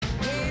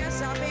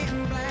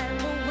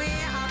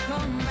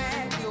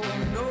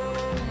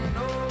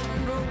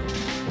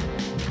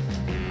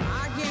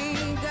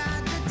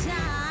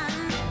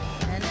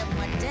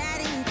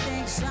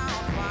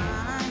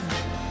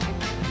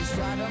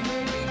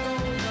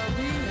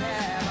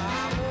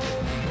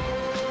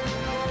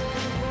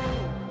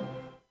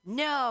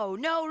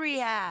no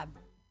rehab.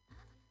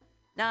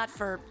 Not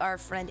for our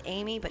friend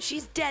Amy, but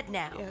she's dead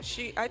now.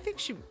 Yeah, I think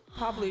she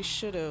probably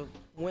should have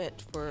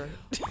went for.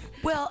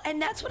 Well,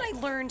 and that's what I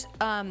learned.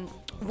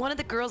 One of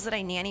the girls that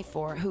I nanny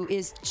for, who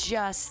is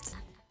just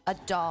a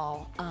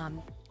doll,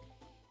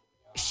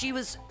 she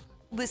was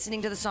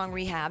listening to the song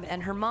Rehab,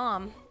 and her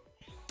mom,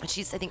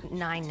 she's I think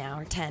 9 now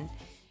or 10,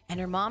 and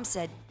her mom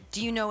said,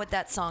 "Do you know what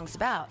that song's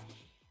about?"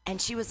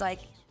 And she was like,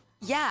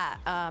 "Yeah,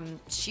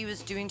 she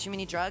was doing too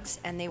many drugs,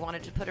 and they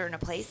wanted to put her in a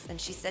place," and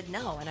she said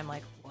no, and I'm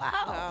like,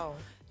 wow.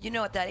 You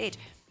know, at that age.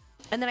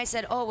 And then I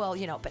said, oh, well,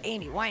 but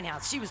Amy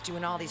Winehouse, she was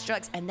doing all these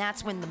drugs. And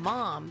that's when the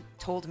mom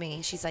told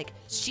me, she's like,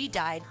 she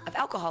died of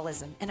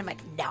alcoholism. And I'm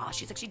like, no.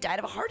 She's like, she died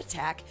of a heart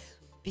attack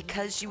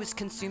because she was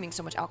consuming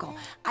so much alcohol.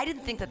 I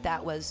didn't think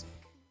that was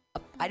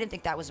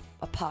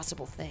a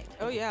possible thing.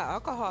 Oh, yeah.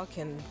 Alcohol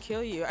can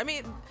kill you. I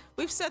mean,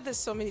 we've said this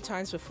so many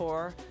times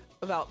before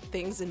about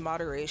things in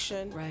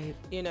moderation. Right.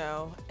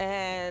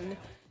 And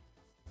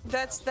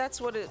that's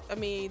what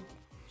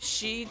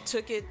she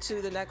took it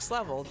to the next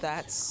level.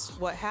 That's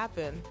what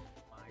happened,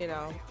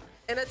 And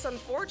it's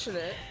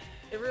unfortunate.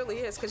 It really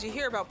is, because you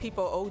hear about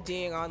people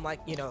ODing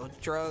on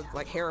drugs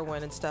like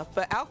heroin and stuff.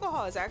 But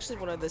alcohol is actually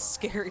one of the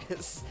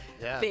scariest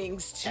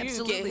things to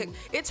Absolutely. get.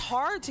 It's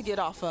hard to get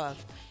off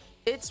of.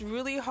 It's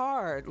really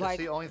hard. It's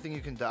the only thing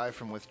you can die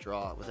from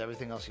withdrawal. With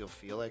everything else, you'll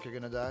feel like you're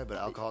gonna die, but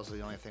alcohol is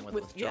the only thing with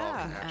withdrawal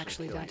can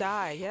actually kill you.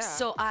 Die. Yeah.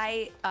 So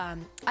I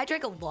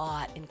drank a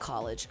lot in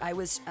college. I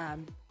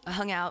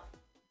hung out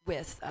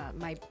with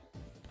my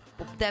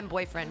then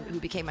boyfriend, who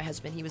became my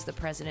husband. He was the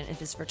president of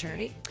his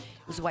fraternity.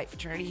 It was a white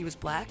fraternity. He was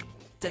black.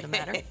 Didn't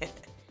matter.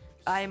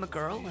 I am a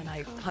girl, and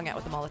I hung out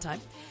with him all the time.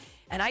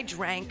 And I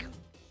drank.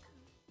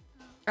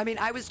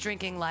 I was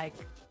drinking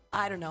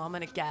I don't know. I'm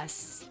gonna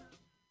guess,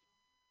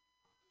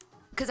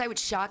 because I would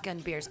shotgun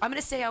beers. I'm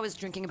gonna say I was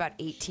drinking about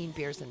 18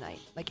 beers a night,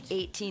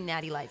 18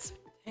 Natty Lights.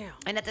 Damn.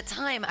 And at the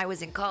time, I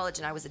was in college,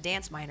 and I was a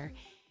dance minor,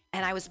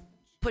 and I was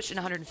pushing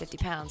 150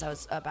 pounds. I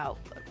was about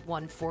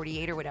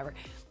 148 or whatever.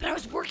 But I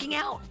was working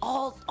out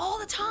all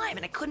the time,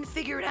 and I couldn't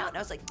figure it out. And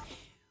I was like,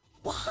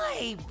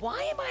 why?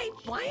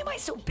 Why am I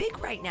so big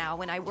right now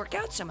when I work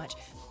out so much?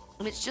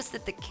 And it's just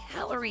that the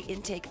calorie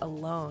intake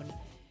alone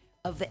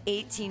of the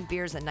 18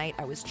 beers a night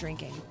I was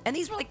drinking, and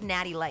these were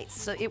Natty Lights,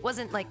 so it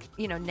wasn't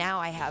now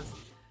I have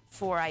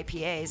 4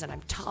 IPAs and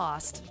I'm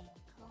tossed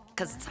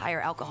because it's higher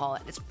alcohol.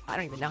 I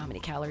don't even know how many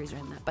calories are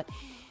in that, but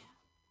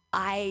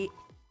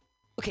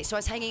so I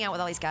was hanging out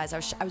with all these guys.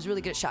 I was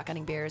really good at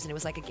shotgunning beers, and it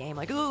was like a game,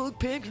 oh,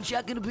 Pam can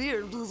shotgun a beer.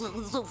 It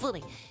was so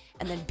funny.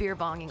 And then beer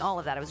bonging, all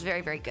of that. I was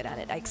very, very good at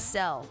it. I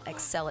excel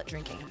at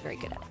drinking. I'm very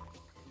good at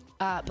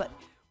it. But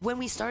when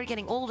we started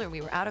getting older and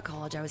we were out of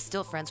college, I was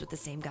still friends with the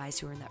same guys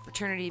who were in that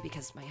fraternity,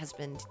 because my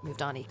husband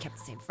moved on. He kept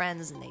the same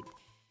friends, and they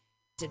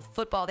did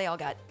football. They all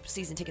got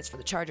season tickets for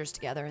the Chargers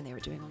together, and they were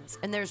doing all this.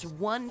 And there's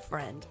one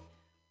friend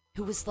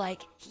who was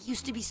he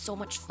used to be so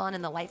much fun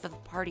in the life of the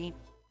party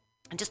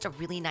and just a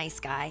really nice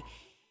guy.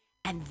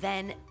 And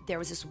then there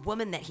was this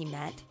woman that he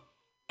met,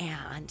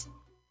 and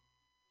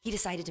he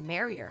decided to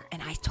marry her.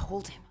 And I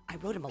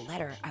wrote him a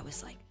letter. I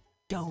was like,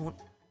 don't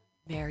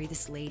marry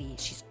this lady.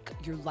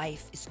 Your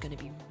life is going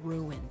to be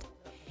ruined.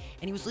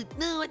 And he was like,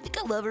 no, I think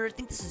I love her. I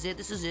think this is it.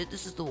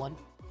 This is the one.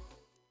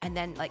 And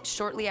then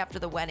shortly after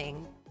the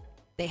wedding,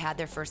 they had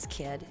their first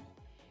kid.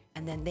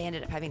 And then they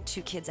ended up having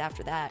 2 kids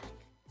after that.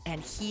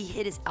 And he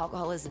hid his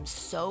alcoholism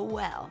so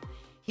well.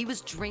 He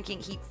was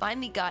drinking. He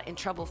finally got in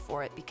trouble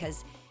for it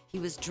because he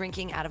was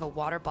drinking out of a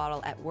water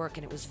bottle at work,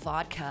 and it was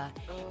vodka,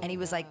 and he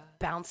was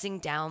bouncing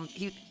down.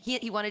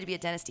 He wanted to be a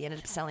dentist. He ended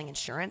up selling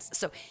insurance.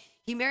 So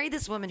he married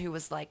this woman who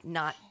was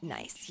not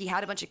nice. He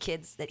had a bunch of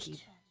kids that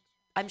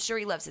I'm sure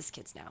he loves his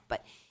kids now,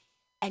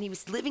 and he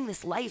was living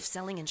this life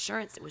selling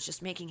insurance that was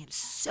just making him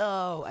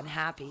so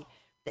unhappy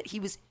that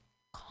he was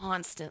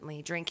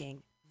constantly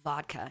drinking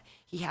vodka.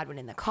 He had one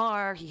in the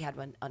car. He had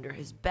one under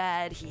his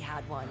bed. He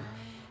had one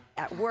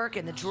at work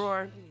in the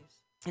drawer.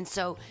 And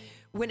so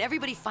when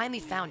everybody finally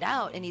found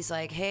out, and he's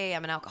like, hey,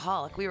 I'm an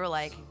alcoholic, we were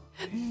like,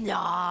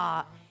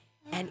 nah.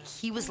 And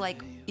he was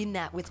in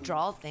that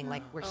withdrawal thing,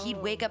 where he'd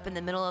wake up in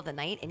the middle of the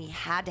night and he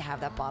had to have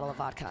that bottle of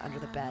vodka under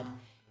the bed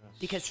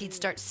because he'd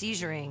start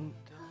seizuring.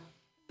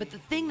 But the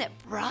thing that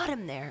brought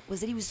him there was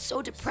that he was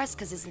so depressed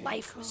because his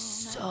life was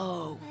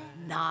so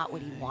not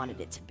what he wanted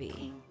it to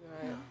be.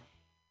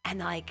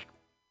 And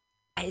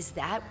is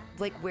that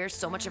where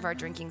so much of our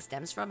drinking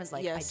stems from? Is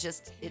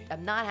Yes.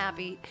 I'm not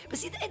happy. But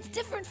see, it's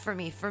different for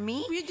me. For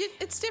me,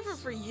 it's different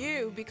for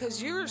you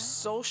because you're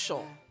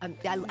social.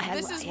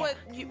 This is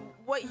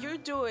what you're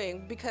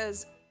doing,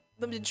 because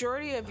the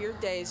majority of your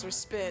days are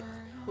spent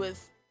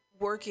with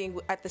working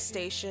at the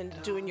station,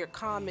 doing your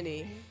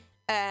comedy,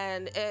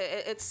 and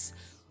it's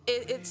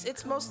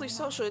mostly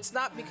social. It's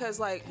not because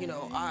I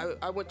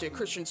went to a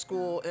Christian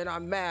school and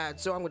I'm mad,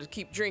 so I'm going to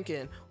keep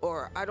drinking,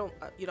 or I don't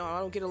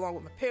get along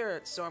with my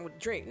parents, so I'm going to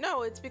drink.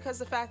 No, it's because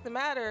the fact of the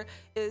matter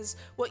is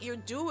what you're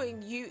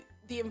doing.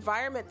 The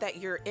environment that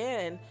you're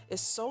in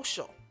is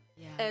social,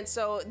 and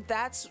so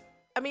that's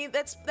I mean,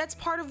 that's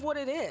part of what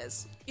it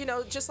is. You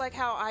know, just like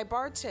how I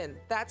bartend,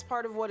 that's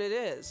part of what it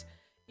is.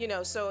 You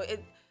know,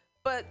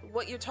 but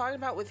what you're talking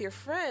about with your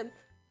friend,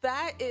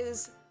 that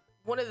is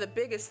one of the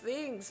biggest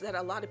things that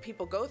a lot of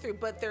people go through,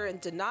 but they're in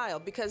denial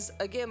because,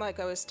 again, like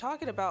I was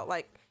talking about,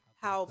 like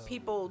how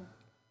people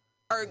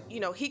are, you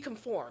know, he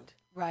conformed.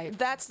 Right.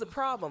 That's the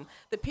problem.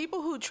 The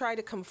people who try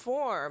to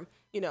conform,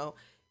 you know,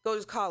 go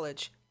to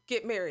college,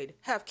 get married,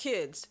 have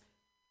kids,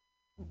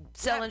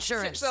 sell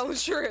insurance,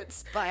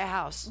 buy a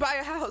house.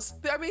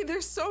 I mean,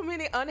 there's so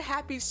many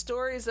unhappy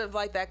stories of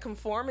like that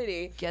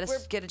conformity. Get a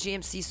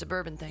GMC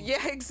Suburban thing.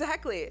 Yeah,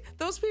 exactly.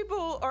 Those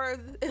people are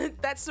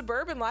that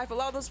suburban life. A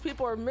lot of those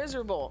people are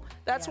miserable.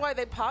 That's why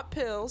they pop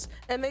pills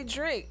and they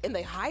drink and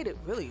they hide it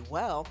really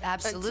well.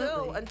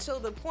 Absolutely. Until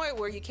the point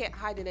where you can't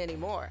hide it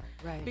anymore.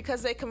 Right.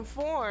 Because they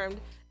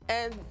conformed.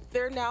 And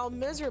they're now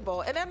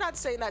miserable. And I'm not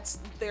saying that's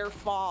their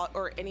fault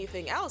or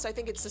anything else. I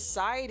think it's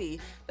society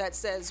that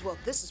says, well,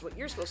 this is what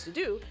you're supposed to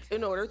do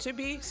in order to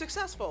be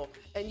successful.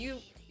 And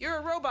you're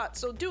a robot,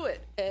 so do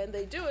it. And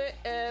they do it,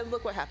 and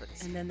look what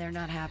happens. And then they're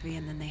not happy,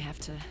 and then they have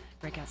to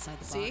break outside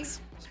the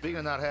box. Speaking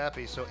of not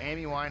happy, so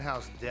Amy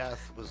Winehouse's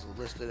death was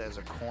listed as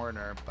a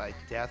coroner by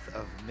death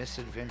of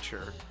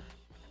misadventure,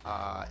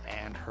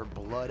 and her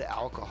blood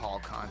alcohol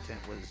content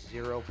was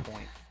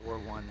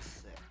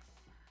 0.416.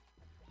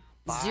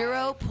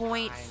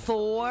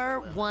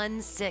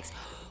 0.416.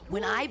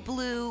 When I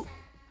blew,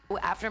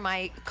 after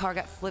my car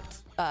got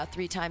flipped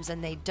 3 times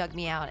and they dug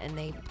me out and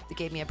they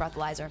gave me a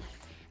breathalyzer,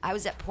 I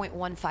was at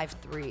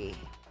 0.153.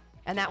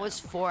 And that was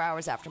 4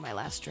 hours after my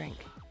last drink.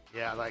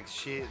 Yeah, like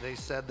they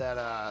said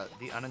that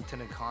the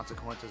unintended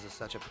consequences of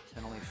such a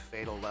potentially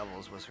fatal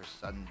levels was her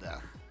sudden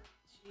death.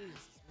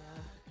 Jesus, man.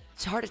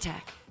 It's a heart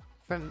attack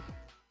from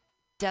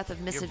death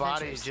of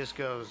misadventures. Your body just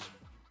goes,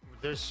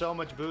 there's so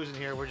much booze in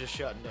here, we're just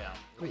shutting down.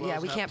 Yeah,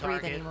 we can't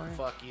breathe anymore.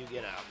 Fuck you,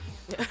 get out.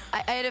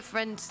 I had a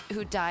friend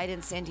who died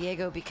in San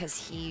Diego because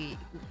he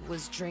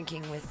was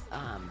drinking with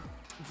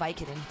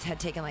Vicodin. He had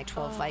taken like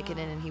 12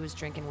 Vicodin and he was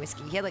drinking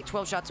whiskey. He had like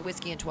 12 shots of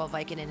whiskey and 12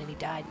 Vicodin and he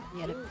died.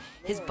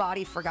 His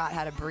body forgot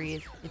how to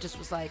breathe. It just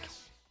was like,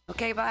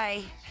 okay,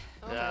 bye.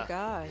 Oh my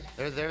God.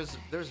 There's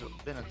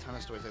been a ton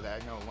of stories like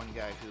that. I know one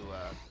guy who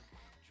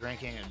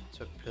drinking and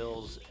took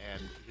pills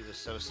and he was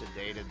so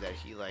sedated that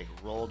he like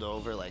rolled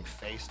over like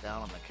face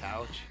down on the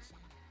couch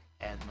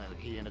and like,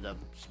 he ended up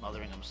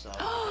smothering himself.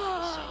 He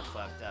was so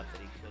fucked up that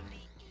he couldn't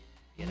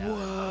get out.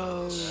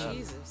 Whoa.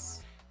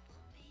 Jesus.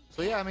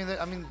 So yeah,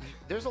 I mean,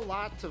 there's a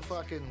lot to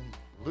fucking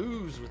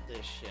lose with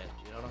this shit.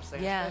 You know what I'm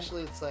saying? Yeah.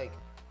 Especially it's like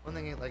one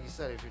thing, like you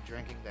said, if you're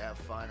drinking to have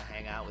fun,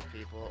 hang out with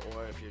people,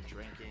 or if you're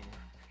drinking,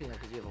 you know,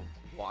 because you have a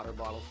water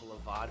bottle full of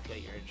vodka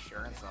at your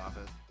insurance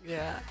office.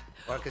 Yeah.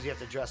 Or because you have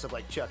to dress up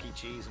like Chuck E.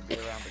 Cheese and be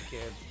around the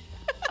kids.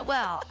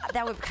 Well,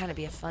 that would kind of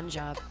be a fun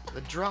job. The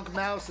drunk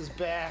mouse is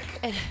back.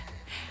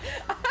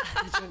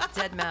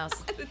 Dead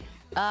mouse.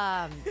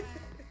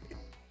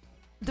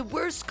 The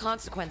worst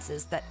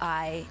consequences that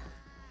I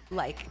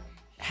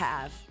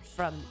have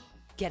from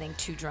getting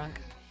too drunk,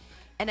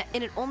 and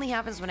it only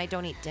happens when I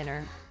don't eat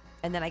dinner,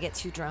 and then I get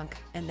too drunk,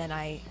 and then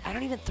I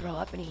don't even throw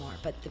up anymore.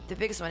 But the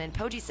biggest one, and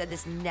Poji said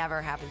this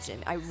never happens to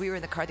him. We were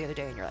in the car the other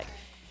day, and you're like,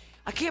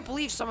 I can't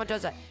believe someone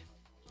does that.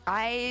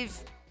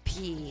 I've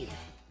peed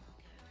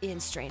in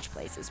strange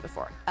places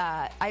before.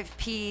 I've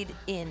peed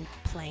in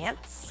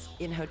plants,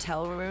 in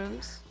hotel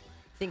rooms,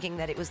 thinking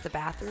that it was the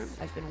bathroom.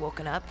 I've been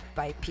woken up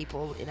by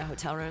people in a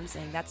hotel room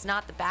saying, that's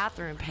not the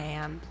bathroom,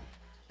 Pam.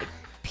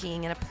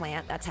 Peeing in a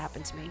plant, that's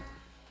happened to me.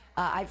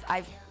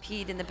 I've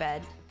peed in the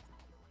bed.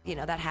 You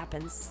know, that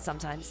happens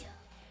sometimes.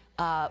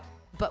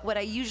 But what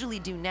I usually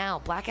do now,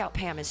 Blackout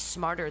Pam is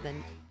smarter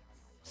than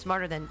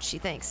she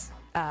thinks.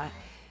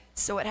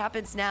 So what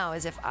happens now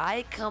is if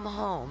I come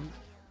home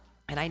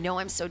and I know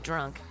I'm so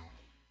drunk,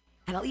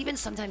 and I'll even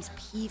sometimes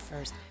pee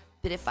first,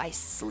 but if I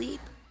sleep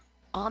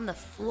on the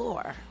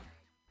floor,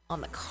 on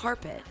the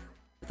carpet,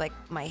 with like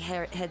my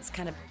head's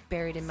kind of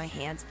buried in my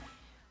hands,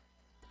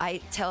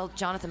 I tell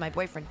Jonathan, my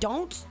boyfriend,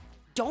 don't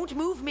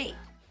move me.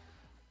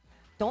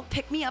 Don't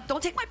pick me up.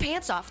 Don't take my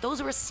pants off. Those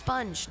are a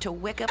sponge to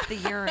wick up the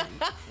urine,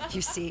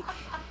 you see.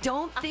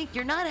 Don't think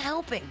you're not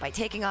helping by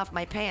taking off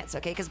my pants,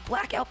 okay? Because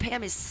Blackout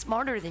Pam is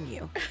smarter than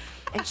you.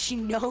 And she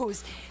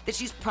knows that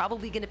she's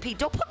probably going to pee.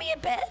 Don't put me in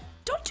bed.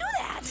 Don't do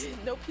that.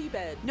 No pee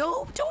bed.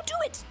 No, don't do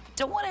it.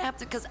 Don't want to have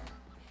to, because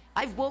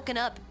I've woken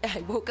up. I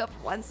woke up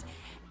once,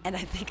 and I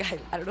think, I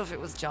don't know if it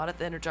was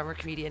Jonathan or drummer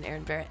comedian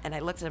Aaron Barrett, and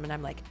I looked at him, and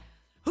I'm like,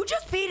 who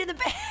just peed in the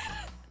bed?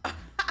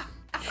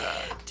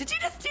 Did you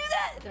just do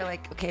that? They're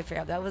like, okay,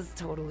 fair. That was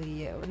totally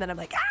you. And then I'm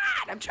like,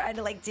 and I'm trying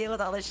to like deal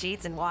with all the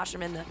sheets and wash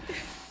them in the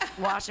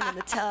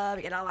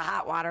tub, get all the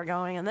hot water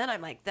going. And then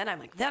I'm awake. I'm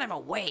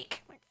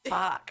like,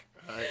 fuck.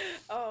 Right.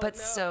 Oh, but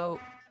no. So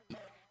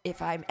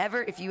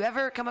if you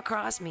ever come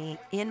across me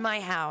in my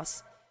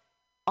house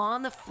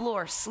on the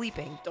floor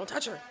sleeping, don't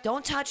touch her.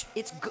 Don't touch.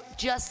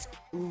 Just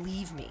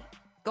leave me.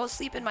 Go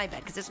sleep in my bed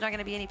because there's not going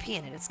to be any pee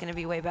in it. It's going to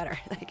be way better.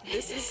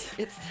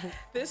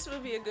 This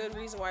would be a good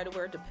reason why to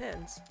wear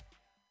Depends.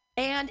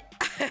 And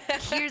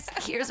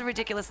here's a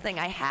ridiculous thing.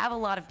 I have a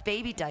lot of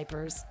baby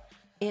diapers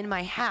in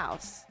my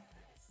house,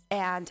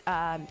 and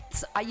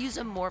so I use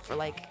them more for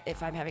like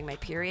if I'm having my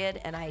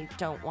period and I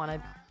don't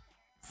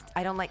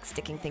like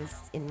sticking things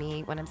in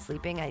me when I'm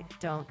sleeping.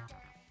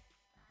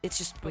 It's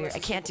just weird. I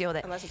can't deal with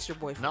it. Unless it's your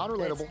boyfriend. Not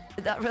relatable.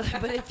 Not really,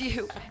 but if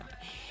you,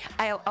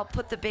 I'll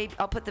put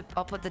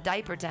the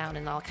diaper down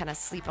and I'll kind of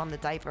sleep on the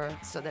diaper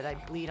so that I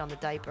bleed on the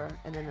diaper,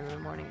 and then in the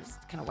morning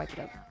just kind of wipe it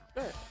up.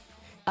 Good.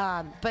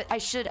 But I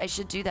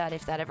should do that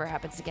if that ever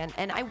happens again.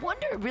 And I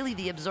wonder really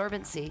the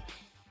absorbency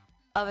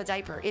of a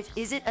diaper.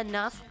 Is it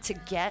enough to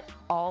get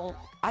all?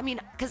 I mean,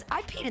 because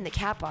I peed in the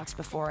cat box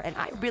before, and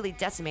I really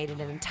decimated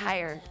an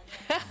entire.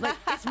 Like,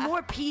 it's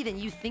more pee than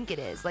you think it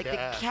is. Like, the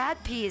cat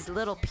pee is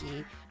little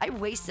pee. I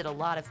wasted a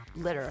lot of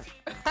litter,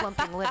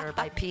 clumping litter,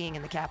 by peeing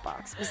in the cat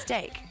box.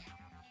 Mistake.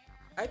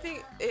 I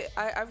think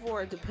I've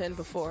worn a Depend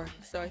before,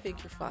 so I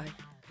think you're fine.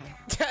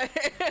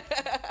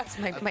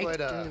 I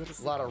played a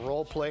lot of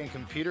role-playing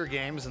computer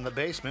games in the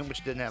basement,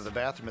 which didn't have the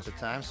bathroom at the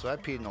time, so I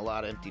peed in a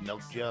lot of empty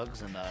milk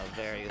jugs and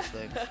various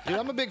things. Dude,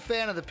 I'm a big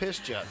fan of the piss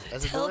jug.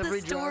 As a delivery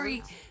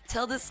driver.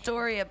 Tell the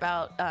story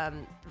about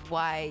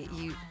why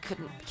you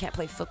couldn't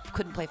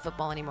play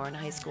football anymore in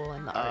high school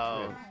in the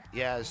art room.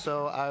 Yeah,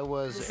 so I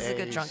was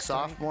a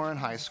sophomore in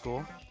high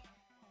school,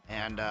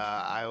 and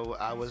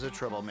I was a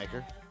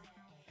troublemaker,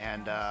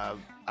 and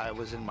I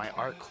was in my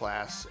art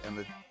class, and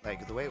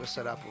the way it was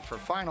set up for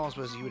finals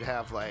was you would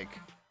have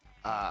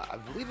I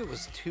believe it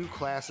was 2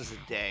 classes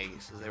a day,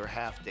 so they were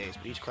half days,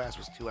 but each class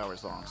was 2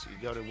 hours long. So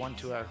you'd go to 1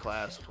 2-hour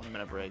class,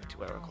 20-minute break,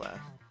 2-hour class.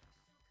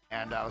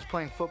 And I was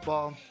playing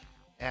football,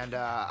 and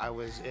I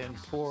was in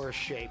poor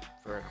shape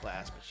for a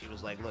class, but she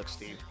was like, look,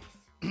 Steve,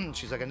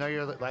 she's like, I know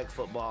you like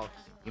football,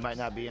 you might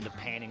not be into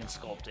painting and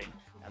sculpting,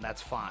 and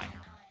that's fine.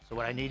 So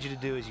what I need you to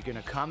do is you're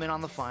going to come in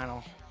on the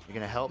final, you're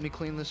going to help me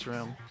clean this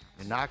room,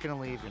 you're not going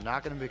to leave, you're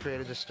not going to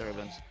create a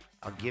disturbance,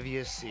 I'll give you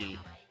a seat,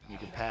 and you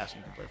can pass and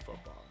you can play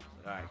football.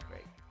 I said, all right,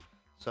 great.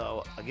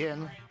 So,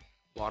 again,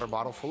 water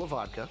bottle full of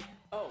vodka.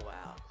 Oh,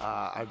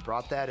 wow. I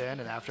brought that in,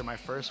 and after my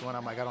first one,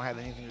 I'm like, I don't have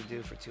anything to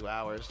do for 2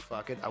 hours.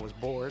 Fuck it. I was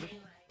bored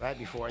right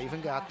before I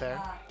even got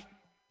there.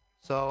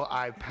 So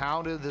I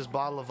pounded this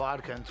bottle of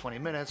vodka in 20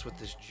 minutes with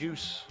this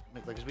juice.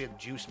 Because we had a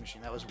juice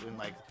machine. That was when,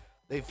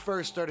 they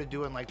first started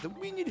doing,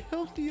 we need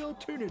healthy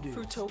alternatives.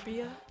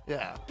 Fruitopia?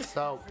 Yeah.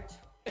 So...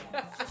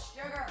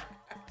 Sugar.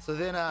 So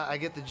then I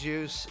get the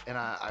juice, and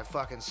I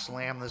fucking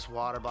slam this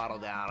water bottle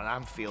down, and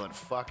I'm feeling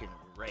fucking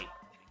great.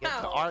 I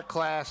get to art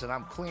class, and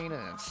I'm cleaning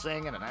and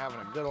singing and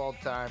having a good old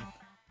time.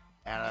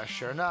 And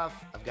sure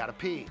enough, I've got to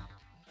pee.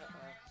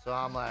 So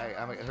I'm like,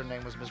 her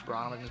name was Miss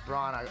Braun. I'm like, Miss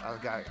Braun, I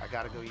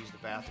got to go use the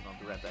bathroom.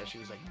 I'll be right back. She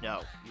was like,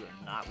 no, you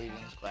are not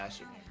leaving this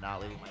classroom. You're not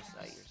leaving my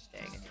site. You're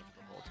staying in here for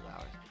the whole 2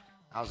 hours.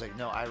 I was like,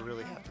 no, I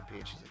really have to pee.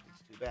 And she's like,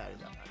 it's too bad.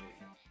 I'm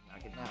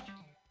not getting out.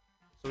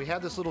 So we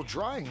had this little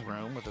drawing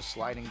room with a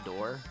sliding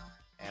door,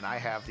 and I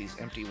have these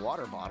empty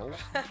water bottles.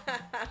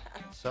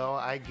 So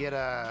I get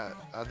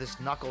this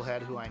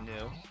knucklehead who I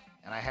knew,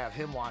 and I have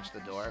him watch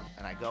the door,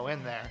 and I go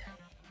in there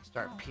and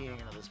start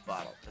peeing into this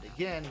bottle. But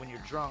again, when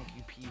you're drunk,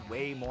 you pee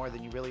way more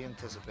than you really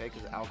anticipate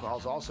because alcohol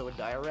is also a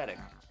diuretic.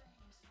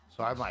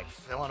 So I'm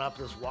filling up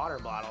this water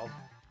bottle.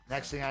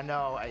 Next thing I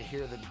know, I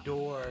hear the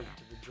door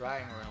to the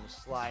drawing room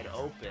slide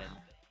open,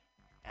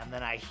 and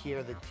then I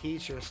hear the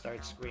teacher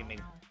start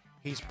screaming,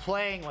 he's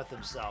playing with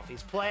himself.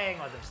 He's playing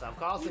with himself.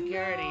 Call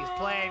security. No. He's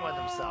playing with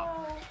himself.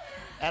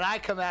 And I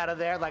come out of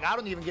there, I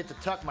don't even get to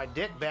tuck my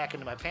dick back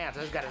into my pants.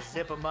 I just got to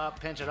zip them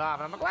up, pinch it off.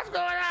 And I'm like, what's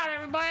going on,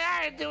 everybody?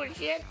 I ain't doing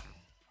shit.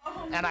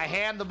 And I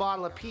hand the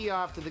bottle of pee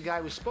off to the guy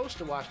who's supposed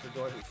to watch the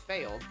door who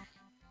failed.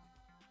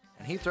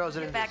 And he throws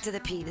it in. Back to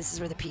the pee. This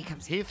is where the pee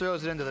comes in. He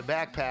throws it into the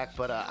backpack,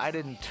 but I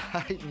didn't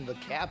tighten the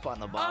cap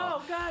on the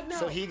bottle. Oh, God, no.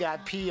 So he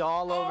got pee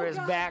all over his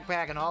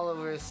backpack and all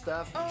over his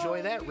stuff.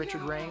 Enjoy that,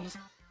 Richard Raines.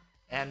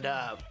 And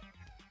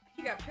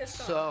he got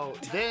pissed off. So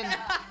then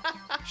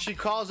she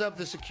calls up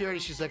the security.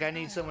 She's like, I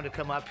need someone to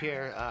come up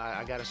here.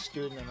 I got a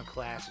student in the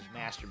class who's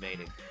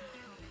masturbating.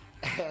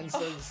 And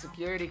so the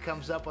security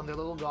comes up on their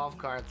little golf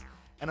carts.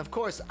 And of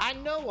course, I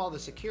know all the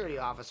security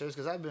officers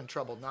because I've been in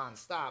trouble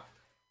nonstop.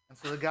 And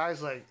so the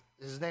guy's like,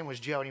 his name was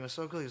Joe, and he was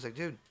so cool. He was like,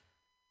 dude,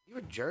 you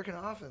were jerking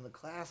off in the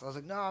class? I was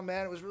like, no,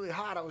 man, it was really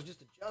hot. I was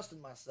just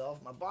adjusting myself.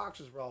 My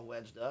boxers were all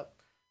wedged up.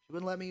 She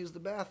wouldn't let me use the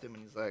bathroom.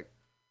 And he's like,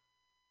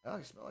 oh,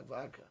 you smell like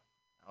vodka.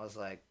 I was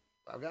like,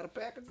 I've got a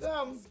pack of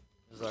gum.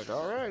 He's like,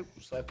 all right.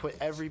 So I put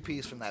every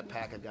piece from that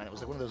pack of gum. It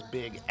was like one of those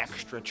big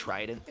extra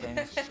Trident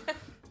things.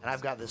 And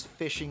I've got this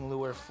fishing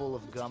lure full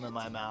of gum in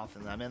my mouth.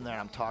 And I'm in there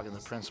and I'm talking to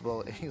the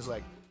principal. And he's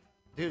like,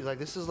 dude,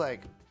 this is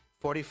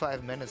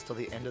 45 minutes till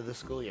the end of the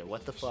school year.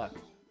 What the fuck?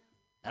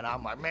 And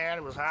I'm like, man,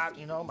 it was hot.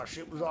 My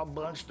shit was all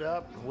bunched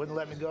up. And wouldn't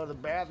let me go to the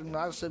bathroom. And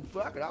I said,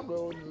 fuck it. I'll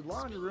go into the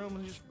laundry room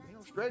and just,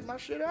 straighten my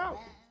shit out.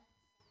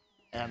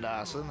 And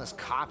so then this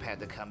cop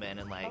had to come in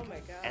and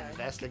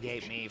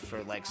investigate me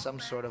for some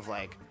sort of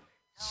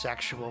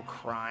sexual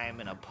crime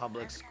in a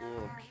public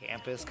school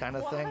campus kind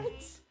of thing.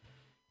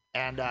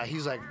 And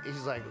he's like,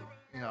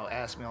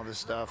 ask me all this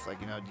stuff, like,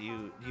 do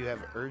you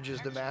have urges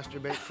to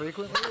masturbate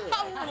frequently?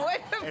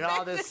 And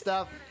all this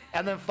stuff.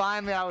 And then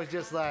finally I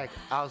was like,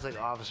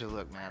 officer,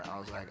 look, man,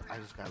 I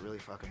just got really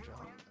fucking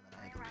drunk, and then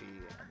I had to pee,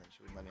 and then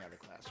she wouldn't let me out of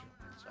the classroom.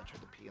 So I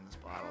tried to pee in this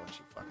bottle, and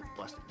she fucking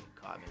busted me,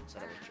 caught me, and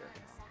said I was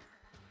jerking off.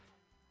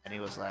 And he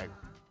was like,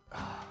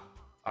 oh,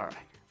 all right,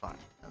 fine.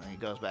 And then he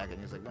goes back and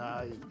he's like,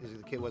 nah,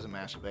 the kid wasn't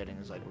masturbating.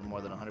 He's like, we're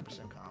more than 100%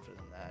 confident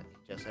in that.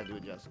 He just had to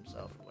adjust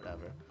himself or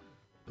whatever.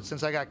 But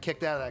since I got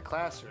kicked out of that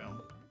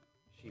classroom,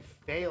 she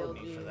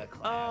failed me for that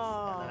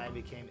class. And then I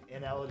became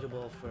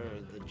ineligible for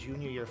the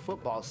junior year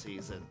football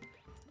season.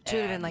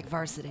 Should have been like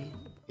varsity.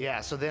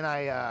 Yeah, so then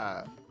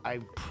I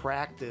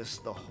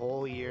practiced the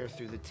whole year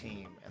through the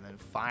team. And then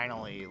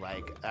finally,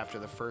 like, after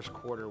the first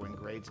quarter when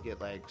grades get,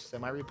 like,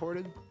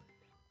 semi-reported,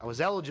 I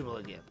was eligible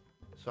again.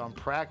 So I'm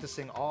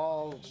practicing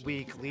all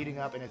week leading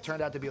up, and it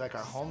turned out to be like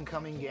our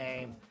homecoming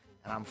game.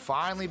 And I'm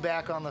finally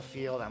back on the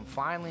field. I'm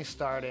finally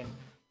starting.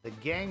 The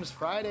game's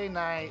Friday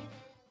night.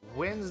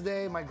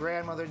 Wednesday, my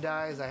grandmother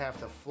dies. I have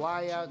to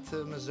fly out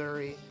to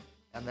Missouri.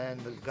 And then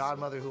the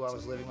godmother who I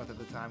was living with at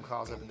the time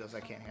calls up and goes, I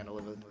can't handle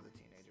living with a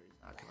teenager.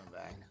 He's not coming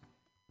back.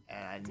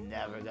 And I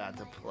never got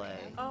to play.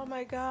 Oh,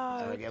 my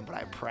God. Ever again, but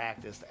I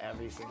practiced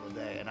every single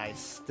day. And I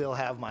still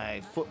have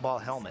my football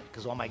helmet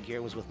because all my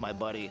gear was with my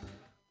buddy.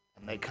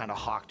 And they kind of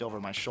hawked over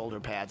my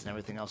shoulder pads and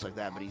everything else like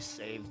that. But he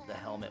saved the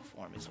helmet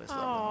for me, so I still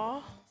have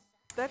it.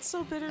 That's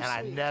so bittersweet.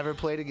 And I never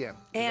played again.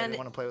 And I didn't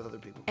want to play with other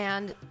people.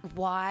 And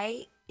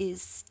why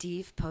is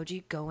Steve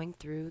Poggi going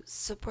through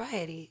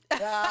sobriety?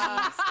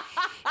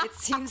 It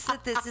seems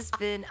that this has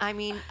been, I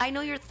mean, I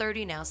know you're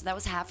 30 now, so that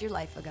was half your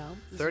life ago.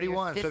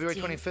 31, February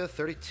 25th,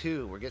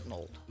 32. We're getting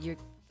old. You're,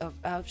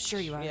 sure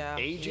you are. Yeah.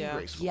 Aging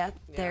graceful. Yep,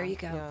 there you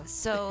go. Yeah.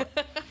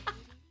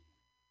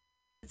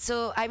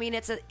 So I mean,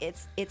 it's a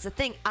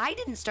thing. I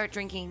didn't start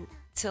drinking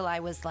till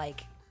I was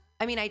like,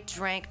 I mean, I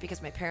drank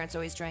because my parents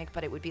always drank,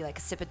 but it would be like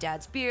a sip of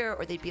Dad's beer,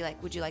 or they'd be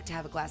like, would you like to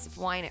have a glass of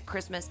wine at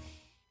Christmas?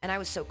 And I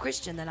was so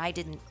Christian that I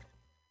didn't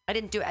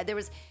do it.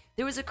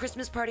 There was a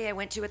Christmas party I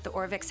went to at the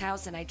Orvik's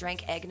house, and I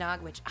drank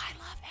eggnog, which I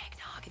love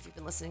eggnog. If you've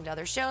been listening to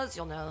other shows,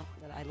 you'll know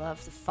that I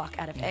love the fuck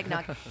out of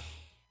eggnog.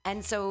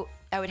 And so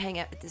I would hang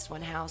out at this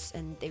one house,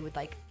 and they would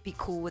like be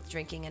cool with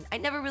drinking, and I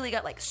never really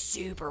got like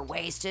super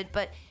wasted,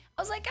 but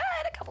I was like,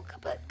 I had a couple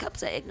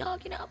cups of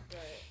eggnog, Right.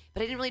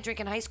 But I didn't really drink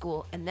in high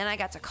school, and then I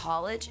got to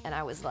college, and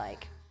I was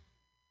like,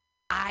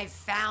 I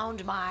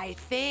found my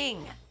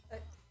thing.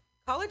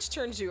 College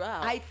turns you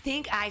out. I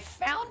think I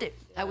found it.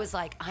 Yeah. I was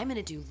like, I'm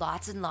going to do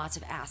lots and lots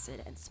of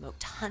acid and smoke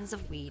tons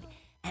of weed,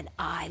 and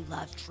I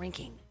love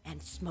drinking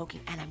and smoking,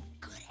 and I'm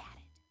good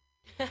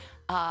at it.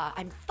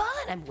 I'm fun.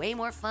 I'm way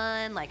more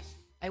fun. Like,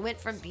 I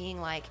went from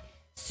being like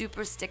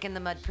super stick in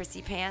the mud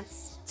prissy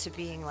pants to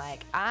being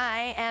like,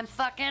 I am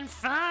fucking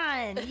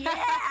fun.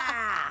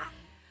 Yeah.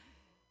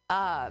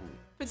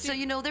 So,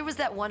 there was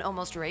that one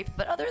almost rape,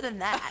 but other than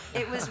that,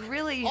 it was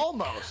really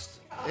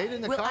almost. They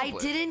didn't Well,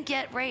 accomplish. I didn't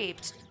get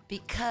raped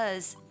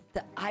because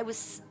the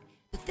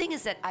thing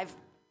is that I've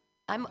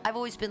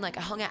always been like,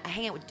 I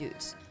hang out with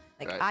dudes.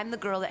 Like, right. I'm the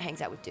girl that hangs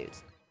out with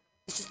dudes.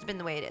 It's just been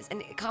the way it is.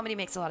 And comedy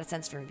makes a lot of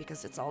sense for me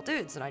because it's all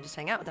dudes and I just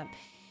hang out with them.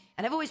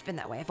 And I've always been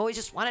that way. I've always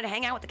just wanted to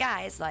hang out with the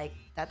guys. Like,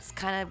 that's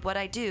kind of what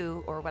I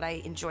do or what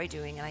I enjoy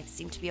doing, and I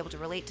seem to be able to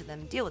relate to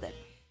them and deal with it.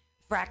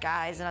 Frat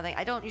guys and everything.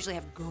 I don't usually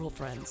have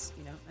girlfriends,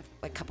 I have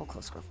like a couple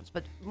close girlfriends,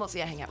 but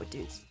mostly I hang out with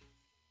dudes.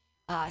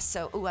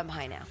 I'm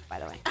high now, by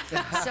the way.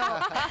 So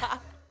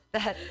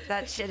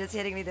that shit is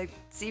hitting me. The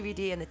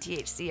CBD and the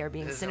THC are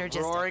being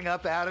synergistic. Roaring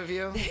up out of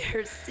you.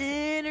 They're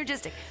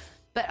synergistic.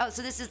 But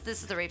so this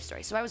is the rape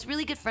story. So I was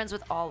really good friends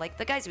with all like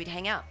the guys. We'd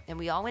hang out, and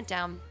we all went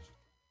down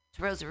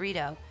to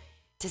Rosarito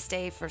to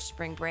stay for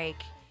spring break,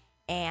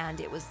 and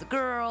it was the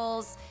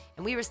girls.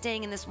 And we were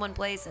staying in this one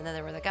place, and then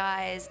there were the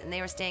guys, and they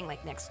were staying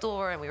like next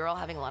door, and we were all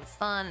having a lot of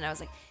fun. And I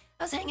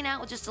was hanging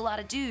out with just a lot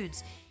of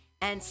dudes,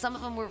 and some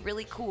of them were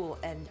really cool,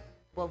 and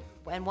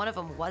one of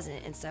them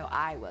wasn't, and so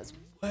I was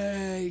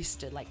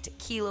wasted, like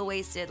tequila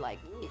wasted, like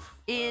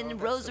in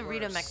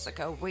Rosarito,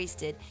 Mexico,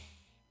 wasted.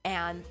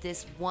 And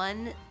this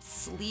one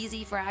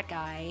sleazy frat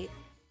guy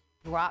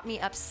brought me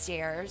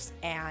upstairs,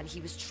 and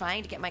he was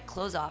trying to get my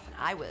clothes off, and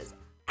I was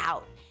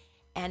out.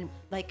 And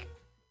like.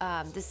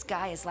 This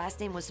guy, his last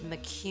name was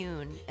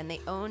McCune, and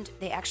they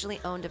actually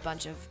owned a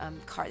bunch of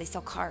cars. They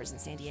sell cars in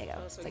San Diego.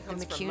 Oh, so it's like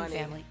the McCune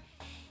family.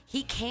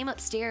 He came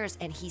upstairs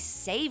and he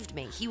saved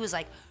me. He was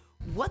like,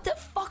 what the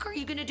fuck are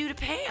you gonna do to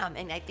Pam?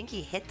 And I think he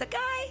hit the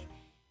guy,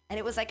 and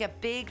it was like a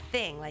big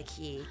thing. Like,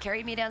 he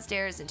carried me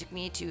downstairs and took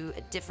me to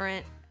a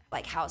different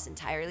like house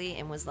entirely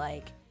and was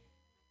like,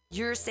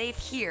 you're safe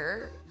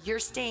here, you're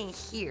staying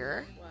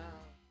here.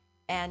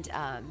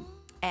 Wow.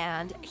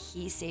 And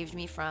he saved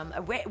me from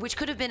which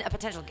could have been a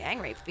potential gang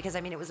rape, because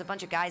I mean, it was a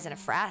bunch of guys in a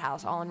frat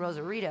house all in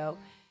Rosarito,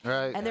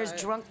 right? And there's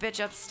drunk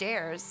bitch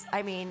upstairs.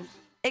 I mean,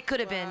 it could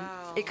have been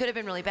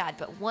really bad.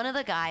 But one of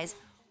the guys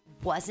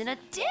wasn't a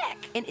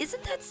dick, and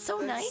isn't that so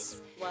nice?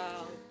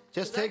 Wow.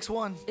 Just takes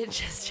one. It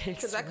just takes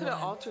because that could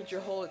have altered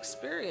your whole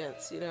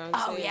experience, you know.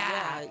 Oh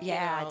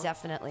yeah,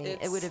 definitely.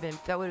 That would have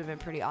been a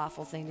pretty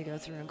awful thing to go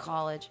through in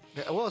college.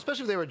 Yeah, well,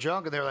 especially if they were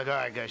drunk and they were like, all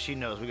right, guys, she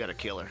knows we got to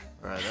kill her.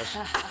 All right,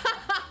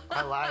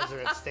 our lives are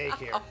at stake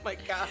here. Oh my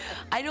God.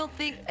 I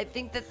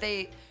think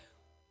that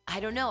I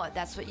don't know.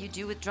 That's what you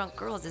do with drunk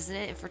girls, isn't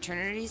it? In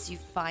fraternities, you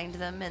find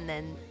them and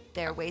then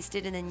they're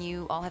wasted and then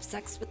you all have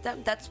sex with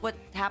them. That's what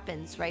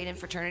happens, right? In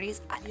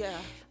fraternities. Yeah.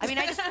 I mean,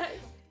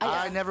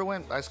 I never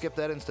went. I skipped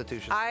that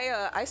institution.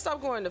 I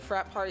stopped going to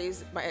frat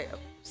parties my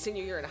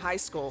senior year in high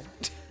school.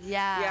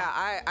 Yeah.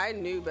 Yeah, I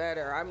knew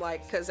better. I'm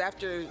like, because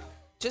after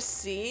just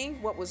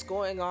seeing what was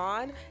going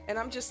on, and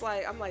I'm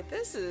like,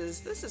 this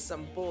is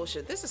some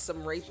bullshit. This is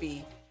some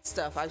rapey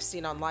stuff I've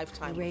seen on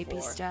Lifetime rapey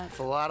before. stuff. It's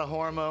a lot of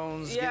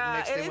hormones getting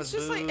mixed in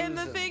with booze. And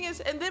the thing is,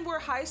 and then we're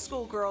high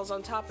school girls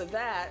on top of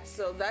that,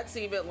 so that's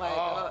even like,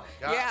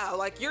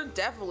 like you're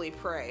definitely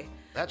prey.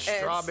 That's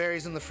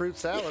strawberries in the fruit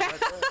salad. Right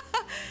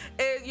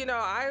there. And, you know,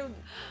 I've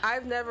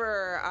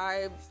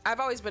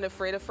always been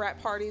afraid of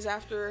frat parties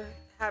after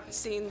having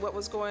seen what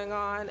was going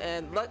on.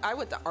 And I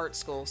went to art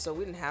school, so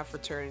we didn't have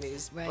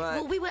fraternities. Right.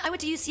 But Well, I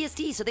went to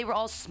UCSD, so they were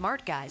all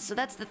smart guys. So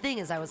that's the thing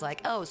is I was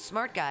like, oh,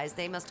 smart guys,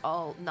 they must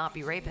all not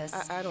be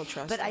rapists. I don't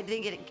trust But them. I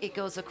think it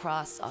goes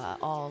across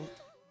all.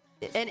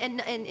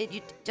 And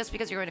just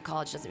because you're going to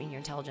college doesn't mean you're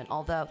intelligent.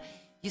 Although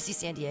UC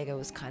San Diego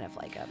was kind of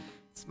like a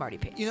smarty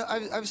pants. You know,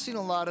 I've seen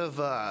a lot of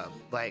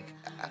like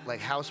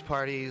house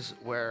parties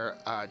where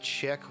a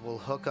chick will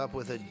hook up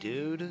with a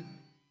dude,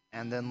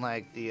 and then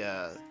like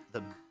the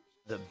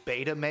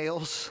beta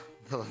males,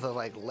 the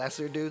like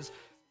lesser dudes,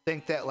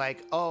 think that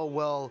like, oh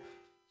well,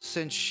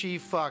 since she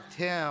fucked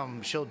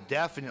him, she'll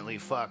definitely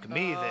fuck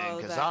me then,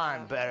 because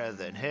I'm better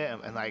than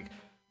him. And like,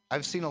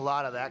 I've seen a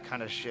lot of that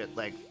kind of shit,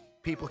 like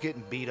people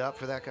getting beat up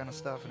for that kind of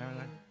stuff and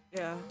everything.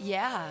 Yeah.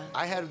 Yeah.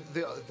 I had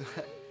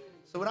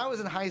so when I was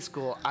in high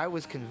school, I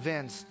was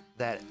convinced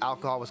that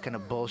alcohol was kind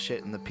of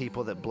bullshit and the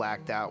people that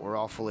blacked out were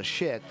all full of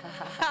shit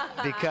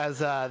because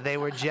they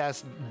were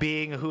just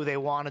being who they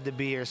wanted to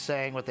be or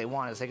saying what they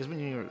wanted to say. Because when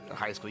you're in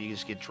high school, you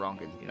just get drunk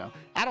and, you know,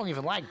 I don't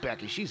even like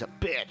Becky. She's a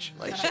bitch.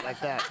 Like shit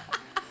like that.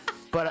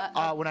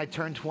 But when I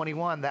turned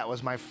 21, that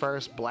was my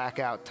first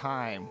blackout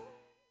time.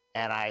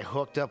 And I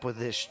hooked up with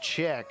this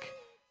chick,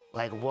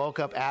 like woke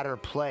up at her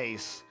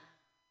place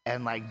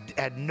and like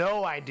had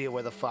no idea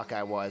where the fuck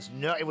I was.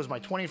 No, it was my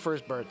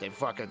 21st birthday.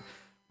 Fucking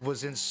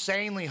was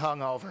insanely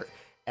hungover.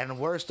 And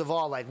worst of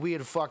all, like we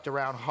had fucked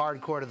around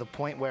hardcore to the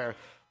point where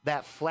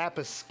that flap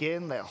of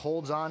skin that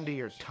holds onto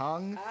your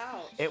tongue,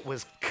 it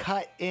was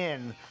cut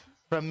in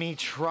from me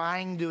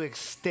trying to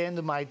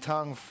extend my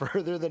tongue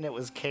further than it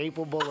was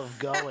capable of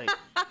going.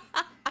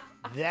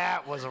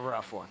 That was a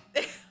rough one.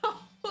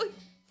 Well,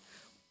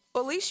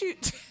 at least you...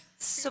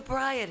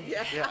 Sobriety.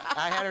 Yeah,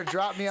 I had her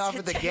drop me off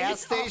at the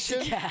gas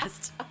station.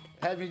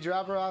 Had me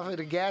drop her off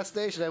at a gas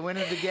station. I went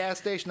into the gas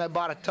station. I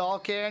bought a tall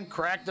can,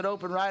 cracked it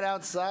open right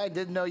outside.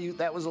 Didn't know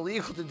that was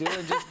illegal to do,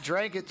 and just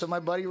drank it till my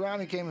buddy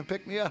Ronnie came and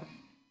picked me up.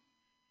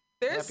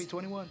 Happy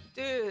 21.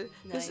 Dude,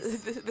 nice.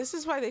 This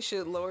is why they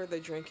should lower the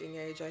drinking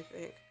age, I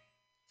think,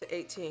 to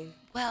 18.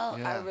 Well,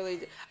 yeah.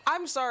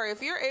 I'm sorry,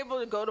 if you're able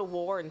to go to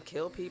war and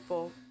kill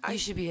people, you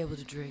should be able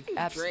to drink.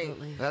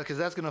 Absolutely. Because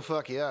that's going to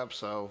fuck you up,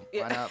 so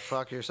why not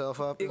fuck yourself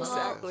up?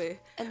 Exactly.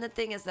 And the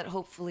thing is that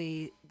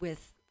hopefully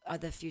with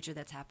the future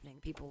that's happening,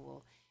 people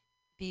will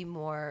be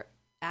more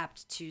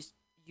apt to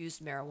use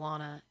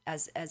marijuana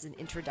as an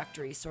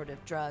introductory sort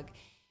of drug,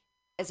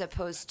 as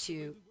opposed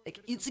to like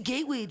it's a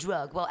gateway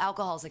drug. Well,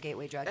 alcohol is a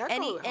gateway drug.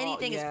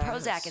 Anything is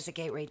Prozac is a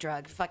gateway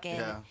drug.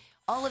 Fucking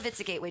all of it's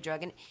a gateway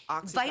drug. And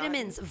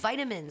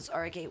vitamins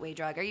are a gateway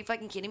drug. Are you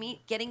fucking kidding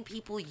me? Getting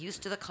people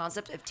used to the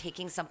concept of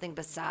taking something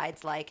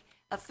besides like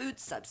a food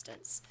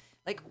substance.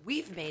 Like,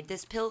 we've made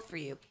this pill for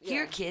you.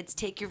 Here, kids,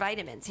 take your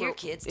vitamins. Here,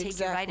 kids, take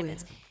your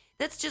vitamins.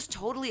 That's just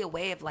totally a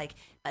way of like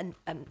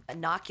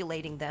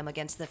inoculating them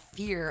against the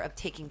fear of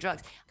taking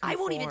drugs. I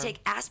won't even take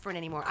aspirin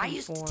anymore. I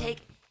will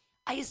take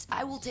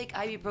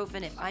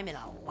ibuprofen if I'm in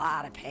a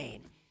lot of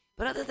pain.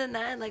 But other than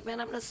that, like, man,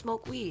 I'm gonna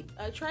smoke weed.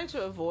 I try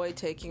to avoid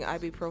taking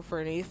ibuprofen or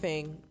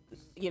anything,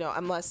 you know,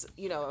 unless,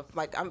 you know,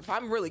 if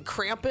I'm really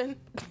cramping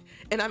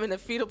and I'm in a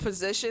fetal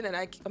position and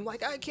I'm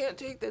like, I can't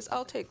take this,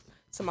 I'll take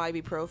some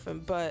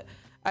ibuprofen. But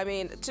I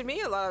mean, to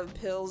me, a lot of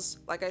pills,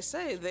 like I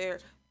say, they're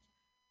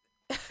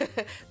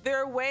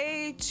a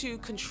way to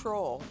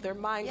control. They're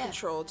mind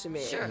control to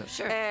me.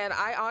 Sure. And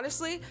I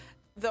honestly,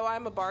 though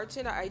I'm a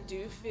bartender, I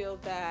do feel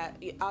that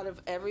out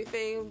of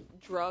everything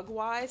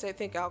drug-wise, I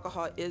think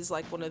alcohol is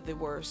like one of the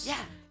worst. Yeah.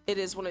 It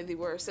is one of the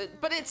worst.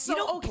 But it's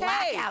so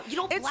okay. You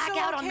don't black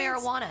out on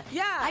marijuana.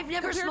 Yeah. I've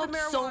never smoked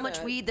so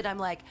much weed that I'm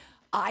like,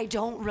 I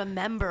don't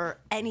remember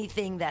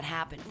anything that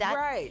happened.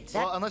 Right.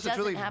 Well, unless it's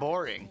really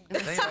boring.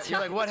 Then you're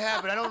like, what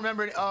happened? I don't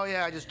remember. Oh,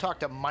 yeah, I just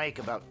talked to Mike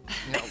about,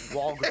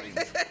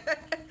 Walgreens.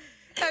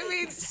 I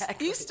mean,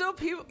 exactly. you still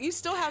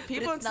have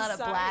people in society. It's not a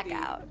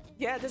blackout.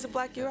 Yeah, it doesn't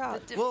black you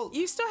out. Well,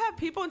 you still have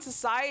people in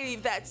society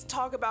that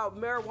talk about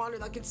marijuana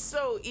like it's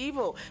so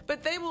evil,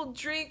 but they will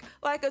drink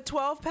like a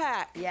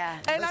 12-pack. Yeah.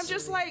 And I'm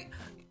just like,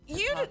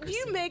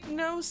 you make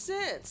no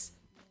sense.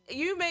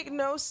 You make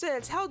no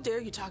sense. How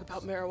dare you talk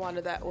about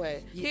marijuana that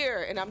way?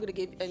 Here, and I'm gonna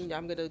give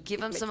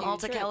them some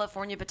Alta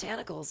California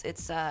botanicals.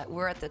 It's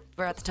we're at the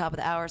top of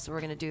the hour, so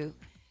we're gonna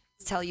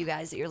tell you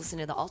guys that you're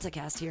listening to the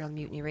AltaCast here on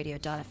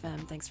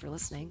MutinyRadio.fm. Thanks for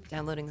listening,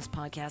 downloading this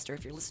podcast, or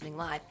if you're listening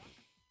live.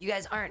 You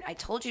guys aren't. I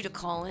told you to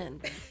call in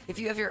if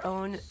you have your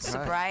own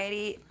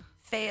sobriety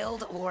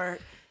failed or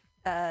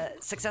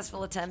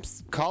successful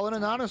attempts. Call in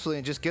anonymously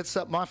and just get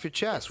something off your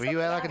chest. Were you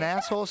like an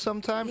asshole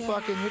sometime? Yeah.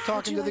 Fucking, you're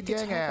talking to the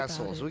gang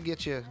assholes. We'll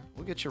get you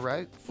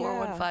right.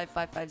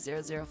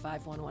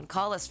 415-550-0511.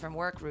 Call us from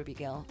work, Ruby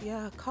Gill.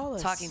 Yeah, call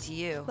us. Talking to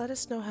you. Let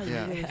us know how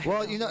you do.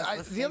 Well,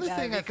 the other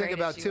thing I think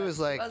about too is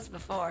like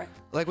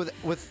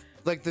with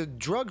like the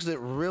drugs that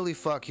really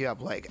fuck you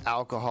up, like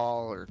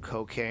alcohol or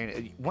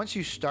cocaine. Once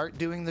you start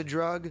doing the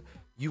drug,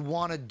 you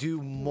want to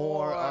do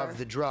more of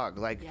the drug.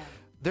 Like. Yeah.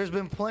 There's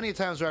been plenty of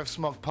times where I've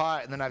smoked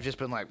pot and then I've just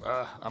been like,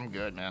 I'm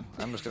good, man.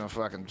 I'm just gonna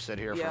fucking sit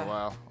here for a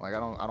while. Like I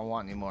don't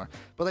want any more.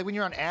 But like when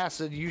you're on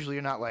acid, usually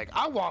you're not like,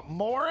 I want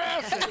more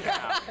acid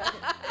now.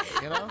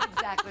 You know? That's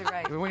exactly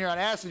right. When you're on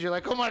acid, you're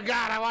like, oh my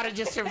God, I want to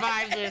just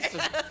survive this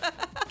and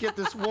get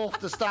this wolf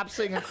to stop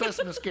singing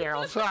Christmas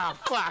carols. Oh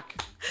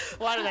fuck.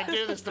 Why did I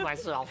do this to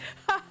myself?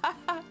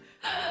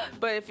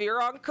 But if you're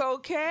on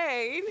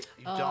cocaine,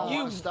 you don't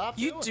want to stop.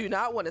 You do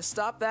not want to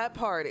stop that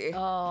party.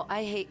 Oh,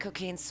 I hate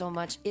cocaine so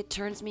much. It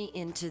turns me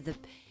into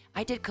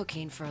I did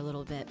cocaine for a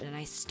little bit, and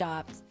I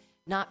stopped,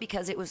 not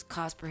because it was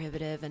cost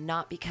prohibitive, and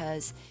not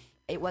because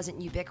it wasn't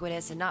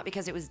ubiquitous, and not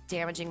because it was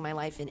damaging my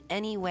life in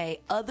any way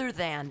other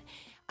than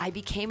I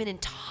became an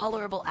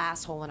intolerable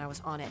asshole when I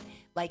was on it.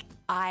 Like,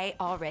 I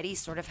already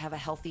sort of have a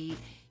healthy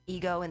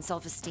ego and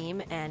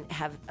self-esteem and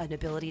have an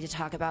ability to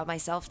talk about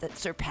myself that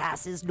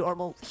surpasses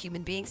normal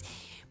human beings.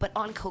 But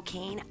on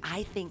cocaine,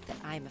 I think that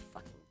I'm a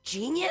fucking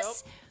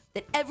genius. Yep.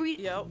 That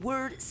every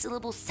word,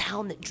 syllable,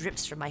 sound that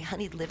drips from my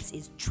honeyed lips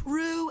is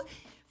true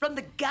from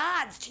the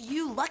gods to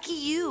you. Lucky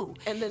you.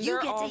 And then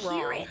you get to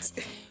hear it.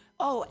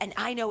 Oh, and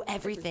I know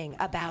everything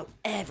about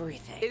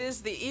everything. It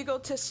is the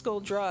egotistical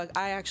drug.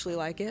 I actually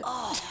like it.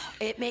 Oh,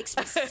 it makes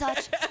me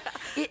such...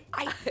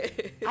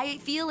 I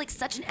feel like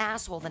such an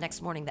asshole the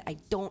next morning that I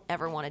don't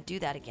ever want to do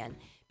that again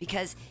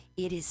because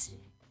it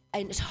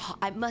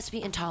must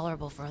be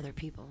intolerable for other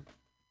people.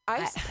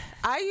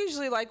 I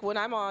usually, like, when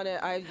I'm on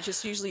it, I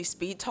just usually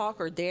speed talk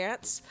or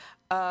dance.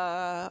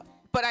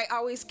 But I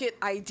always get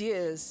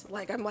ideas.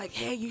 Like, I'm like,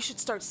 hey, you should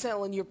start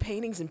selling your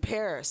paintings in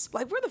Paris.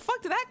 Like, where the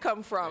fuck did that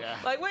come from? Yeah.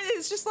 Like,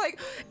 it's just like,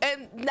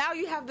 and now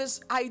you have this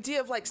idea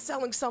of, like,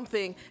 selling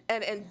something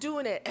and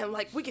doing it. And,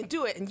 like, we can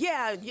do it. And,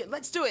 yeah,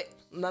 let's do it.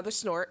 Another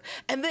snort.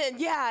 And then,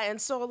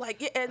 and so,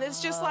 like, and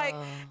it's just like...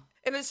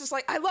 And it's just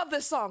like, I love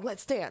this song.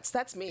 Let's dance.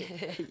 That's me. I'm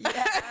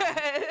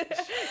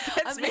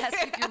going to ask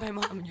you if you're my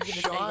mom, and you're going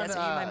to say, yes,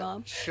 are you my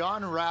mom?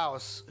 Sean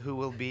Rouse, who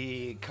will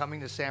be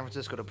coming to San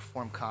Francisco to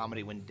perform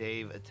comedy when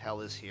Dave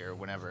Attell is here,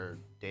 whenever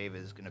Dave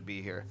is going to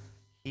be here,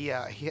 he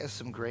has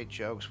some great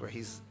jokes where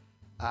he's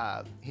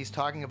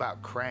talking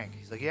about crank.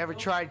 He's like, you ever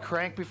tried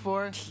crank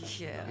before?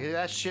 Yeah.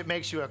 That shit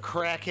makes you a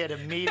crackhead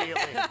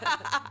immediately.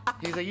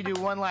 He's like, you do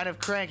one line of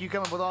crank, you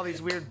come up with all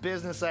these weird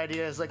business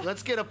ideas. Like,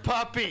 let's get a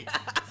puppy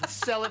and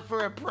sell it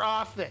for a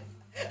profit.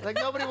 Like,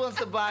 nobody wants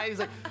to buy it. He's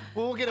like,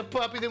 well, we'll get a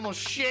puppy, then we'll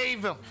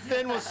shave him.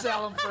 Then we'll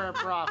sell him for a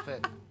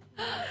profit.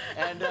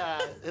 And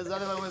his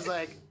other one was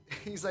like,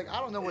 he's like,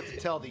 I don't know what to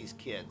tell these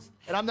kids.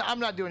 And I'm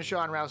not doing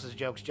Sean Rouse's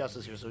jokes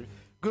justice here, so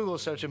Google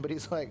search him, but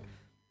he's like,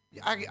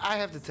 I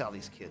have to tell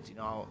these kids, you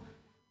know,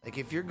 like,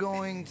 if you're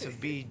going to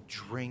be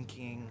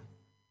drinking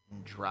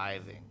and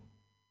driving,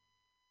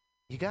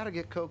 you got to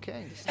get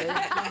cocaine to stay in the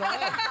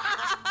lane.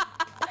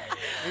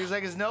 He's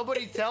like, is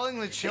nobody telling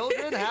the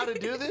children how to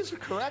do this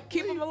correctly?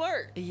 Keep them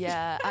alert.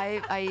 Yeah,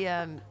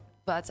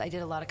 but I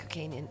did a lot of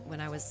cocaine when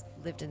I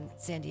lived in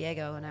San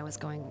Diego, and I was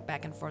going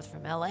back and forth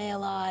from LA a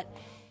lot.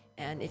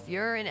 And if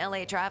you're in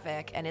LA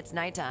traffic and it's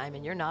nighttime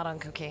and you're not on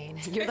cocaine,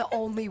 you're the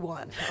only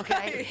one,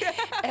 okay? Yeah.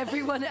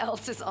 Everyone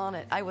else is on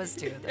it. I was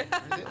too.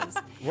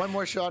 One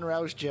more Sean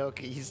Rouse joke.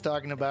 He's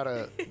talking about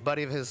a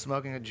buddy of his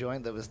smoking a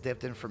joint that was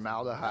dipped in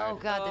formaldehyde. Oh,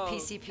 God, the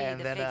PCP,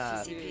 and then,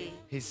 fake PCP.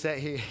 He said,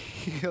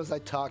 he goes, I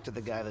talked to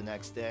the guy the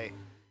next day,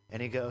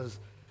 and he goes,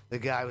 the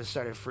guy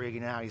started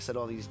freaking out. He said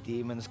all these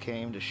demons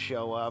came to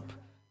show up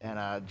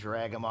and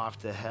drag him off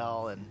to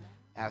hell, and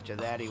after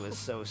that, he was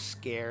so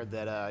scared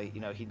that,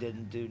 he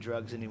didn't do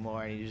drugs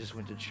anymore, and he just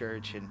went to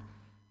church, and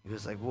he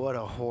was like, what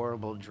a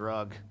horrible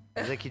drug.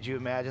 He's like, could you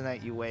imagine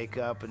that? You wake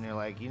up, and you're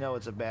like,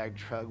 it's a bad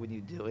drug when you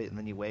do it, and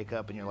then you wake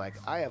up, and you're like,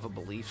 I have a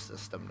belief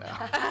system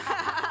now.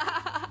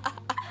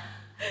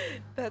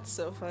 That's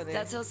so funny.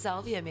 That's how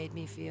salvia made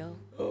me feel.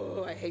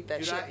 Oh, I hate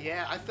that shit.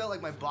 I felt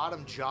like my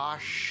bottom jaw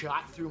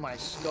shot through my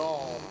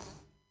skull.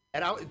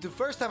 And the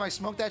first time I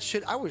smoked that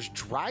shit, I was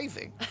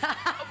driving.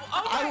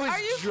 Are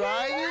you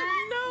driving?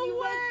 No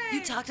way.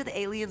 You talked to the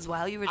aliens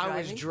while you were driving? I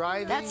was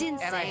driving. That's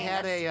insane. And I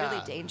had That's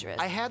really dangerous.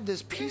 I had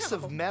this piece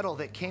of metal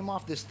that came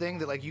off this thing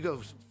that, like, you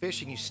go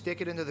fishing, you stick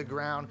it into the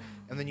ground,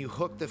 and then you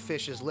hook the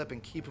fish's lip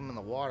and keep them in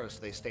the water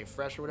so they stay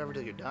fresh or whatever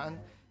till you're done.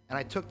 And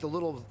I took the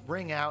little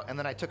ring out, and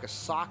then I took a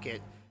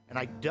socket, and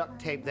I duct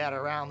taped that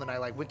around. Then I,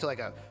 like, went to, like,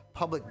 a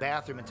public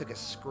bathroom and took a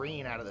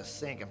screen out of the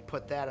sink and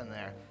put that in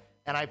there.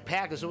 And I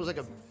packed it, so it was like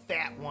a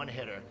fat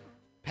one-hitter.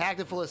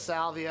 Packed it full of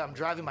salvia. I'm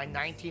driving my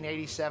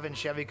 1987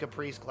 Chevy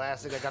Caprice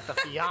Classic. I got the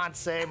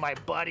fiance, my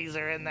buddies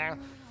are in there.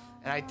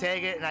 And I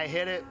take it and I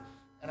hit it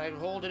and I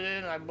hold it in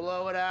and I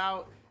blow it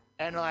out.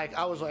 And like,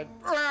 I was like,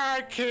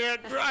 I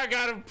can't, I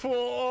gotta pull.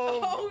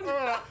 Oh,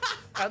 no.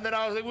 And then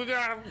I was like, we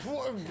gotta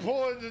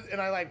pull. And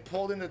I like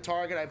pulled into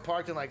Target. I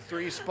parked in like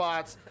 3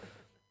 spots.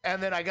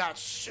 And then I got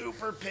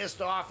super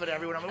pissed off at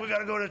everyone. I'm like, we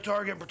gotta go to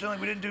Target and pretend like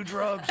we didn't do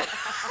drugs.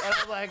 And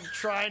I'm like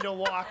trying to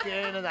walk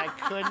in and I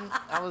couldn't.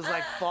 I was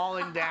like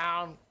falling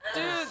down.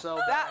 Dude, so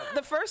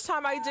the first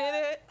time I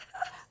did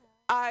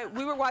it,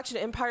 we were watching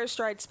Empire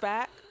Strikes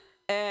Back,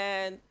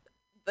 and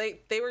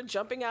they were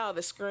jumping out of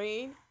the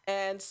screen.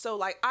 And so,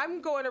 like,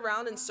 I'm going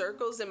around in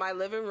circles in my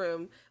living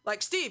room,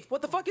 like, Steve,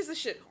 what the fuck is this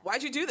shit?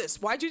 Why'd you do this?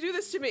 Why'd you do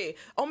this to me?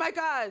 Oh my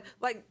God,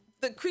 like,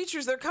 the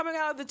creatures, they're coming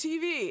out of the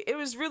TV. It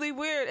was really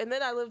weird. And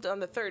then I lived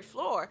on the 3rd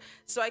floor.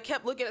 So I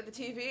kept looking at the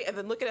TV and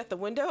then looking at the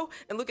window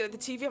and looking at the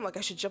TV. I'm like,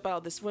 I should jump out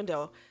of this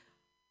window.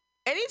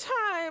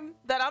 Anytime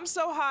that I'm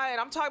so high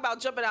and I'm talking about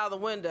jumping out of the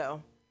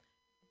window,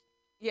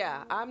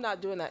 yeah, I'm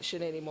not doing that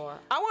shit anymore.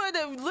 I wanted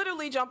to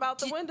literally jump out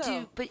the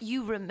window. But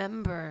you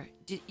remember,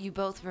 you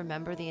both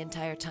remember the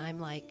entire time,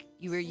 like,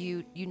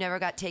 you never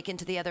got taken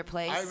to the other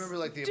place? I remember,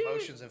 like, the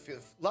emotions and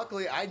feelings.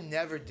 Luckily, I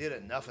never did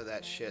enough of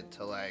that shit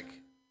to, like...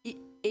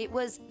 It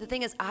was, the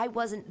thing is, I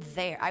wasn't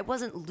there. I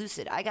wasn't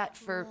lucid. I got,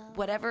 for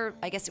whatever,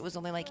 I guess it was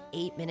only like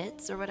 8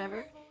 minutes or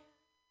whatever.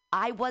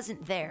 I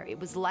wasn't there. It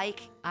was like,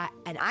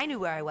 and I knew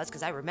where I was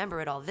because I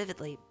remember it all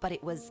vividly, but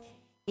it was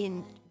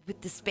with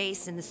the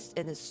space and the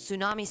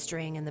tsunami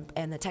string and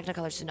the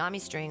Technicolor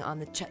tsunami string on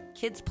the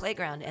kids'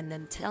 playground, and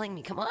then telling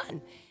me, come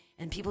on,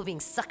 and people being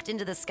sucked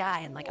into the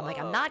sky, and like, I'm like,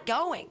 I'm not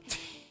going.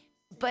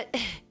 But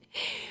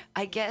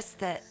I guess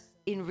that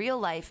in real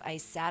life, I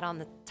sat on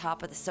the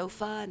top of the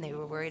sofa, and they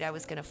were worried I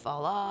was going to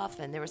fall off,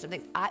 and there were some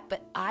things.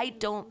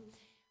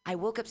 I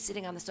woke up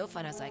sitting on the sofa,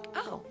 and I was like,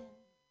 oh.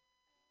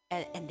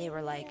 And they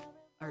were like,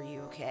 are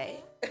you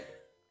okay?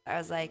 I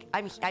was like,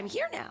 I'm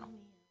here now.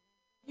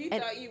 You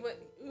thought you went,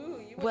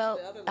 you went well,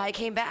 to the other level. I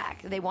came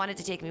back. They wanted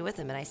to take me with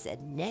them, and I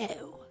said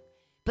no.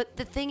 But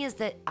the thing is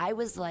that I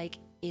was like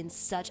in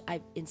such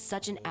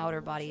an outer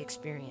body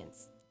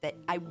experience that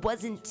I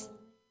wasn't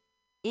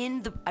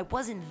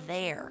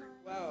there.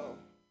 Whoa.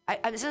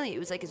 I'm telling you, it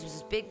was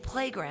this big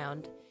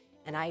playground,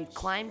 and I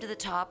climbed to the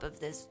top of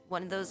this,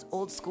 one of those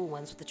old school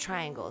ones with the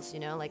triangles, you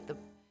know, like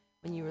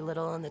when you were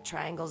little, and the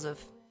triangles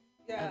of...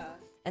 Yeah.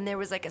 And there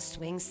was like a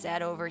swing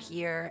set over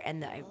here,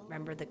 and I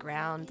remember the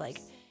ground, like,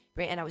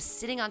 and I was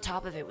sitting on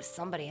top of it with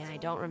somebody, and I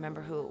don't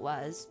remember who it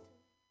was,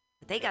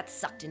 but they got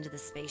sucked into the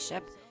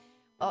spaceship.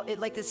 Oh,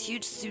 like this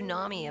huge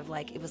tsunami of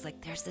like, it was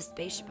like, there's this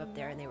spaceship up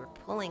there, and they were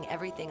pulling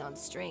everything on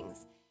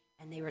strings.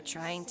 And they were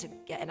trying to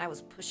get, and I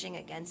was pushing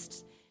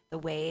against the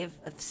wave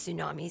of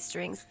tsunami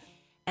strings,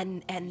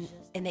 and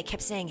they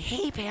kept saying,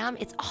 "Hey, Pam,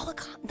 it's all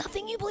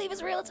nothing you believe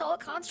is real. It's all a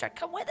construct.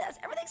 Come with us.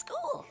 Everything's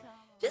cool.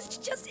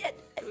 Just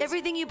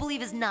everything you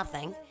believe is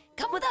nothing.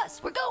 Come with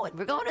us. We're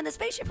going in the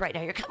spaceship right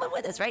now. You're coming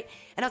with us, right?"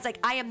 And I was like,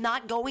 "I am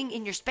not going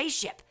in your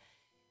spaceship."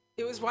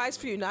 It was wise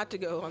for you not to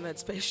go on that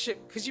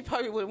spaceship, because you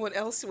probably would have went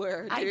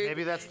elsewhere, dude.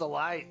 Maybe that's the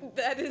light.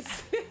 That is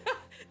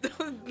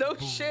no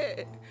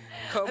shit.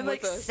 Come I'm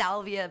with like us.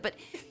 salvia, but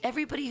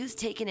everybody who's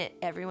taken it,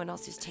 everyone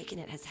else who's taken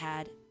it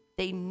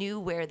they knew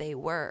where they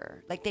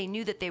were. Like, they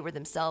knew that they were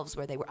themselves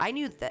where they were. I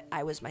knew that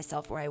I was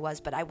myself where I was,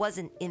 but I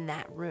wasn't in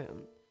that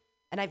room.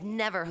 And I've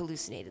never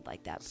hallucinated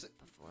like that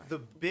before. The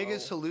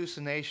biggest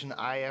hallucination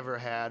I ever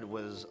had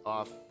was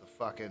off the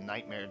fucking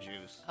nightmare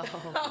juice.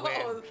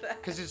 Oh.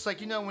 Because it's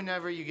like, you know,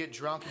 whenever you get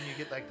drunk and you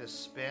get like the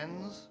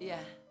spins? Yeah.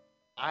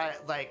 I,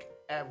 like,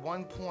 at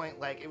one point,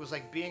 like, it was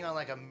like being on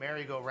like a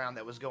merry-go-round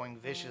that was going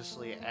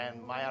viciously,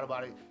 and my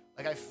out-of-body,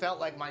 like, I felt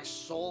like my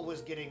soul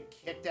was getting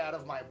kicked out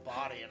of my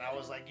body, and I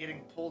was like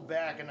getting pulled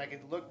back, and I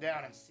could look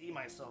down and see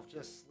myself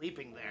just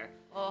sleeping there.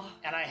 Oh.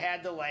 And I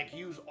had to like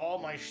use all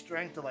my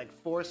strength to like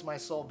force my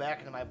soul back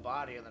into my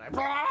body, and then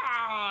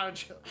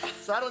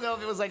so I don't know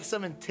if it was like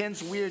some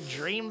intense weird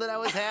dream that I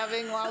was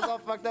having while I was all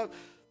fucked up.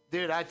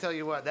 Dude, I tell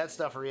you what, that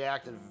stuff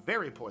reacted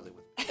very poorly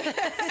with me.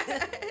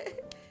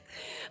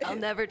 I'll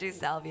never do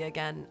salvia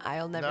again.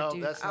 I'll never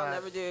do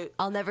DMT.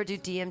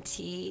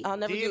 I'll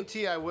never do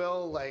DMT. I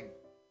will, like,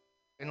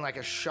 in like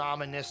a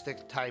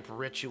shamanistic type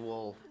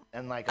ritual,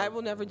 and like I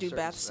will never do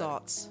bath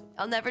salts.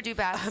 I'll never do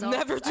bath salts. I'll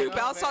never do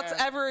bath salts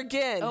ever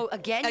again. Oh,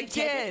 again?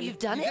 You've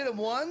done it? You did them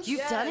once?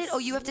 You've done it? Oh,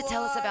 you have to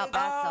tell us about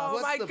bath salts.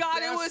 Oh my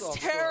God, it was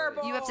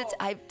terrible. You have to.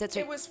 That's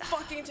right. It was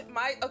fucking.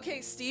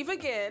 Okay, Steve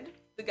again.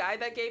 the guy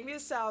that gave me a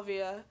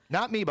salvia.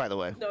 Not me, by the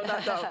way. No.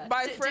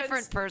 My friend,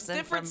 different person,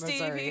 different from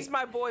Steve. Missouri. He's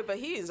my boy, but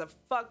he is a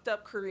fucked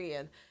up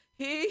Korean.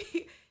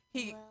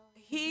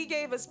 He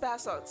gave us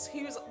bath salts.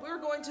 We were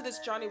going to this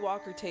Johnny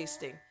Walker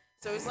tasting,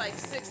 so it's like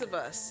 6 of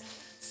us.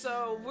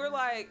 So we're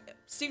like,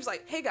 Steve's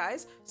like, hey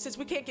guys, since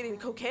we can't get any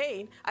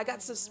cocaine, I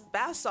got some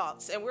bath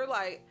salts, and we're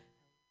like,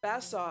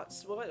 bath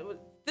salts. What?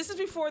 This is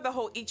before the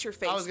whole eat your face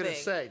thing. I was gonna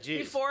say, geez.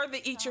 Before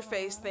the eat your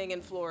face thing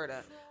in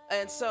Florida,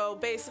 and so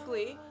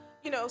basically,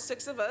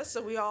 6 of us,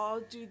 so we all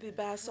do the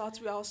bath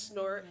salts, we all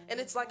snort, and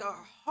it's like a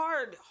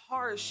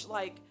harsh,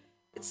 like,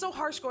 it's so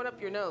harsh going up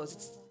your nose.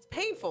 It's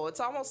painful. It's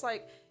almost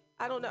like,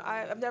 I don't know,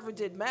 I've never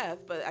did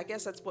meth, but I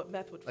guess that's what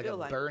meth would feel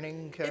like. Like a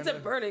burning kind of? It's a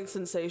burning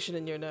sensation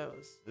in your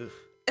nose. Oof.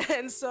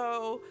 And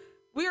so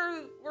we're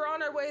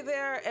on our way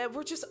there, and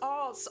we're just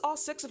all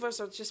 6 of us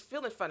are just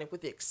feeling funny,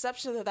 with the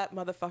exception of that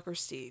motherfucker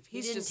Steve.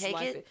 He's didn't just take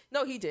laughing. it?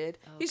 No, he did.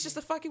 Okay. He's just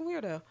a fucking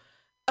weirdo.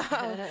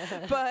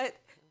 But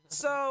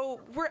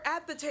so we're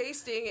at the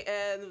tasting,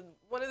 and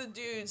one of the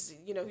dudes,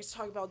 he's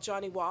talking about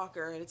Johnny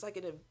Walker, and it's like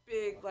in a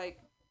big like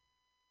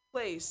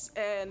place,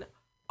 and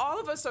all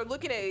of us are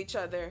looking at each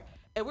other.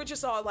 And we're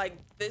just all like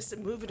this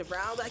and moving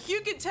around. Like,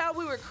 you can tell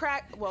we were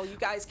well, you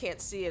guys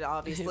can't see it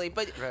obviously,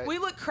 but Right. we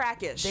look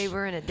crackish. They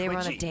were on a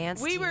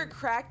dance We team. were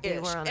crackish. They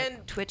were on a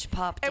Twitch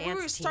pop dance and we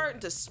were team. starting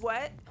to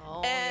sweat.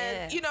 Oh,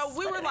 and yes.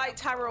 we were like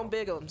Tyrone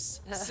Biggums.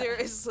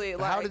 Seriously.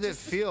 Like, How did it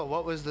feel?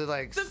 What was the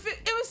like?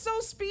 It was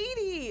so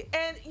speedy,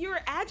 and you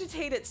were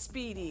agitated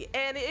speedy,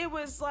 and it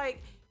was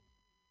like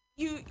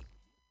we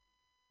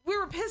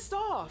were pissed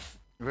off.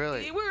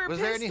 Really? We were Was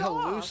there any pissed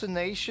off.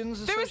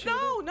 hallucinations? There was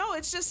associated? no.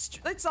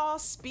 It's all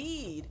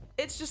speed.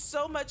 It's just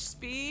so much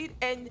speed,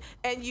 and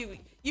you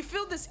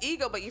feel this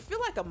ego, but you feel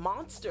like a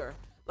monster.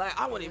 Like,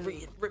 I want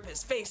to rip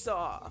his face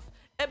off.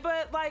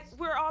 But like,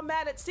 we're all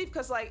mad at Steve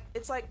because like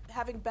it's like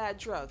having bad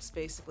drugs.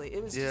 Basically,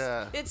 it was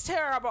it's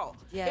terrible.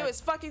 Yeah. It was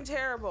fucking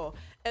terrible.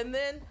 And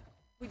then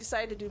we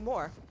decided to do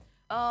more.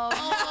 Oh,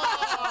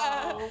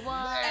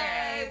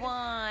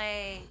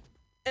 why?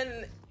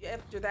 And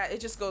after that, it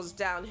just goes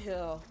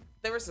downhill.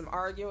 There was some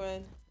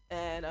arguing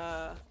and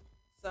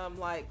some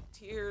like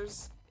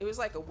tears. It was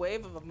like a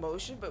wave of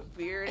emotion, but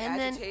weird, And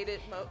then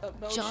agitated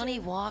emotion. Johnny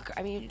Walker.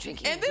 I mean,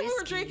 drinking. And then we were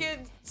whiskey.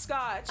 drinking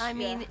scotch. I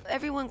mean,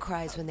 everyone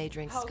cries when they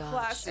drink How scotch.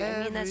 classic.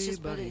 I mean, that's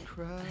just what Everybody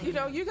it.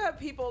 cries. you got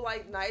people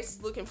like nice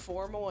looking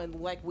formal, and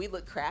like we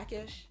look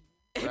crackish.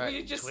 And Right.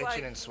 we just Twitching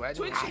like and sweating.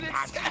 Twitching and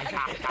sweating.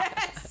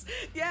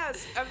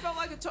 Yes. I felt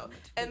like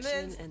and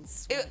then Twitching and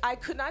sweating. I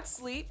could not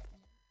sleep.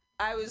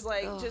 I was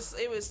like,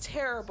 it was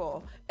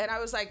terrible. And I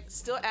was like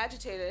still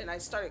agitated, and I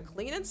started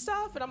cleaning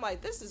stuff, and I'm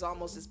like, this is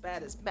almost as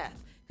bad as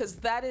meth. Because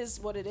that is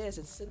what it is.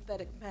 It's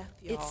synthetic meth,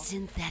 y'all. It's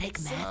synthetic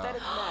meth.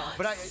 Synthetic meth.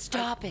 But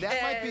Stop it.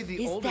 That might be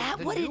the Is older, that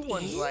the what new it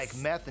ones is? like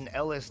meth and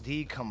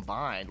LSD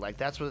combined. Like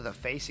that's where the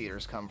face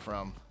eaters come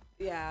from.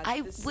 Yeah.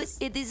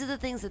 These are the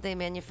things that they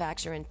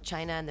manufacture in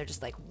China, and they're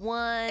just like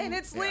one And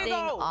it's thing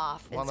legal.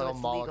 off. and One so little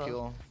it's molecule.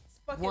 Legal. It's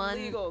fucking One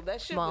legal.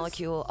 That shit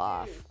molecule was,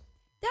 off. Dude.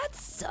 That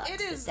sucks. It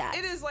is. That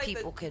It is like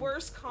people the could,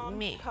 worst come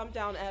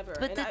down ever.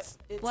 But And that's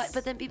it's, what.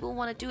 But then people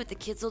want to do it. The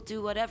kids will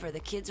do whatever. The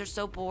kids are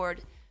so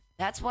bored.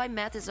 That's why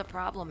meth is a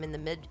problem in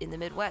the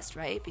Midwest,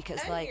 right? Because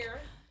And like,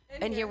 here.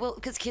 and here, well,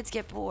 because kids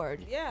get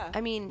bored. Yeah.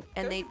 I mean,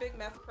 and There's they. a big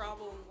meth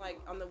problem like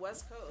on the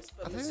West Coast.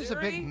 But I think there's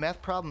Missouri, a big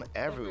meth problem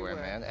everywhere,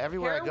 Everywhere. man.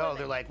 Everywhere I go, Heroin-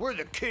 they're like, "We're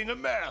the king of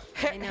meth."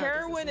 I know, it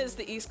heroin doesn't is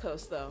the East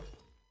Coast, though.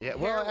 Yeah.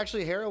 Well, Heroin-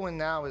 actually, heroin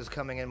now is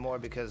coming in more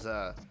because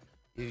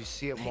you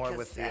see it more Because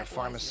with the that was-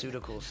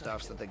 pharmaceutical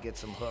stuffs that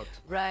gets them hooked.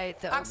 Right.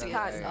 The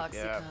Oxycontin. opiates,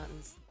 Yeah.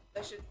 Oxycontins.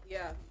 That should,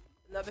 yeah.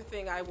 Another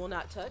thing I will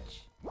not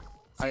touch.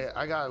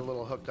 I got a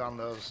little hooked on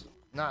those.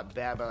 Not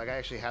bad, but like I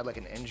actually had like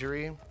an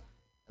injury, and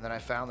then I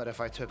found that if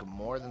I took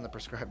more than the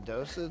prescribed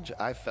dosage,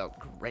 I felt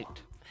great.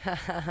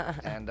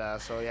 And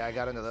so yeah, I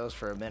got into those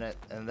for a minute,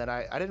 and then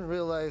I didn't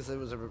realize it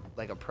was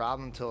a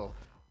problem until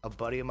a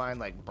buddy of mine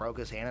like broke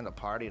his hand in a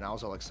party, and I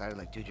was all excited,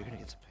 like, dude, you're gonna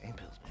get some pain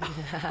pills,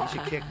 man. You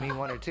should kick me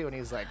one or two. And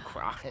he's like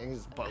crying,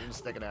 his bone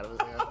sticking out of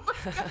his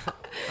hand.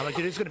 I'm like,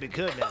 dude, it's gonna be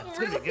good, man. It's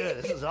gonna be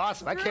good. This is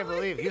awesome. I can't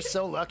believe it. You're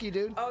so lucky,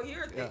 dude. Oh,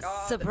 you're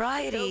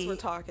Sobriety. The pills we're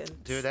talking.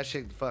 Dude, that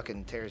shit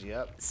fucking tears you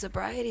up.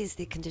 Sobriety is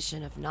the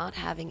condition of not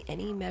having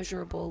any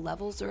measurable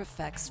levels or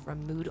effects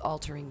from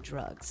mood-altering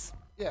drugs.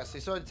 Yeah, see,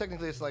 so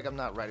technically it's like I'm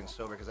not writing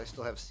sober because I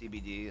still have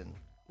CBD and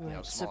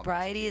small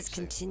Sobriety amounts is of THC.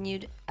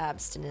 continued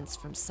abstinence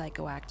from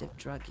psychoactive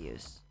drug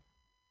use.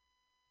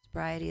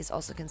 Sobriety is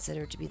also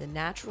considered to be the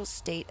natural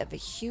state of a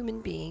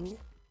human being.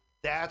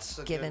 That's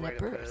a Given good way at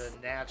to put birth. it,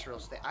 a natural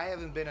state. I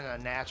haven't been in a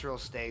natural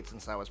state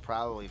since I was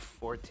probably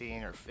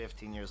 14 or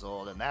 15 years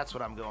old, and that's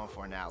what I'm going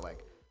for now. Like,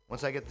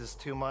 once I get this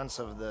 2 months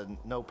of the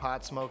no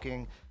pot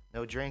smoking,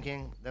 no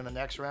drinking, then the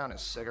next round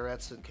is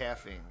cigarettes and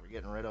caffeine. We're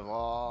getting rid of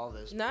all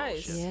this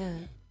Nice. bullshit. Yeah.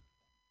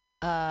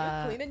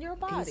 You're cleaning your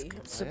body.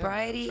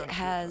 Sobriety trying to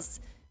keep has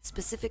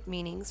specific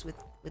meanings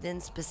within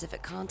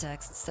specific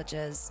contexts, such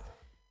as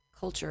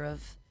culture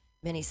of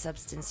many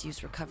substance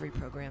use recovery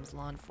programs,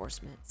 law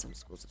enforcement, some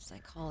schools of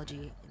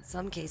psychology. In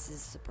some cases,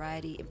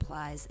 sobriety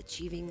implies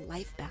achieving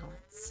life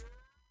balance.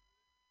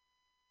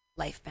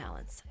 Life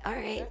balance. All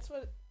right. That's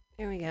what.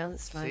 Here we go.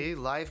 That's fine. See,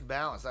 life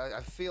balance.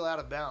 I feel out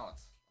of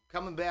balance. I'm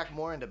coming back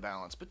more into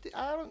balance, but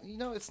I don't.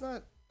 It's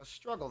not a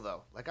struggle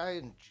though. Like I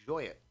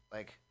enjoy it.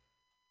 Like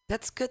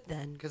that's good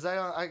then. Because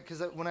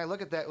when I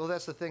look at that, well,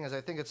 that's the thing is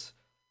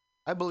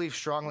I believe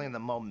strongly in the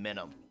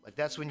momentum. Like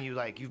that's when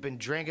you've been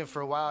drinking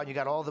for a while and you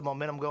got all the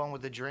momentum going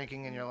with the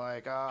drinking and you're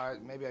like,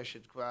 maybe I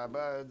should,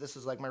 but this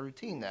is like my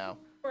routine now.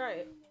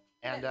 Right.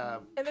 And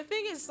the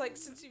thing is, like,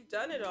 since you've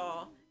done it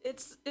all,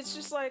 it's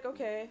just like,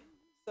 okay,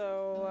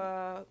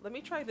 so let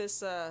me try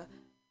this,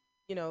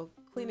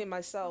 cleaning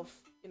myself,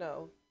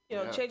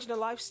 changing the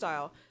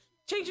lifestyle,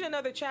 changing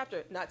another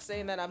chapter. Not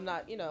saying that I'm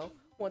not,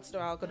 once in a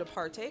while going to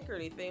partake or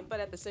anything, but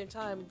at the same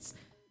time,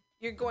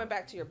 you're going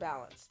back to your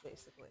balance,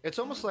 basically. It's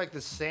almost like the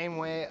same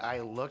way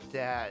I looked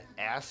at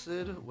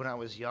acid when I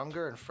was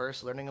younger and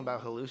first learning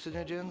about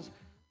hallucinogens.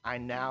 I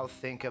now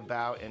think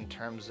about in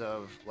terms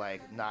of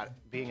like not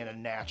being in a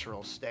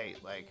natural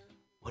state. Like,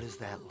 what is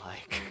that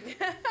like?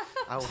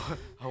 I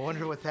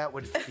wonder what that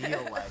would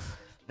feel like.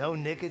 No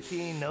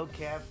nicotine, no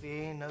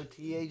caffeine, no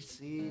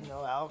THC,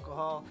 no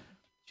alcohol,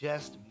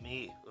 just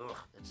me. Ugh,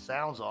 it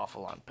sounds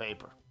awful on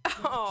paper.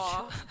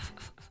 Aw.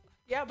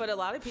 Yeah, but a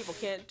lot of people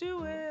can't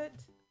do it.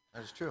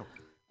 That's true.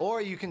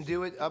 Or you can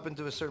do it up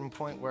into a certain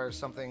point where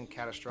something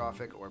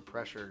catastrophic or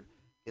pressure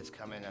gets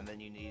coming, and then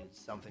you need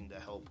something to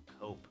help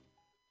cope.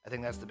 I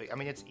think that's the big. I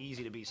mean, it's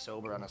easy to be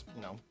sober on a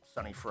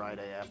sunny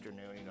Friday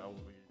afternoon.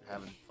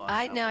 Having fun.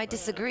 I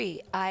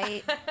disagree.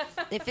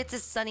 If it's a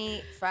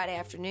sunny Friday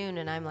afternoon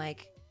and I'm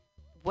like,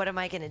 what am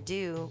I gonna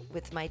do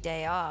with my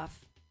day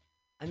off?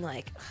 I'm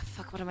like,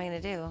 fuck, what am I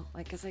gonna do?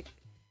 Like, 'cause like,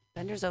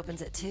 Bender's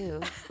opens at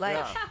 2. Like,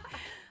 yeah.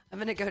 I'm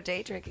gonna go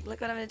day drinking. Look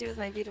what I'm gonna do with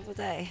my beautiful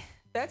day.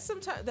 That's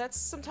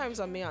sometimes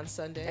on me on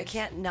Sundays. I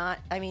can't not.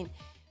 I mean,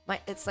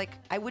 it's like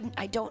I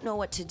don't know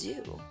what to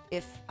do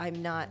if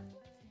I'm not.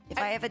 If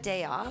I have a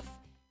day off.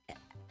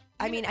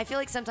 I mean, I feel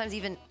like sometimes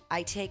even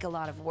I take a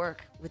lot of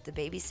work with the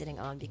babysitting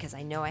on because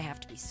I know I have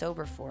to be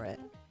sober for it,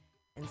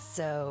 and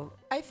so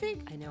I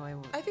know I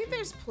won't. I think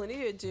there's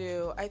plenty to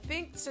do. I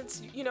think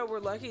since we're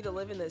lucky to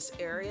live in this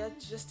area,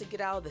 just to get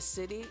out of the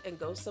city and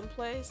go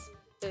someplace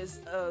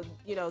is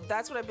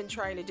that's what I've been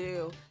trying to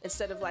do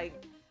instead of like.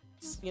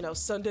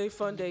 Sunday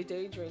fun day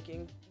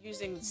drinking,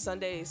 using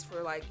Sundays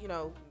for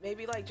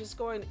maybe just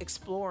going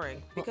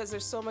exploring because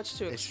there's so much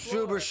to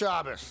explore. It's Schuber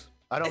Shabbos.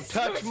 I don't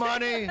touch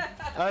money.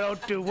 I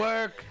don't do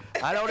work.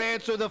 I don't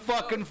answer the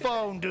fucking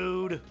phone,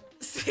 dude.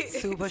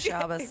 Schuber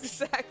Shabbos.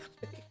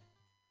 Exactly.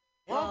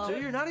 Well,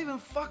 dude, you're not even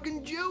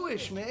fucking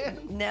Jewish,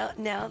 man.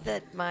 Now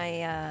that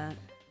my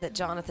that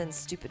Jonathan's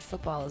stupid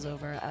football is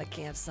over, I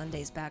can't have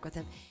Sundays back with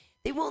him.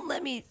 They won't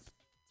let me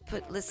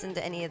listen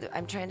to any of the.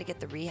 I'm trying to get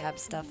the rehab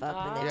stuff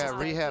up. And yeah,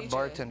 rehab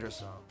bartender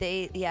song.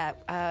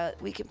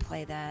 We can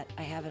play that.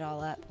 I have it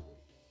all up.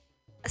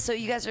 So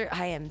you guys are.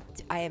 I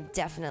am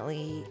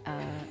definitely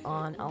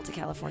on Alta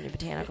California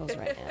Botanicals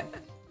right now.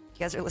 You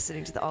guys are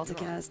listening to the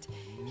AltaCast.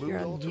 You're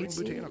on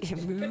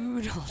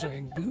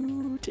Mood-altering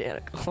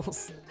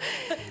Botanicals.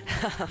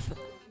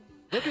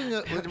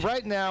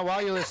 Right now,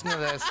 while you're listening to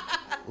this,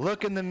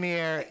 look in the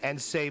mirror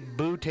and say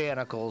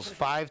Botanicals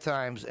 5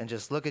 times and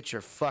just look at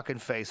your fucking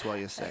face while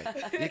you say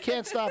it. You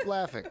can't stop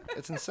laughing.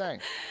 It's insane.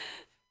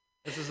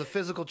 This is the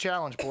physical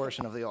challenge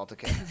portion of the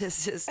AltaCast.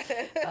 This is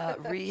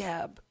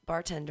rehab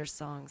bartender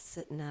song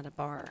sitting at a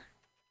bar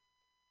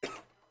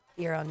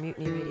here on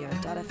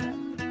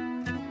MutinyRadio.fm.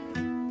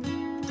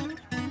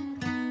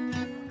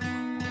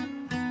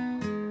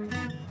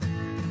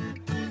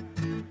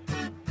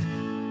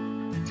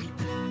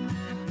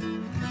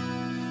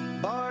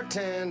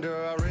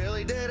 Bartender, I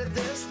really did it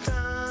this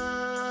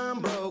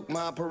time. Broke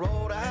my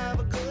parole to have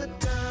a good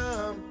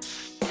time.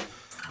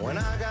 When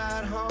I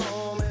got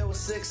home, it was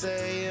 6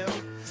 a.m.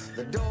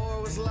 The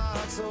door was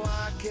locked, so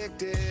I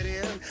kicked it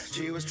in.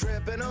 She was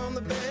tripping on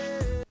the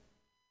bed.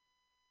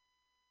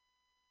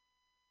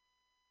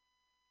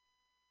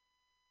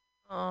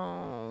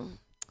 Oh.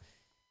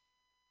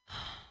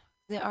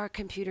 Our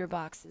computer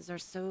boxes are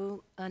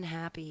so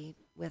unhappy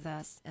with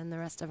us and the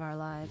rest of our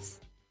lives.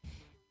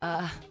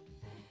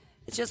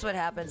 It's just what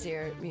happens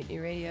here at Mutiny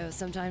Radio.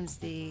 Sometimes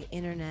the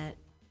internet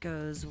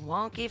goes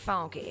wonky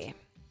funky.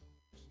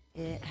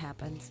 It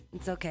happens.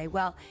 It's okay.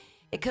 Well,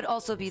 it could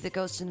also be the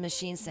ghost in the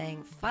machine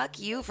saying, fuck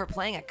you for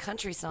playing a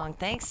country song.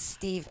 Thanks,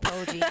 Steve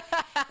Poggi.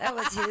 That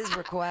was his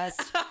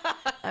request.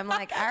 I'm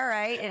like, all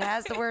right, it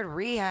has the word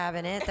rehab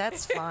in it.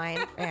 That's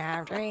fine.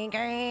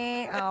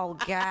 Oh,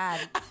 God.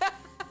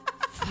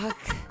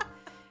 Fuck.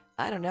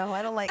 I don't know.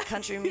 I don't like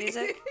country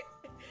music.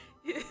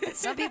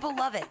 Some people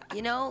love it.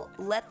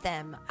 Let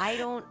them. I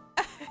don't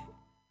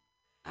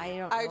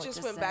know. I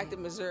just went back to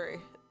Missouri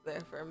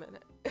there for a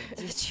minute.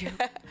 Did you?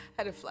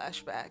 Had a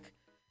flashback.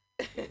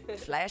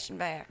 Flashing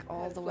back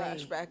all the way.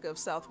 Flashback of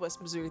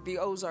Southwest Missouri, the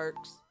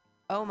Ozarks.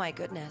 Oh my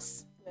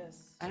goodness.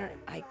 Yes.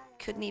 I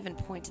couldn't even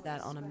point to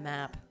that on a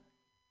map.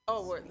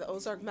 Oh, where the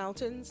Ozark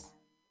Mountains?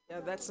 Yeah,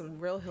 that's some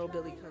real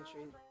hillbilly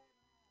country.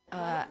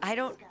 I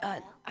don't.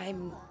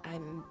 I'm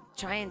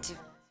trying to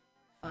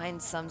find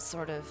some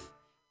sort of.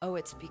 Oh,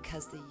 it's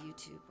because the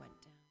YouTube went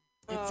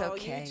down. It's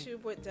okay.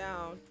 YouTube went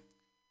down.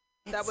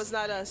 That was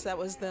not us. That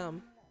was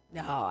them.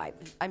 No,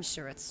 I'm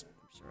sure it's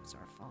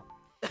our fault.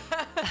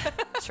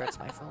 I'm sure it's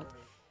my fault.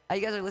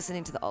 You guys are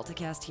listening to the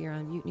AltaCast here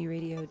on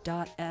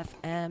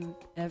MutinyRadio.fm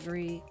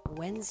every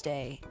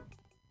Wednesday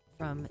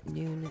from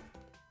noon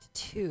to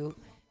 2,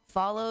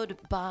 followed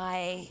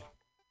by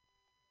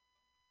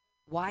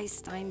Y.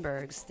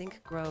 Steinberg's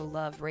Think, Grow,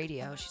 Love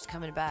Radio. She's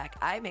coming back.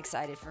 I'm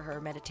excited for her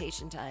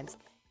meditation times.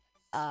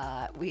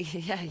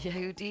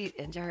 Yehudit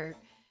and her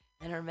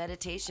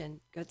meditation.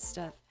 Good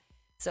stuff.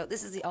 So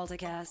this is the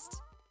AltaCast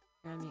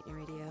here on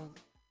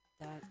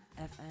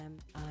MutinyRadio.fm.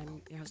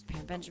 I'm your host,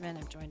 Pam Benjamin.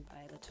 I'm joined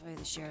by LaToya,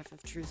 the Sheriff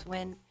of Truth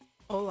Win.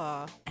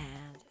 Hola.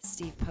 And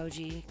Steve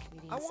Poggi,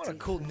 comedian. I want Steve a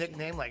cool Poggi.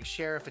 nickname like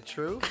Sheriff of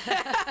Truth.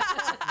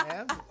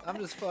 Man, I'm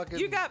just fucking.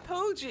 You got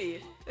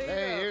Poggi.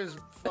 Hey, here's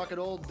fucking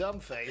old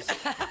dumbface.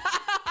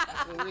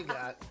 That's what we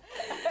got.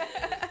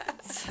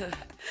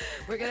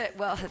 We're gonna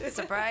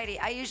sobriety.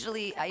 I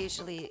usually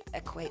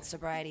equate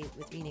sobriety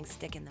with meaning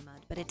stick in the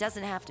mud, but it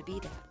doesn't have to be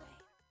that way.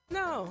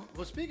 No.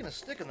 Well, speaking of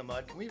stick in the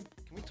mud, can we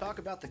talk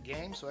about the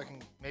game so I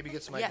can maybe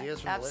get some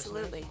ideas from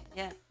absolutely. the listeners?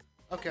 Yeah.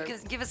 Okay.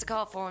 Give us a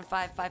call,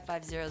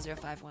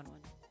 415-550-0511.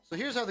 So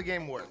here's how the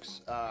game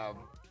works.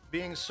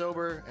 Being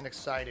sober and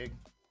excited,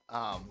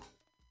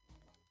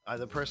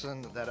 the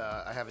person that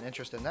I have an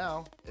interest in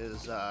now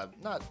is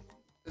not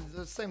it's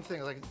the same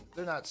thing. Like,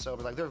 they're not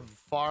sober. Like, they're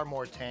far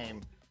more tame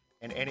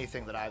in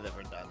anything that I've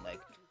ever done. Like,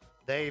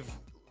 they've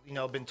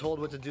been told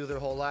what to do their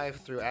whole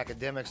life through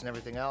academics and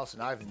everything else,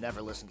 and I've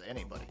never listened to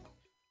anybody.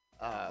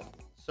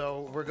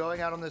 So we're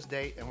going out on this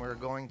date, and we're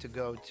going to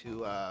go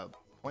to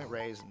Point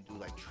Reyes and do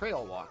like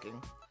trail walking.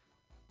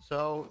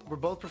 So we're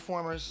both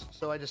performers,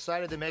 so I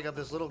decided to make up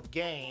this little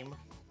game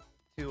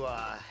to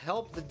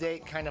help the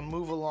date kind of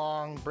move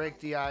along, break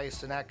the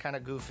ice, and act kind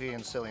of goofy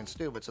and silly and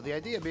stupid. So the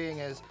idea being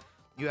is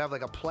you have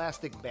like a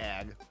plastic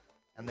bag,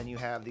 and then you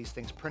have these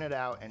things printed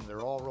out, and they're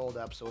all rolled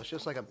up, so it's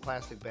just like a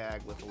plastic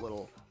bag with a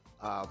little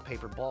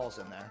paper balls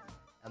in there.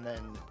 And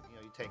then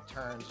you take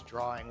turns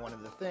drawing one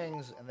of the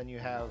things, and then you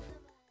have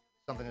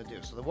something to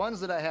do. So the ones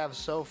that I have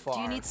so far.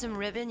 Do you need some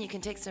ribbon? You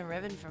can take some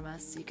ribbon from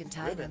us. You can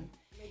tie them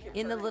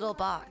in the little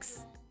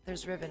box.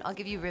 There's ribbon. I'll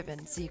give you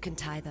ribbon so you can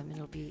tie them.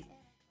 It'll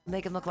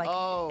make them look like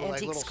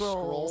antique like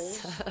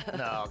scrolls.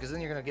 No, because then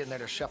you're gonna get in there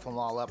to shuffle them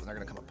all up, and they're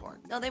gonna come apart.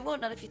 No, they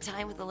won't. Not if you tie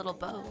them with a little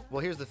bow.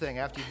 Well, here's the thing.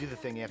 After you do the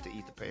thing, you have to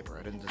eat the paper.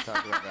 I didn't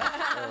talk about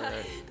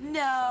that.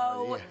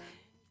 No. Yeah.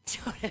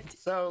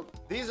 So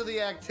these are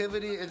the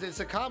activities. It's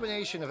a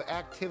combination of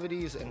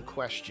activities and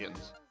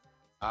questions.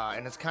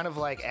 And it's kind of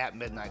like at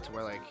midnight, to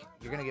where like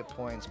you're gonna get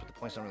points, but the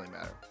points don't really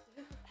matter.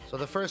 So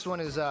the first one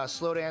is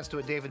slow dance to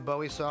a David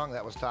Bowie song.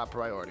 That was top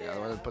priority. I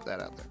wanted to put that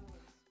out there.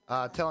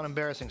 Tell an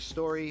embarrassing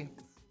story.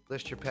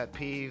 List your pet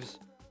peeves.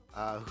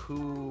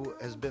 Who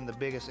has been the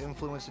biggest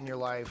influence in your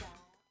life?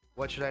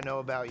 What should I know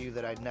about you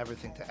that I'd never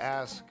think to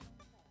ask?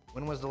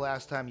 When was the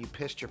last time you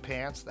pissed your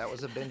pants? That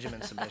was a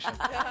Benjamin submission.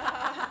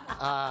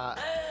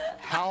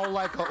 Howl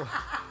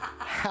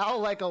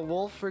like a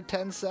wolf for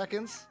 10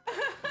 seconds.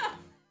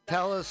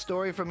 Tell a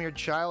story from your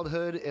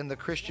childhood in the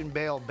Christian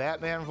Bale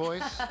Batman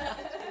voice.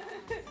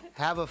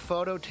 Have a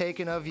photo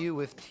taken of you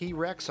with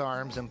T-Rex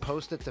arms and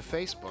post it to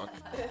Facebook.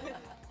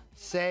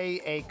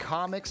 Say a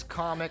comic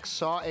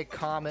saw a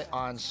comet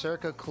on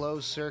circa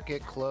closed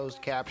circuit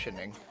closed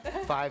captioning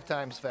 5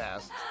 times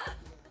fast.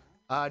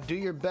 Do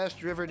your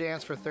best river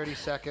dance for 30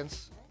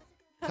 seconds.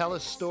 Tell a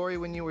story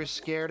when you were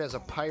scared as a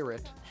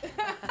pirate.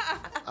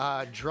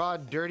 Draw a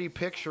dirty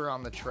picture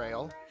on the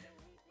trail.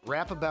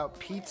 Rap about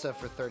pizza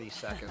for 30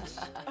 seconds.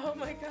 Oh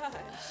my God.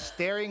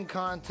 Staring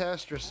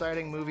contest,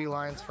 reciting movie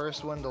lines.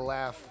 First one to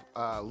laugh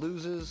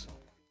loses.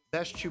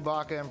 Best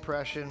Chewbacca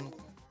impression.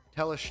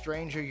 Tell a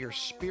stranger your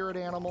spirit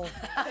animal.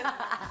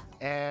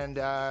 And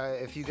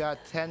if you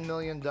got $10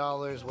 million,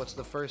 what's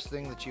the first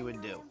thing that you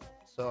would do?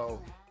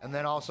 So, and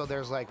then also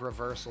there's like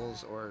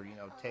reversals, or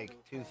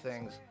take 2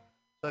 things.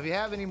 So if you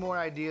have any more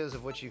ideas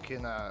of what you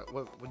can,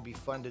 what would be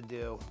fun to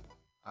do,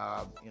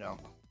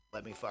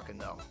 let me fucking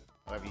know.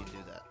 However you do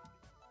that.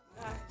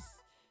 Nice.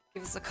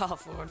 Give us a call,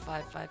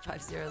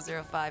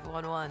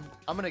 415-550-0511.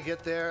 I'm gonna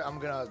get there. I'm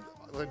gonna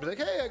be like,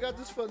 hey, I got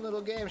this fun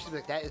little game. She's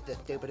like, that is the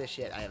stupidest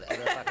shit I have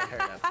ever fucking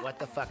heard of. What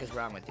the fuck is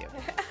wrong with you?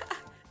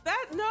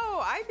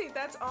 I think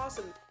that's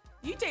awesome.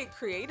 You date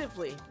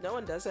creatively. No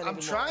one does that anymore.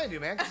 I'm trying to,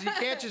 man, because you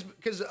can't just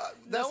that's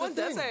no one the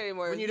thing. does that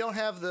anymore. When you don't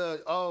have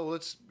the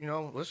let's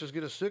just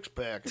get a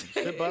 6-pack and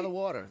sit by the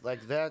water,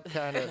 like that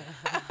kind of.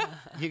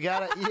 You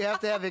have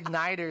to have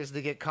igniters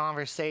to get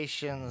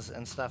conversations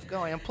and stuff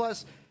going. And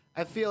plus,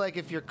 I feel like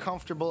if you're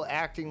comfortable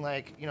acting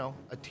like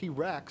a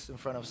T-Rex in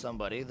front of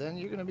somebody, then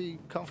you're gonna be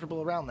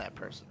comfortable around that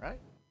person, right?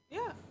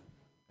 Yeah.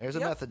 There's a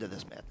method to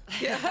this, man.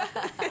 Yeah.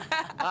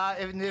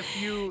 And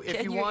if you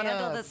want to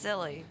handle the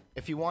silly?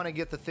 If you want to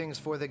get the things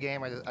for the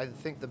game, I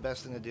think the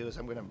best thing to do is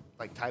I'm gonna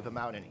type them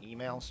out in an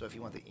email. So if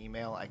you want the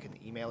email, I can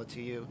email it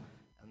to you,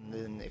 and And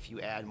then if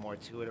you add more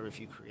to it, or if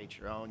you create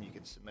your own, you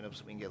can submit them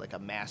so we can get like a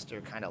master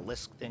kind of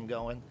list thing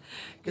going.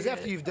 Because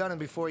after you've done it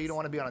before, you don't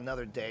want to be on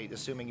another date,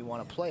 assuming you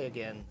want to play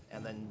again,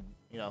 and then,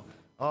 you know,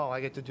 oh,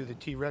 I get to do the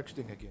T-Rex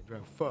thing again. Oh,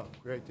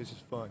 fuck, great, this is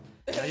fun.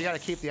 You got to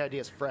keep the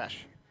ideas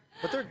fresh.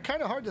 But they're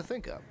kind of hard to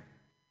think of.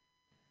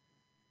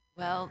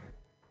 Well,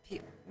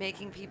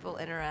 making people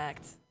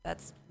interact,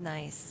 that's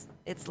nice.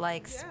 It's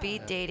like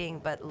speed dating,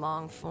 but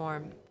long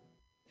form.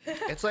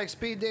 It's like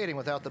speed dating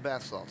without the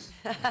bath salts.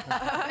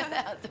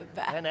 Without the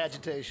bath. And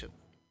agitation.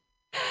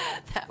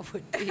 That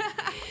would be.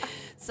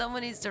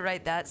 Someone needs to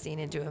write that scene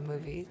into a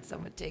movie.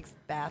 Someone takes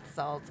bath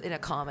salts in a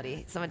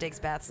comedy. Someone takes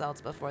bath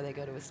salts before they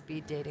go to a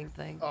speed dating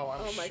thing. Oh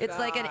my God. It's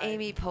like an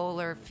Amy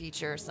Poehler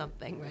feature or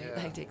something, right?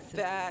 Yeah. Like takes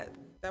That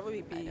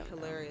would be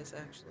hilarious,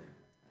 actually.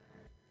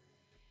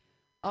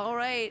 All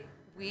right,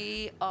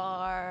 we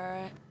are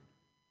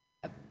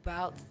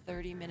about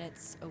 30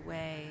 minutes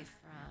away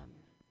from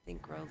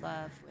Think Grow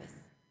Love with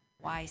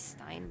Y.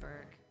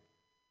 Steinberg.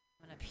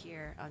 Coming up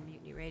here on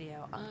Mutiny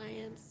Radio. I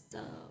am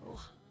so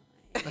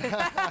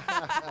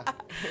high.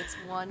 It's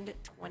 1:27,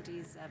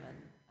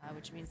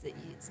 which means that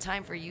it's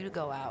time for you to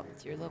go out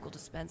to your local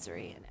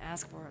dispensary and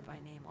ask for it by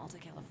name, Alta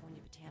California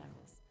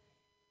Botanicals.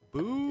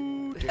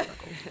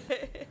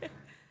 Botanicals.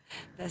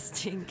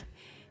 Best drink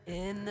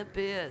in the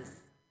biz.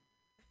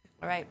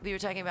 All right, we were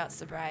talking about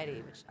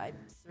sobriety, which I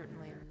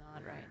certainly am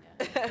not right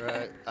now.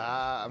 Right.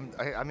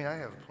 I mean, I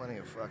have plenty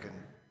of fucking.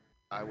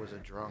 I was a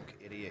drunk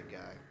idiot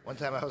guy. One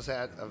time I was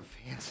at a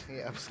fancy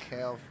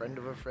upscale friend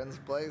of a friend's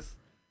place,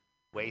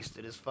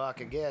 wasted as fuck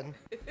again,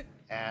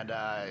 and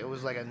it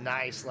was like a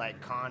nice like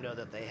condo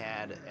that they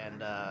had,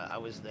 and I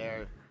was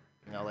there,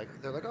 you know, like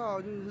they're like,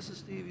 oh dude, this is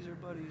Steve, he's our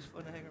buddy, he's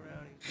fun to hang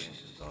around,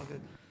 it's all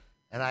good.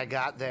 And I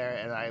got there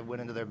and I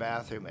went into their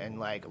bathroom and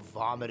like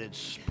vomited,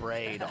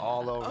 sprayed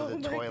all over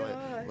the toilet,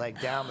 God.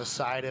 like down the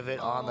side of it,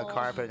 on the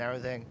carpet and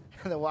everything.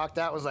 And then walked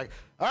out, was like,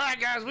 all right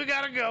guys, we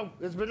gotta go.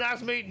 It's been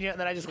nice meeting you. And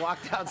then I just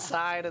walked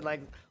outside and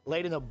like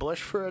laid in a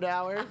bush for an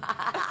hour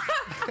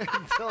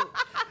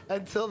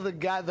until the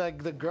guy, the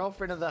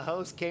girlfriend of the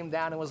host came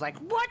down and was like,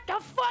 what the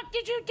fuck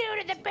did you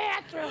do to the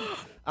bathroom?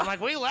 I'm like,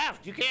 we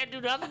left. You can't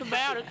do nothing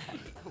about it.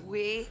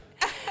 We,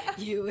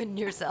 you and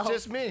yourself.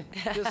 Just me.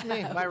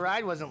 My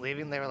ride wasn't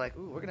leaving. They were like,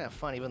 ooh, we're gonna have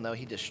fun, even though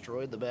he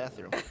destroyed the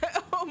bathroom.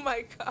 Oh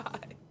my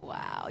God.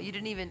 Wow, you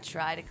didn't even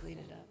try to clean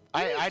it up.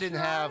 I didn't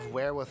have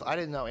wherewithal. I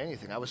didn't know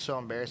anything. I was so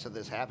embarrassed that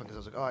this happened because I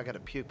was like, oh, I got to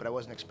puke, but I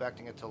wasn't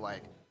expecting it to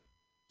like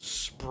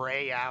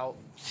spray out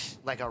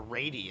like a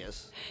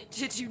radius.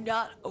 Did you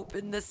not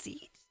open the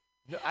seat?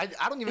 No, I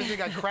don't even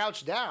think I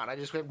crouched down. I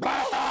just went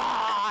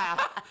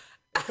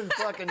and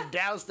fucking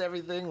doused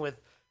everything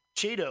with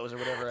Cheetos or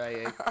whatever I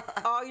ate.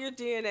 All your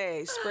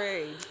DNA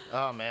sprayed.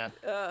 Oh man.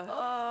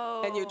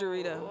 And your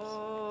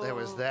Doritos. There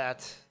was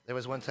that. There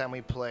was one time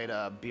we played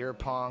beer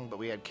pong, but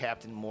we had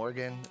Captain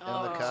Morgan in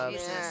the Cubs.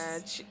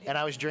 Jesus. And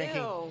I was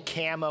drinking Ew.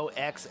 Camo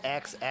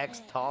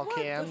XXX tall What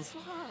cans. the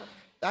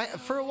fuck?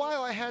 For a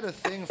while, I had a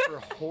thing for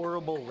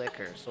horrible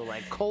liquor. So,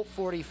 like, Colt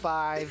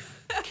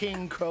 45,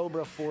 King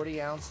Cobra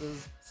 40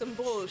 ounces. Some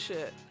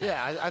bullshit.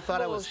 Yeah, I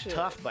thought I was Bullshit.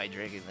 tough by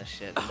drinking this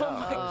shit. No, it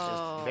was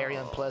just very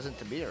unpleasant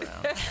to be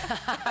around.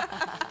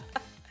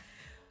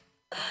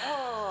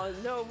 Oh,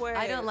 no way.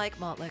 I don't like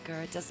malt liquor.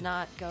 It does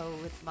not go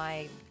with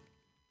my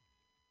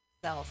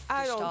self.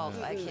 I Gestalt.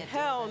 don't. I can't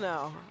Hell do it.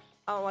 no.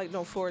 I don't like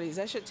no 40s.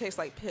 That shit tastes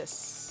like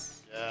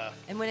piss. Yeah.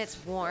 And when it's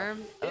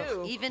warm,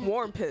 Ew. even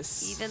Warm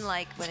piss. even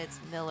like when it's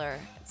Miller,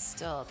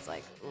 it's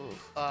like,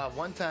 ooh.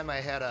 One time I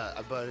had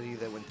a buddy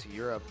that went to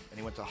Europe, and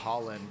he went to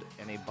Holland,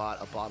 and he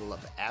bought a bottle of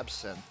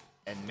absinthe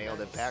and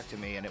mailed it back to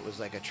me, and it was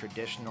like a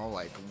traditional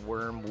like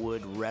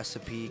wormwood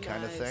recipe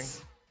kind of thing.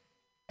 Nice.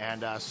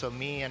 And so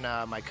me and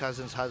my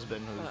cousin's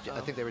husband, who I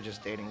think they were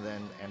just dating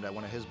then, and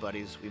one of his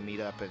buddies, we meet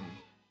up in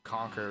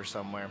Concord or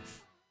somewhere.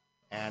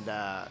 And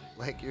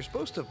like you're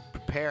supposed to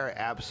prepare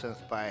absinthe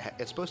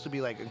it's supposed to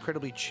be like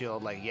incredibly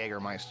chilled, like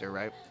Jägermeister,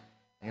 right?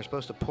 And you're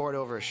supposed to pour it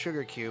over a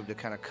sugar cube to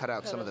kind of cut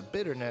out some of the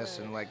bitterness,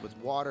 and like with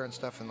water and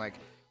stuff, and like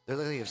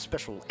they have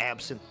special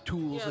absinthe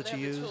tools that you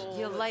use.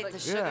 You light the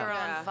sugar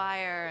Yeah. on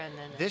fire and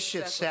then This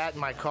shit sat in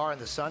my car in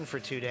the sun for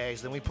 2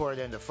 days. Then we poured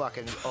it into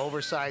fucking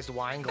oversized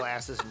wine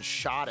glasses and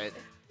shot it.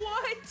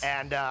 What?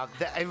 And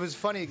it was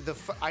funny.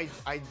 I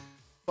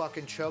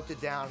fucking choked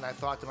it down, and I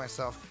thought to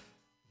myself,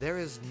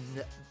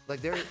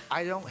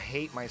 I don't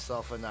hate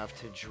myself enough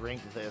to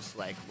drink this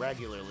like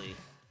regularly.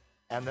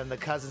 And then the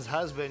cousin's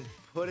husband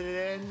put it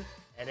in,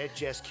 and it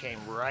just came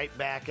right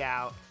back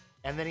out.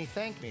 And then he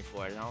thanked me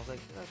for it, and I was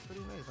like, that's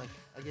pretty nice. Like,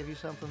 I gave you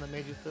something that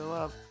made you throw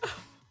up.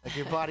 Like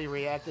your body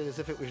reacted as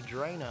if it was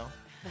Drano.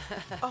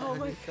 Oh And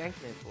my. he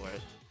thanked me for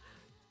it.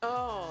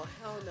 Oh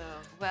hell no.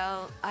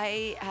 well,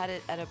 I had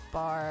it at a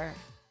bar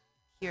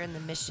here in the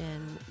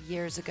Mission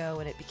years ago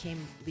when it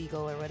became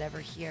legal or whatever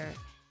here,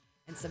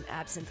 and some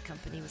absinthe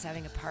company was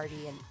having a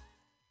party, and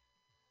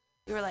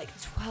they were like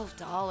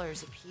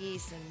 $12 a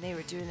piece, and they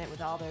were doing it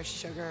with all their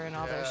sugar and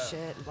all their Yeah.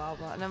 shit and blah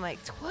blah. And I'm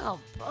like, $12,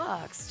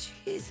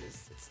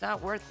 Jesus, it's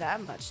not worth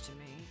that much to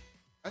me.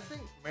 I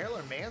think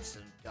Marilyn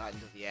Manson got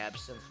into the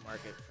absinthe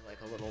market for like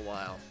a little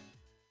while.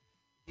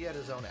 He had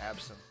his own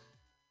absinthe.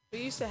 We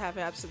used to have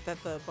absinthe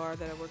at the bar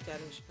that I worked at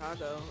in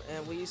Chicago,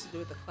 and we used to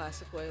do it the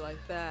classic way like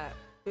that.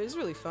 It was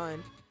really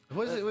fun.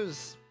 It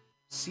was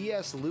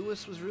C.S.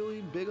 Lewis was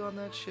really big on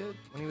that shit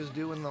when he was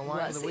doing the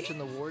Lion, the Witch,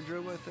 and the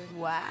Wardrobe, I think.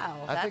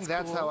 Wow, I think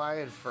that's how I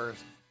had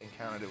first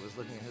encountered it, was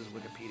looking at his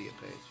Wikipedia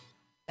page.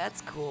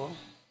 That's cool.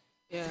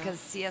 Yeah. Because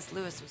C.S.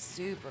 Lewis was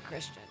super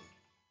Christian.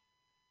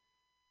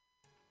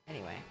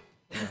 Anyway,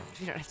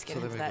 we don't have to get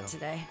into that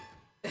today.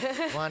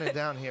 Line it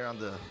down here on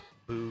the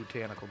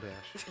Botanical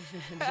Dash.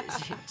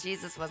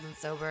 Jesus wasn't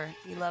sober.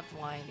 He loved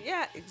wine.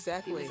 Yeah,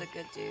 exactly. He was a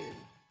good dude.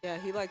 Yeah,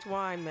 he liked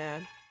wine,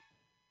 man.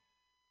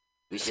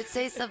 We should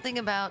say something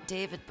about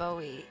David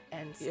Bowie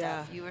and stuff.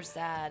 Yeah. You were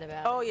sad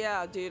about Oh,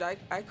 yeah, dude. I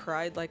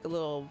cried like a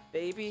little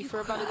baby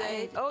for about a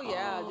day. Oh,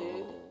 yeah,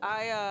 dude.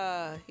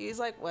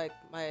 He's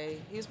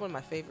he's one of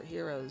my favorite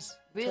heroes.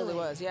 Really? Totally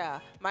was, yeah.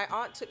 My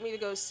aunt took me to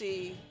go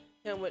see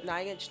him with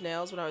 9 Inch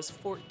Nails when I was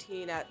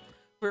 14 at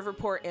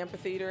Riverport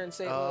Amphitheater in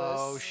St. Louis.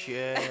 Oh,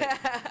 shit.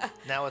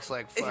 Now it's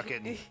like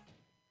fucking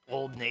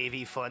Old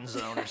Navy Fun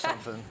Zone or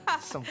something.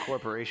 Some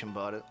corporation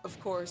bought it. Of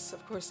course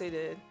they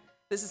did.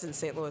 This is in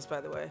St. Louis,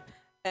 by the way.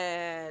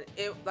 And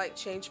it like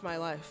changed my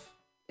life.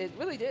 It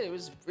really did.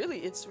 It's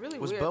really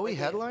Was weird. Bowie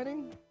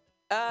headlining?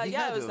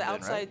 Yeah, it was the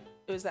outside. Right?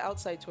 It was the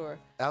outside tour.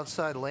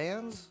 Outside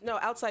Lands? No,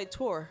 outside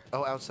tour.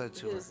 Oh, outside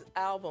tour. His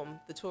album,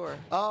 the tour.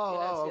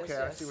 Okay. Yes.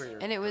 I see where you're.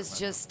 And it was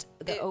just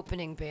the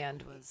opening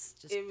band was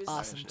just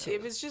awesome too.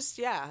 It was just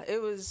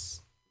It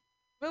was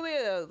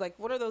really like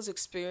one of those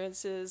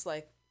experiences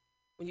like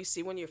when you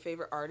see one of your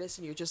favorite artists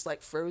and you're just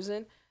like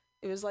frozen.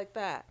 It was like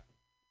that,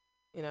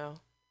 you know.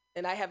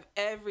 And I have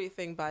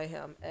everything by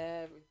him,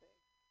 everything.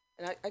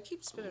 And I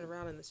keep spinning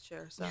around in this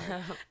chair, sorry.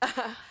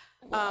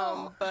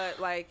 But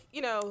like,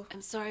 you know,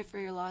 I'm sorry for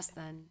your loss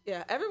then.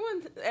 Yeah,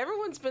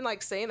 everyone's been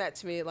like saying that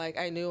to me, like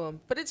I knew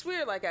him. But it's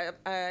weird, like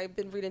I've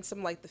been reading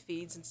some like the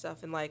feeds and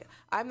stuff, and like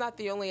I'm not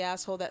the only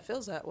asshole that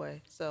feels that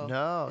way. So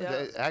no,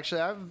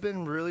 actually I've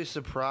been really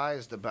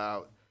surprised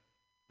about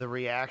the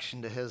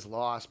reaction to his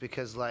loss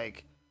because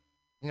like,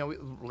 you know,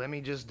 Lemmy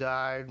just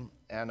died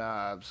and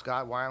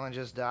Scott Weiland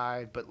just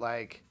died, but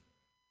like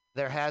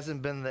there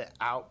hasn't been the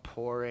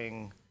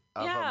outpouring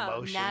of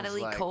emotions.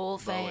 Natalie like Cole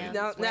fans.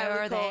 Where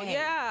are Cole, they?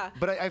 Yeah.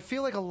 But I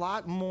feel like a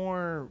lot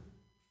more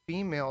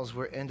females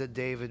were into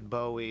David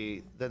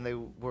Bowie than they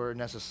were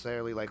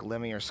necessarily like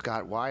Lemmy or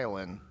Scott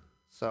Weiland.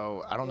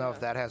 So I don't know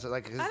if that has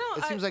like.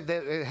 It seems like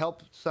it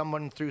helped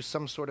someone through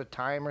some sort of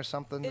time or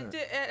something.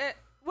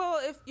 Well,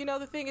 if you know,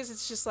 the thing is,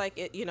 it's just like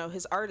it, you know,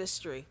 his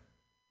artistry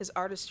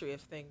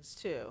of things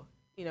too.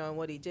 You know, and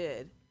what he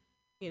did.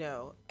 You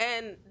know,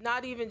 and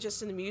not even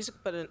just in the music,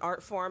 but in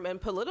art form and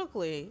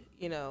politically.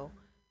 You know,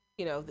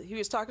 he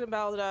was talking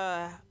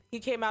about. He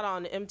came out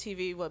on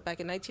MTV back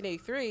in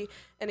 1983,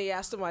 and he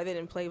asked them why they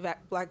didn't play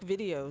black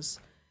videos.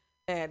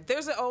 And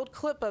there's an old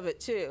clip of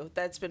it too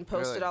that's been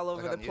posted all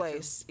over the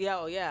place. YouTube? Yeah,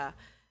 oh yeah.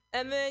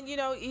 And then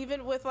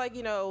even with like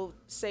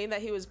saying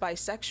that he was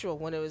bisexual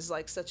when it was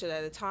like such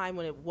at a time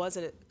when it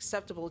wasn't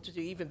acceptable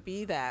to even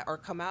be that or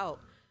come out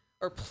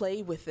or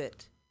play with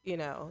it.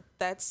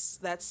 That's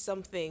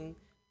something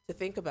to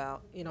think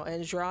about.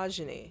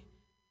 Androgyny.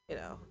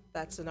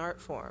 That's an art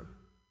form.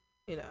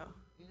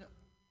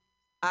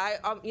 I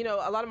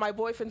a lot of my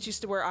boyfriends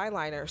used to wear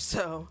eyeliner,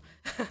 so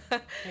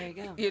there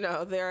you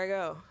go. There I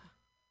go.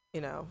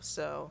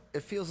 So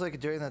it feels like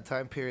during that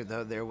time period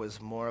though there was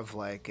more of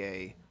like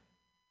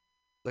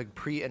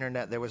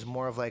pre-internet, there was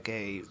more of like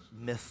a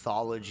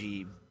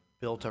mythology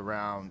built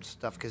around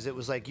stuff because it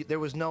was like there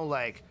was no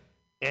like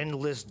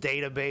endless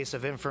database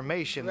of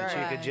information that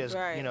you could just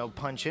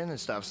punch in and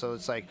stuff. So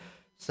it's like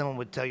someone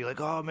would tell you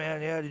like, oh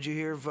man, yeah, did you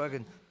hear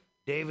fucking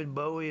David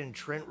Bowie and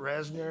Trent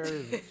Reznor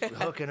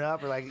hooking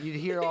up, or like you'd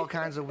hear all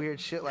kinds of weird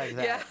shit like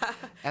that. Yeah.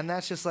 And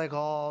that's just like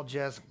all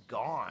just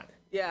gone.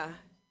 Yeah.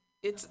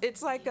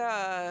 It's like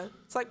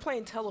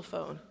playing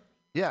telephone.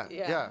 Yeah.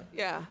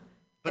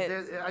 But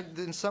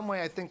in some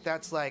way, I think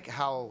that's like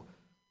how,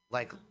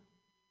 like,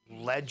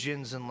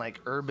 legends and like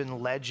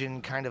urban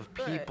legend kind of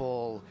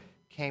people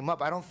came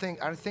up. I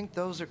think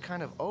those are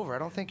kind of over. I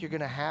don't think you're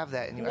gonna have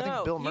that anymore. I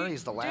think Bill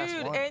Murray's the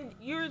last one. And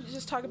you were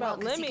just talking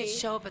about Lemmy. He could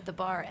show up at the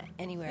bar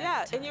anywhere.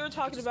 Yeah, and you were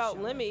talking about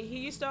Lemmy. He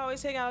used to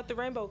always hang out at the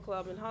Rainbow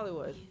Club in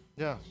Hollywood.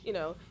 Yeah.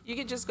 You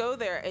could just go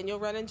there and you'll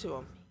run into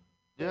him.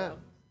 Yeah,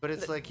 but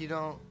it's like you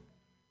don't.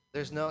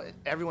 There's no.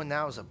 Everyone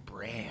now is a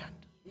brand.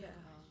 Yeah.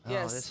 Oh,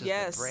 this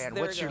is the brand.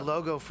 What's your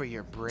logo for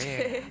your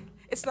brand?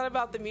 It's not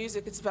about the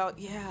music. It's about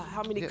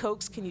how many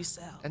Cokes can you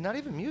sell? And not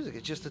even music.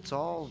 It's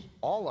all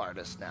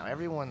artists now.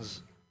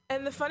 Everyone's.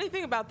 And the funny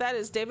thing about that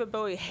is David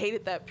Bowie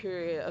hated that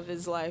period of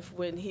his life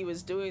when he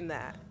was doing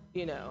that.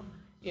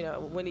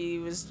 When he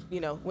was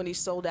when he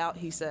sold out.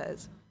 He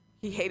says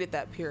he hated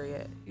that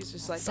period. He's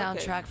just like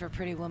soundtrack for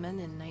Pretty Woman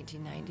in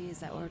 1990. Is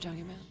that what we're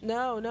talking about?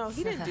 No,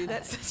 he didn't do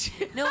that.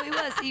 No,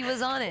 he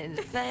was on it.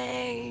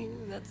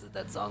 Thing.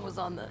 That song was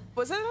on the.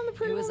 Was that on the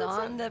Pretty Woman? It was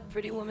on the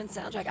Pretty Woman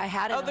soundtrack. I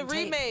had it. Oh, the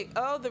remake.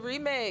 The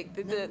remake.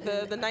 The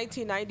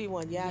 1990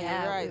 one. Yeah,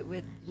 you're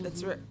right.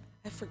 That's right.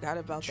 I forgot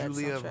about that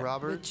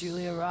soundtrack. With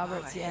Julia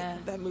Roberts. Yeah.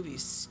 That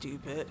movie's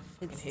stupid.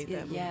 I hate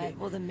that movie. Yeah.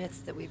 Well, the myths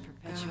that we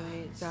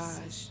perpetuate. Gosh.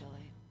 So silly.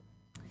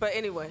 But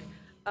anyway.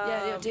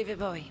 David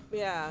Bowie.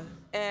 Yeah,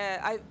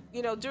 and I,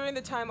 during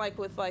the time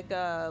with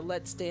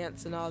Let's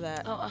Dance and all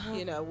that,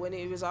 when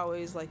he was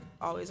always on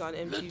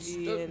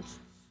MTV and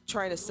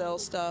trying to sell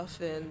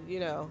stuff, and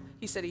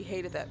he said he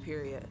hated that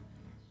period.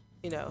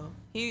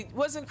 He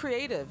wasn't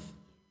creative.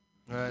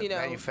 Right,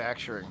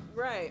 manufacturing.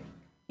 Right,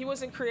 he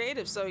wasn't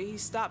creative, so he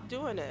stopped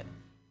doing it.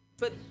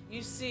 But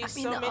you see,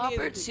 the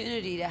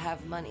opportunity to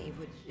have money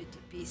would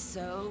be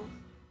so.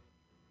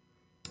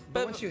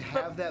 But once you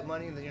have that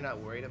money, then you're not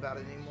worried about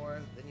it anymore.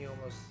 Then you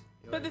almost.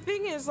 But the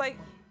thing is,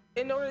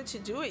 in order to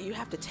do it, you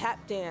have to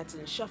tap dance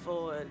and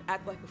shuffle and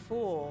act like a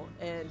fool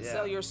and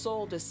sell your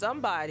soul to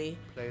somebody.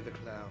 Play the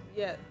clown.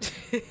 Yeah,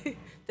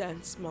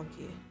 dance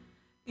monkey.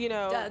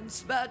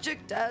 Dance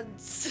magic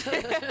dance.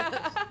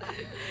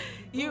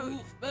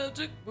 Move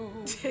magic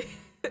move.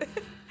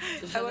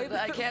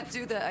 I can't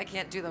do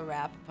the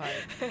rap part.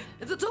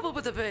 It's a double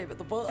with the babe at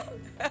the bug.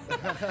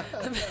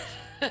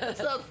 That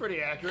sounds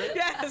pretty accurate.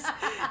 Yes,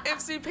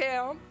 MC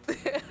Pam.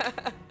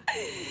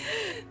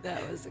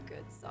 That was a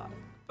good song.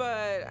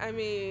 But I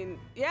mean,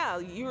 yeah,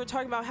 you were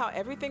talking about how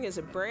everything is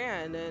a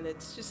brand, and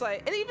it's just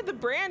and even the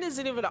brand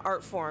isn't even an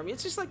art form.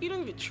 It's just you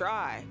don't even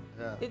try.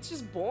 Yeah. It's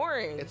just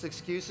boring. It's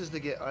excuses to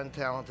get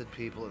untalented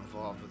people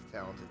involved with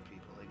talented people.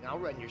 I'll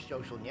run your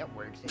social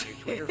networks and your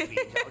Twitter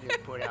feeds. I'll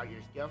just put out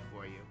your stuff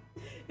for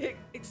you.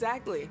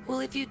 Exactly. Well,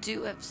 if you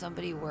do have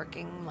somebody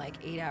working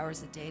 8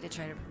 hours a day to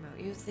try to promote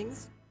you,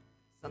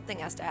 something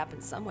has to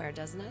happen somewhere,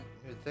 doesn't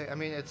it? I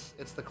mean, it's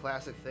the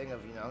classic thing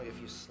of,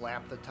 if you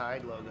slap the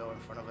Tide logo in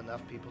front of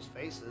enough people's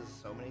faces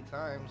so many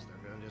times,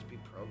 they're going to just be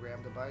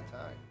programmed to buy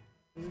Tide.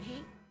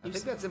 Mm-hmm. I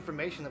think that's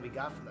information that we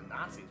got from the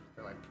Nazis.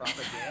 They're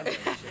propaganda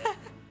and shit.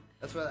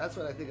 That's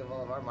what I think of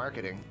all of our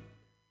marketing.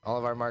 All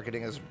of our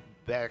marketing is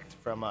backed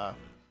from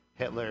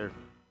Hitler,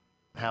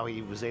 how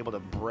he was able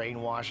to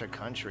brainwash a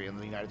country, and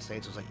the United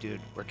States was like,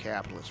 dude, we're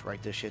capitalists.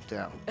 Write this shit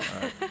down. All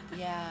right?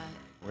 Yeah.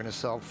 We're going to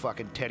sell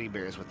fucking teddy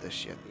bears with this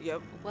shit.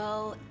 Yep.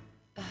 Well,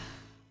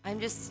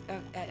 I'm just,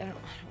 I don't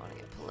want to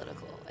get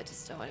political. I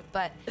just don't want to.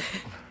 But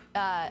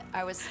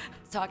I was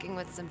talking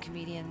with some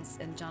comedians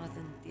and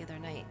Jonathan the other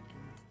night,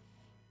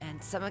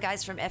 and some of the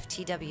guys from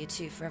FTW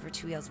too, Forever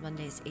Two Wheels,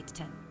 Mondays, 8 to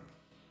 10.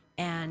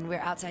 And we're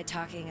outside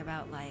talking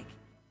about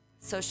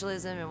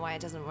socialism and why it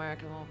doesn't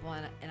work and blah, blah,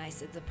 blah. And I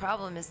said, the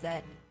problem is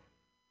that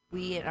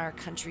we in our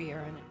country or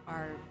in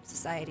our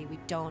society, we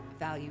don't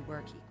value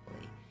work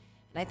equally.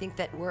 And I think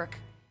that work,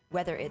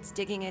 whether it's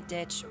digging a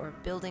ditch or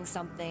building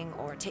something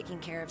or taking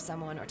care of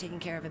someone or taking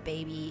care of a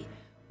baby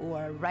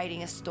or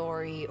writing a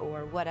story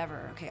or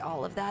whatever, okay,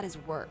 all of that is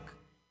work.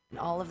 And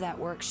all of that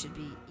work should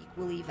be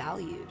equally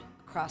valued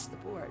across the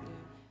board.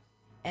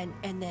 And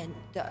then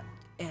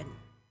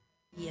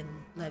Ian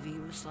Levy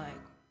was like,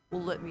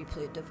 well, let me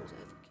play devil's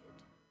advocate.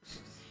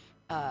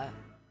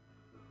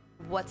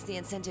 What's the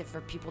incentive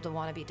for people to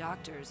want to be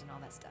doctors and all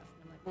that stuff?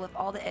 And I'm like, well, if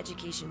all the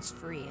education's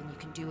free and you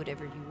can do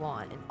whatever you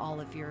want and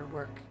all of your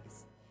work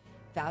is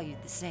valued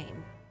the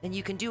same, then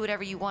you can do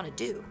whatever you want to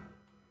do.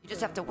 You just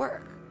have to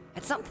work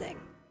at something.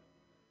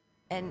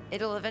 And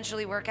it'll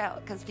eventually work out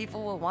because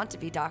people will want to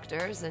be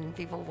doctors and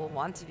people will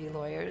want to be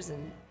lawyers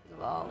and,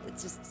 well,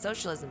 it's just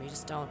socialism. You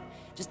just don't,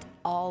 just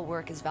all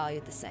work is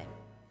valued the same.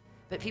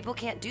 But people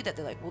can't do that.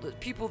 They're like, well, the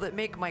people that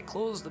make my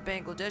clothes, the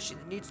Bangladeshi,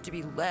 it needs to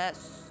be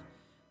less.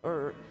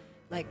 Or,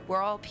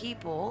 we're all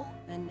people,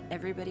 and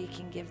everybody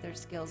can give their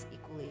skills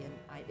equally, and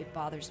it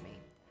bothers me.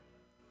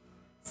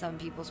 Some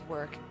people's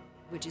work,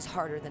 which is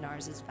harder than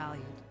ours, is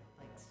valued,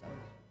 so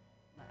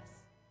less.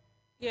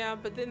 Yeah,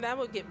 but then that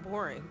would get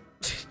boring.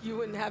 You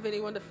wouldn't have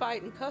anyone to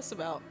fight and cuss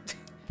about.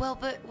 Well,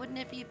 but wouldn't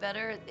it be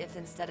better if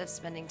instead of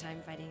spending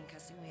time fighting and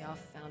cussing, we all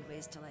found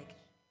ways to,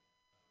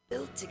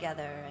 build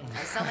together? And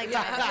I sound like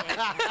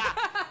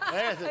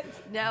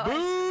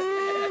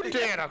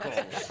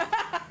botanicals.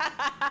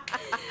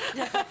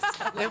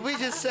 If we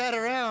just sat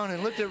around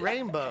and looked at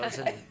rainbows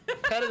and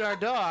petted our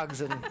dogs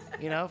and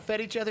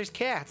fed each other's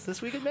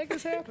cats, we could make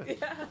this happen.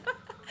 Yeah.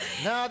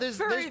 No, there's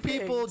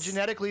people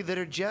genetically that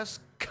are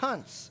just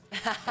cunts,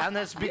 and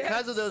that's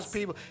because of those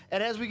people.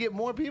 And as we get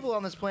more people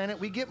on this planet,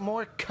 we get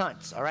more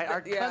cunts. All right,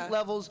 our cunt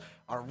levels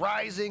are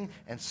rising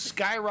and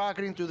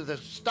skyrocketing through the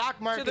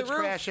stock market's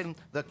crashing,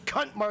 the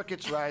cunt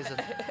market's rising,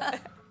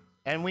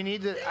 and we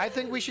need to. I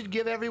think we should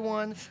give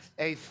everyone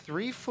a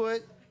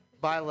 3-foot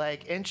by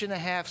 1.5 inch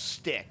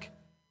stick,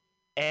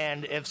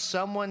 and if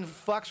someone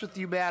fucks with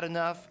you bad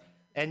enough,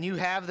 and you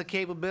have the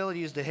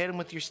capabilities to hit them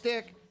with your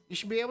stick, you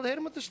should be able to hit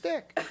them with the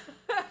stick.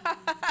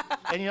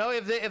 And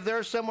if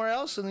they're somewhere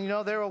else and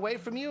they're away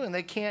from you and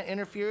they can't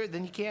interfere,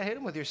 then you can't hit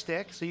them with your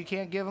stick. So you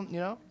can't give them,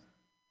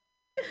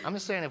 I'm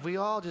just saying, if we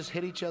all just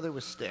hit each other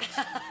with sticks,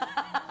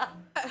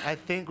 I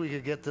think we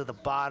could get to the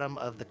bottom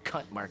of the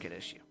cunt market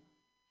issue.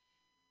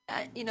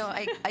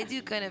 I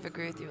do kind of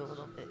agree with you a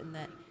little bit in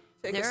that.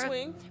 Take a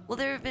swing. Well,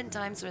 there have been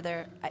times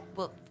where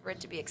for it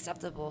to be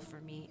acceptable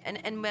for me,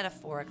 and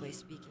metaphorically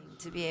speaking,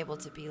 to be able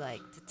to be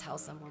like, to tell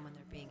someone when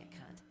they're being a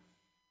cunt,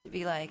 to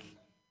be like,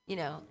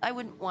 I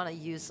wouldn't want to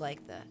use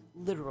like the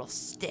literal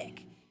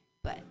stick,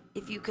 but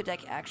if you could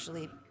like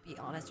actually be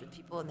honest with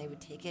people and they would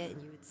take it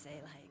and you would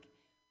say like,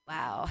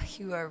 wow,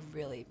 you are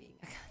really being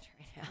a cunt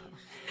right now.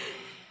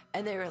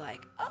 And they were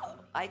like, oh,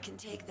 I can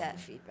take that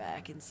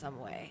feedback in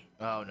some way.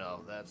 Oh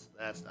no, that's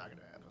not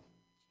gonna happen.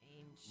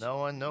 No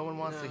one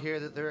wants to hear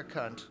that they're a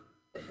cunt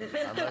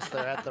unless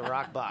they're at the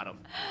rock bottom.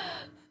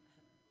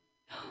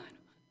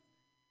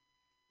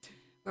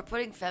 We're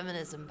putting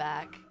feminism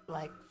back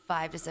like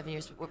 5 to 7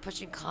 years, but we're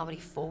pushing comedy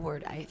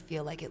forward, I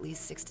feel like at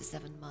least 6 to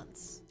 7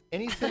 months.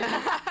 Anything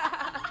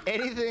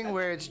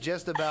where it's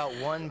just about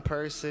one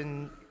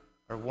person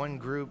or one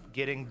group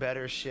getting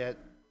better shit,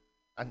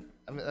 I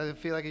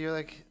feel like you're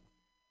like,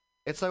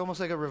 it's like almost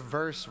like a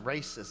reverse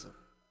racism.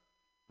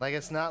 Like,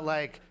 it's not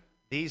like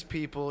these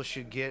people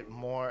should get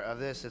more of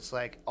this. It's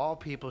like all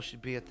people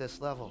should be at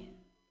this level.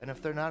 And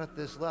if they're not at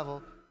this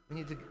level, we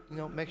need to,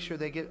 make sure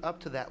they get up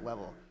to that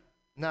level.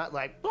 Not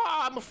like,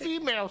 I'm a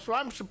female, so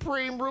I'm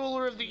supreme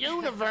ruler of the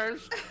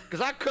universe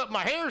because I cut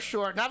my hair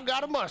short and I've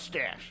got a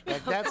mustache.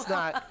 Like, that's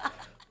not,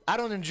 I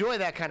don't enjoy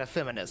that kind of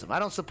feminism. I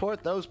don't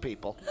support those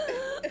people.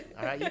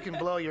 All right, you can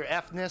blow your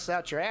F-ness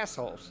out your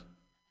assholes.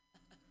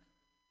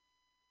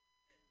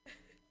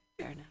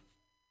 Fair enough.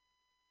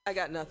 I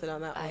got nothing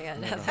on that one. I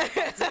got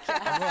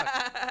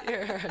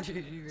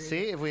nothing.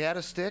 See, if we had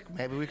a stick,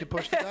 maybe we could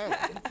push the dial.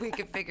 We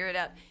could figure it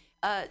out.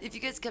 If you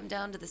guys come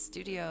down to the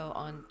studio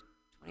on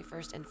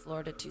 21st in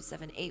Florida,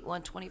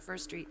 2781 21st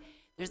Street,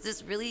 there's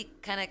this really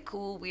kind of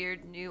cool,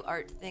 weird new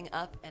art thing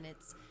up, and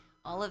it's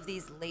all of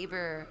these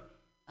labor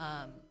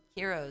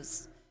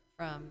heroes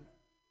from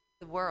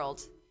the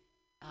world.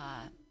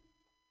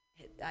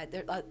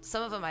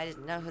 Some of them I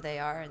didn't know who they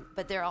are,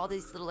 but they're all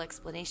these little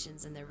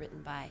explanations, and they're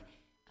written by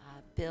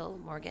Bill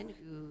Morgan,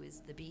 who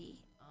is the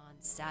Bee, on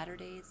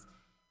Saturdays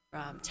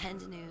from 10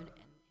 to noon,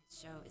 and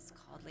his show is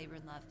called Labor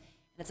and Love,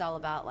 and it's all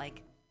about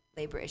like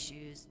labor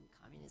issues and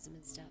communism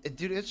and stuff.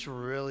 Dude, it's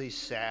really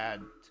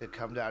sad to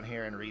come down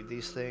here and read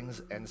these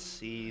things and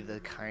see the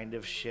kind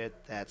of shit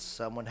that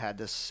someone had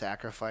to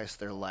sacrifice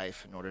their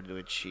life in order to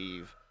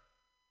achieve.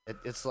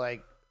 It's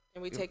like,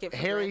 and we take it for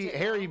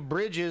Harry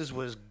Bridges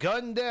was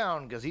gunned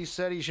down because he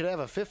said he should have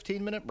a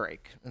 15-minute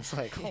break. It's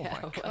like, oh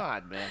my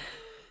God, man.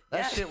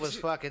 That shit was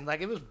fucking,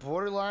 like, it was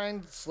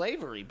borderline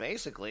slavery,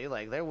 basically.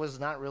 Like, there was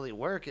not really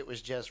work. It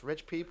was just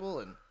rich people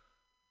and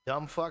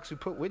dumb fucks who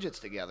put widgets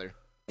together.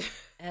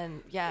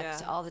 And,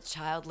 so all the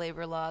child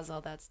labor laws,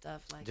 all that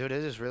stuff. Like, dude,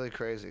 it is really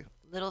crazy.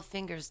 Little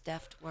fingers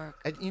deft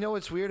work. And you know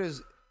what's weird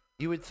is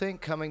you would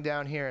think coming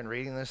down here and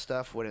reading this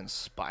stuff would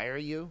inspire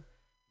you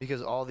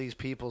because all these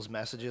people's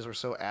messages were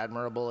so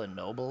admirable and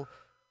noble,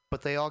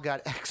 but they all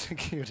got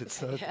executed.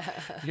 So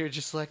you're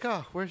just like,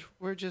 oh,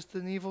 we're just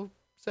an evil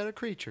set of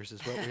creatures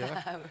is what we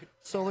are.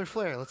 Solar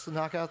flare. Let's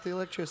knock out the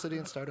electricity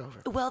and start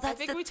over. Well, I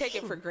think we take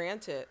it for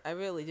granted. I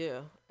really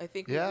do. I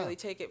think we really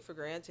take it for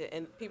granted,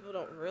 and people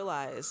don't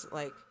realize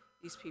like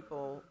these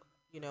people,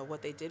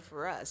 what they did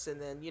for us,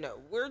 and then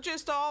we're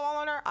just all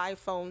on our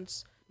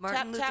iPhones.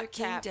 Martin Luther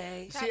King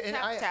Day. See, and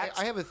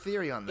I have a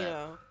theory on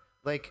that.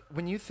 Like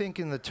when you think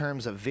in the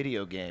terms of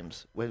video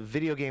games, when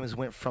video games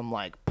went from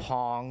like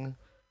Pong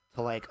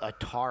to like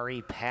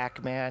Atari,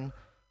 Pac-Man.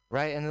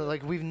 Right, and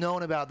like we've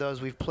known about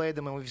those, we've played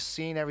them, and we've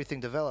seen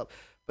everything develop.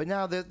 But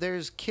now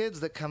there's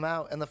kids that come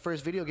out, and the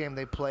first video game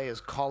they play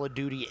is Call of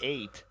Duty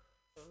 8,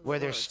 where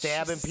they're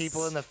stabbing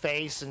people in the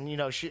face,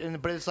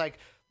 and but it's like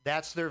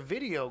that's their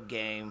video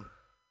game,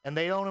 and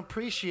they don't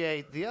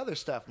appreciate the other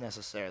stuff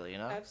necessarily,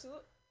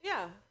 Absolutely,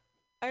 yeah,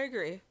 I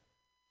agree.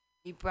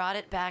 You brought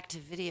it back to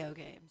video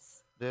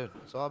games, dude.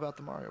 It's all about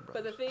the Mario Bros.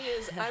 But the thing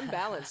is, I'm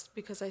balanced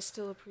because I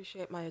still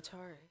appreciate my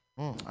Atari.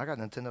 I got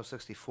Nintendo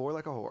 64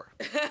 like a whore.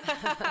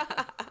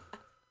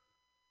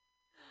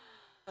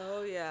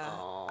 Oh yeah.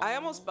 Aww. I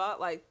almost bought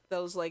like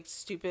those like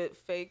stupid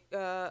fake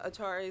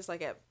Ataris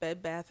like at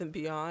Bed Bath and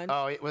Beyond.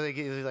 Oh, where they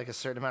give you like a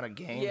certain amount of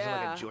games,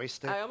 like a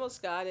joystick. I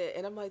almost got it,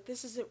 and I'm like,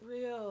 this isn't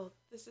real.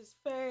 This is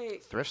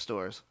fake. Thrift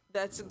stores.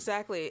 That's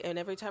exactly. And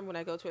every time when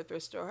I go to a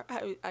thrift store,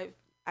 I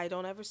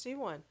don't ever see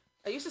one.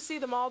 I used to see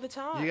them all the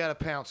time. You got to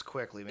pounce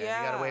quickly, man. Yeah.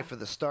 You got to wait for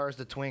the stars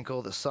to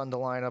twinkle, the sun to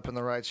line up in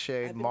the right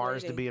shade,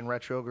 Mars to be in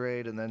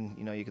retrograde, and then,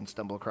 you can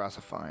stumble across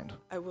a find.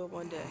 I will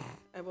one day.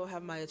 I will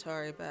have my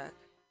Atari back.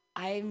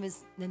 I've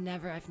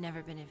never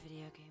been a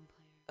video game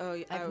player. Oh,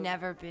 yeah. I've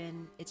never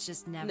been. It's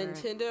just never.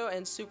 Nintendo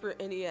and Super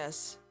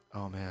NES.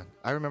 Oh, man.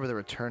 I remember the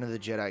Return of the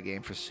Jedi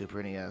game for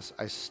Super NES.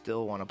 I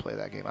still want to play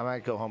that game. I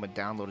might go home and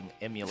download an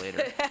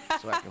emulator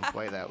so I can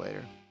play that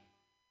later.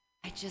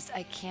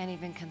 I can't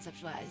even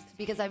conceptualize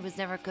because I was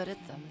never good at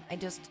them. I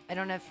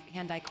don't have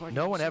hand-eye coordination.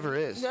 No one ever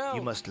is. No.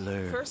 You must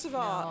learn. First of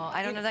all,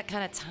 I don't have that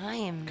kind of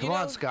time. Come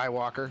on,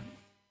 Skywalker.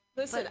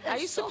 Listen, I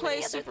used to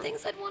play other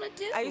things I'd want to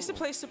do. I used to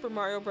play Super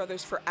Mario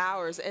Brothers for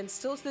hours, and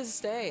still to this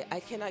day,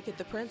 I cannot get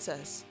the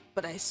princess,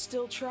 but I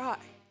still try.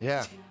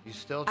 Yeah, you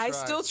still try. I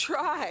still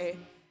try.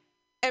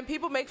 And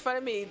people make fun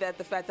of me that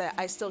the fact that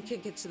I still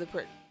can't get to the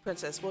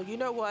princess. Well, you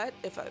know what?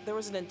 If there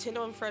was a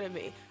Nintendo in front of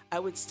me, I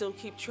would still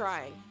keep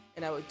trying,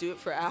 and I would do it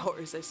for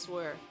hours, I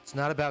swear. It's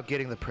not about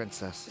getting the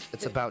princess.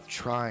 It's about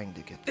trying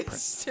to get the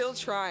princess. Still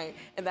trying,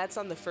 and that's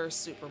on the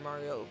first Super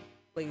Mario,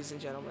 ladies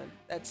and gentlemen.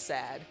 That's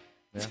sad.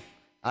 Yeah.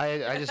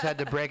 I just had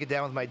to break it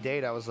down with my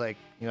date. I was like,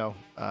 we've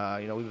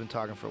been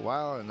talking for a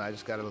while, and I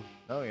just got to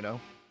know,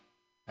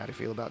 how do you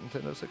feel about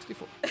Nintendo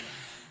 64?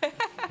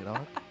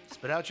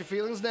 Spit out your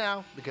feelings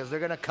now, because they're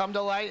going to come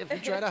to light if you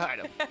try to hide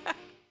them.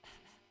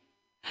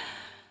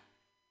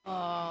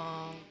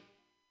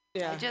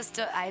 Yeah.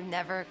 I've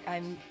never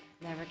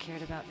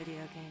cared about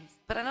video games,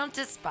 but I don't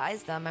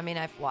despise them. I mean,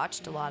 I've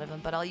watched a lot of them,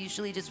 but I'll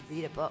usually just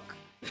read a book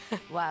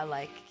while,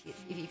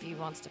 if he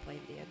wants to play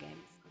video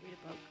games, I'll read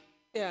a book.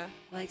 Yeah.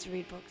 I like to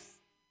read books.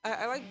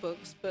 I like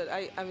books, but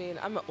I mean,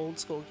 I'm an old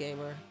school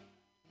gamer.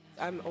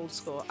 I'm old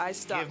school. I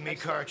stopped. Give me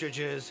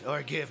cartridges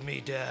or give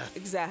me death.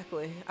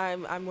 Exactly.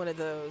 I'm one of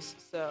those.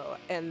 So,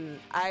 and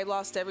I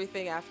lost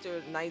everything after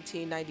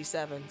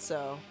 1997.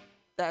 So,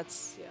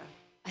 that's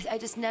I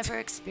just never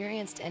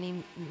experienced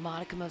any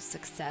modicum of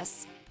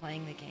success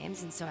playing the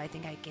games, and so I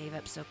think I gave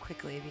up so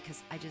quickly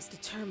because I just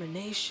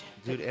determination.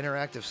 Dude,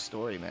 interactive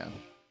story, man.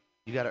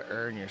 You got to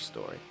earn your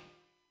story.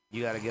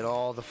 You got to get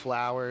all the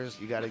flowers.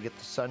 You got to get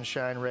the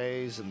sunshine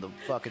rays and the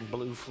fucking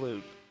blue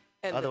flute.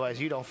 And otherwise,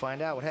 you don't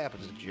find out what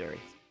happens to Jerry.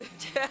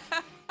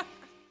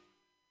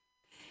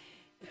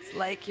 It's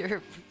like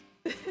you're...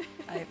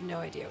 I have no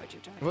idea what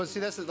you're talking about. Well, see,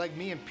 that's like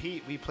me and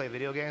Pete, we play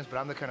video games, but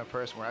I'm the kind of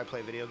person where I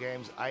play video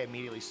games, I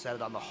immediately set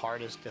it on the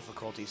hardest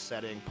difficulty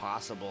setting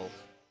possible,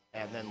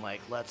 and then,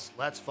 let's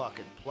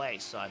fucking play,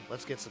 son.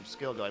 Let's get some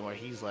skill going, where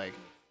he's like,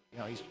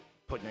 he's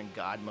putting in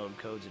God mode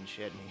codes and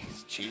shit, and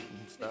he's cheating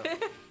and stuff.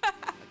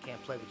 I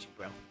can't play with you,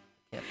 bro.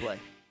 I can't play.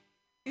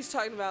 He's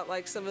talking about,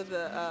 some of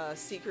the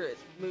secret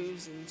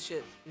moves and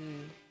shit,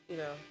 and,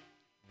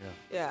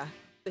 Yeah,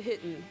 the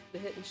hidden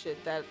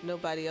shit that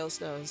nobody else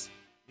knows.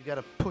 You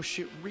gotta push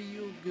it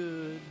real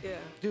good. Yeah.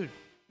 Dude,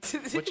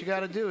 what you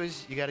gotta do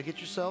is you gotta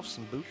get yourself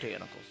some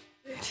botanicals.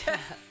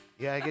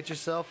 You gotta get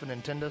yourself a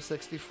Nintendo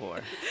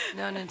 64.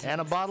 No Nintendo.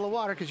 And a bottle of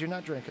water, because you're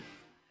not drinking.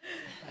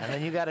 And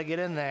then you gotta get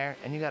in there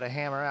and you gotta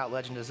hammer out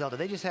Legend of Zelda.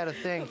 They just had a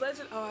thing.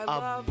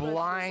 A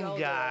blind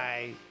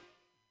guy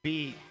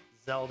beat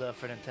Zelda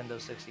for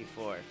Nintendo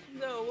 64.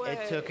 No way.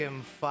 It took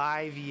him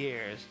 5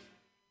 years,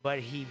 but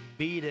he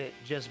beat it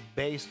just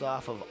based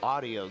off of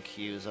audio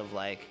cues of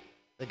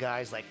the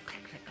guys click,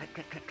 click, click,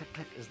 click, click,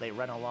 click, as they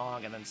run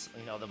along, and then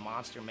the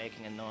monster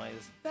making a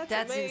noise.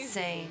 That's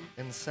insane.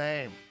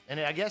 Insane. And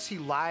I guess he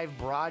live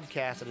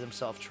broadcasted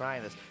himself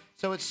trying this.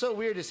 So it's so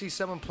weird to see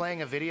someone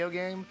playing a video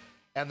game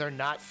and they're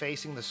not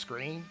facing the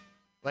screen.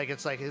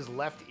 It's like his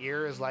left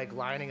ear is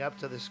lining up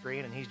to the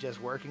screen and he's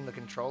just working the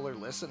controller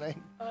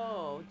listening.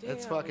 Oh, damn.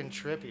 It's fucking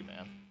trippy,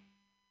 man.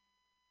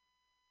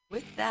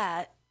 With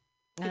that,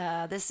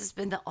 this has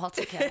been the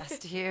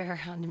AltaCast here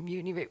on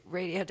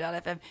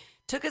MutinyRadio.fm.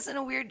 Took us in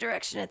a weird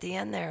direction at the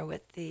end there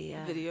with the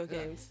video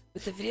games.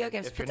 With the video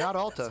games. If you're not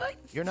Alta,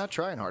 you're not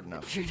trying hard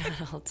enough. If you're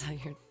not Alta,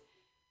 you're...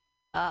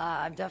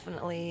 I'm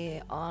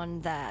definitely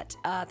on that.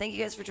 Thank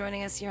you guys for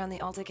joining us here on the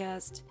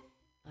AltaCast.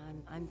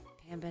 I'm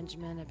Pam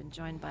Benjamin. I've been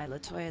joined by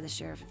LaToya, the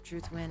Sheriff of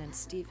Truthwin, and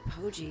Steve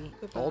Poggi.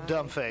 Old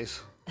dumb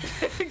face.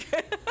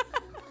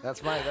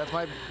 That's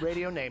my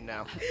radio name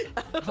now.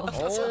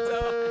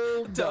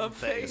 Old dumb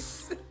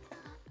face.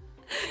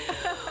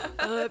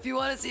 If you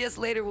want to see us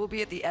later, we'll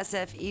be at the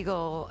SF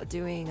Eagle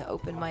doing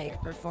open mic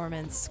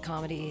performance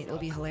comedy. It'll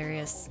be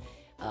hilarious.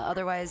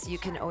 Otherwise, you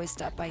can always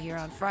stop by here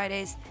on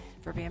Fridays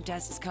for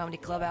Pamtastic's Comedy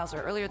Clubhouse,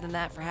 or earlier than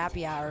that for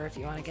happy hour if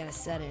you want to get a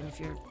set in, if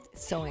you're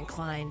so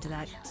inclined to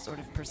that sort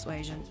of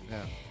persuasion.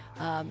 Yeah.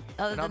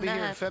 I'll be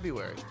here in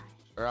February.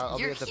 Or I'll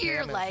You're be at the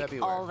here Pam in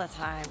February. all the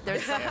time.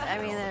 There's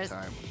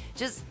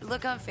just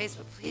look on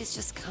Facebook. Please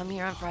just come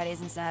here on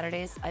Fridays and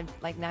Saturdays.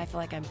 Now I feel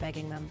like I'm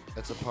begging them.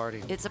 It's a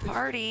party. It's a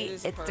party.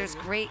 There's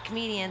great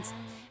comedians.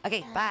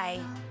 Okay, bye.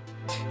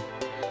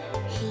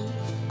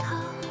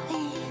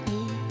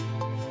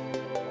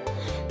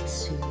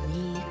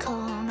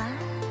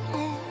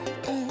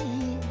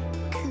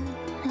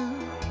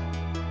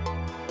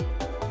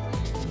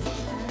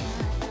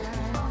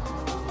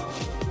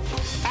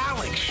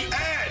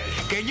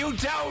 Can you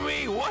tell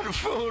me what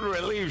food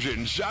relieves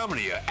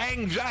insomnia,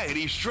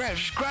 anxiety,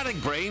 stress,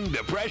 chronic brain,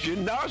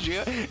 depression,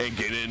 nausea, and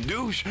can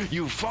induce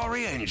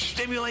euphoria and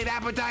stimulate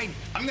appetite?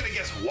 I'm gonna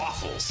guess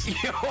waffles.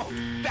 Yo,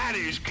 that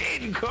is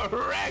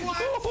incorrect.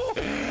 What?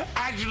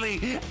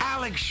 Actually,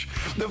 Alex,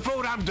 the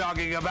food I'm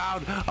talking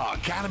about are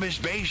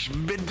cannabis-based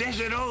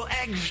medicinal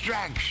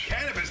extracts.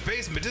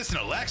 Cannabis-based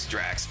medicinal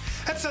extracts?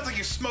 That sounds like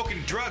you're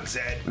smoking drugs,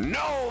 Ed.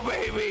 No,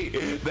 baby.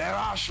 There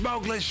are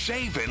smokeless,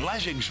 safe, and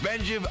less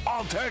expensive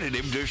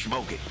alternatives alternative to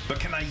smoking. But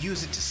can I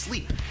use it to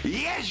sleep?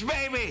 Yes,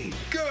 baby!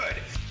 Good,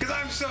 because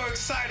I'm so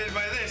excited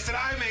by this that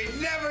I may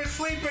never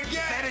sleep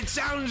again. And it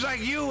sounds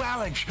like you,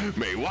 Alex,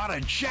 may want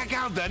to check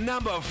out the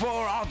number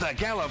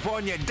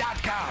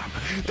 4AltaCalifornia.com.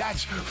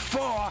 That's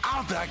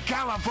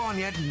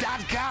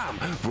 4AltaCalifornia.com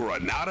for a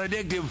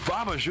non-addictive,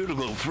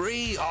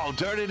 pharmaceutical-free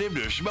alternative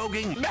to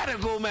smoking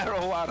medical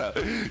marijuana.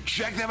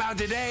 Check them out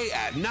today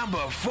at number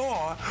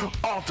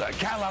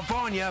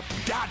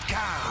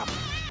 4AltaCalifornia.com.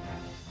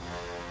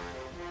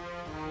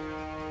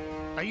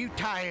 Are you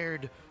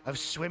tired of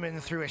swimming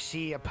through a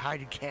sea of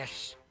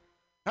podcasts?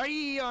 Are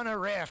ye on a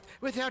raft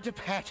without a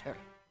paddle?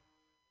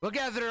 Well,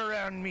 gather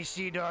around me,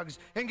 sea dogs,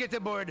 and get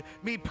aboard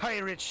me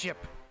pirate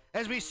ship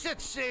as we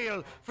set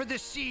sail for the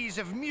seas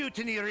of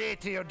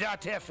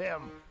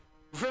MutinyRadio.fm.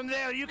 From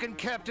there, you can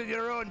captain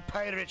your own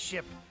pirate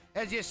ship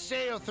as you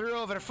sail through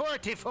over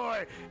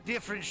 44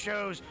 different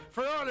shows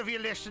for all of your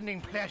listening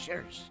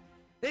pleasures.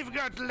 They've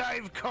got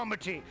live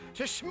comedy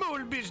to small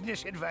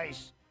business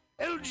advice,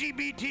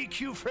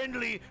 LGBTQ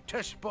friendly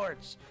to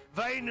sports,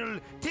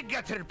 vinyl to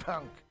gutter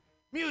punk.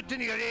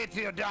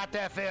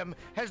 MutinyRadio.fm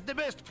has the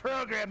best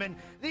programming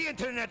the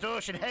internet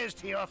ocean has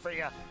to offer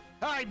you.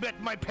 I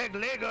bet my peg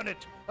leg on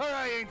it, or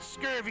I ain't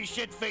scurvy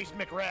shit-faced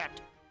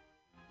McRat.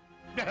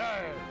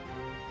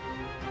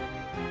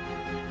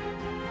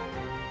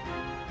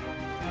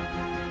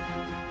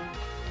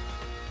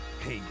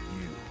 Hey,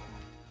 you.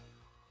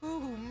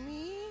 Who,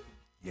 me?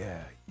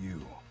 Yeah,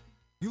 you.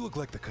 You look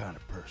like the kind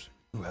of person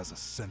who has a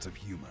sense of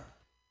humor.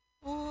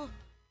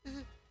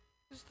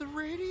 Is the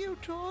radio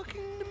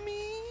talking to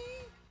me?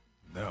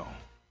 No,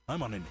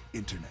 I'm on an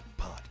internet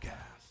podcast.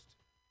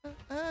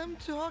 I'm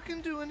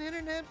talking to an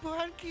internet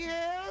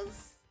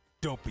podcast?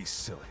 Don't be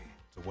silly.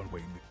 It's a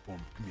one-way form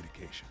of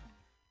communication.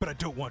 But I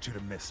don't want you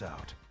to miss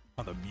out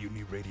on the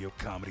Mutiny Radio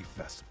Comedy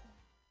Festival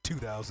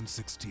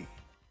 2016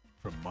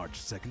 from March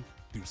 2nd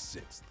through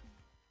 6th.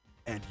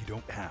 And you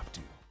don't have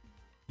to.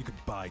 You can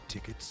buy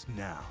tickets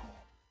now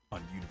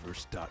on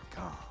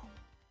universe.com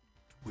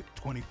with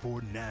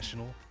 24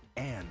 national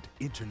and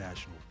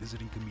international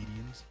visiting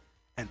comedians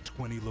and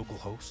 20 local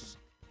hosts.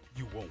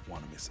 You won't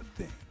want to miss a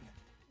thing.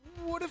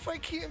 What if I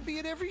can't be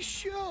at every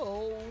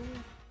show?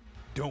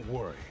 Don't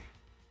worry.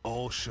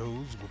 All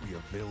shows will be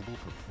available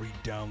for free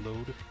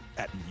download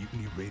at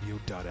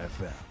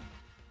MutinyRadio.fm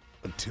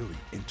until the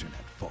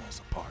internet falls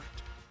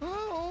apart.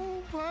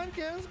 Oh,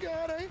 podcast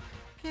God, I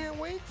can't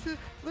wait to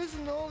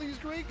listen to all these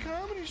great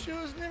comedy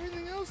shows and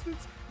everything else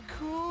that's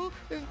cool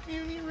at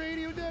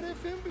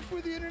MutinyRadio.fm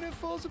before the internet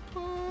falls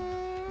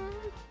apart.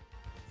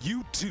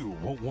 You too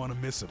won't want to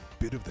miss a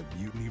bit of the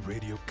Mutiny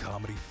Radio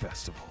Comedy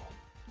Festival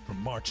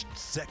from March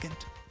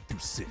 2nd through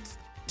 6th,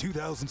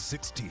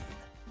 2016.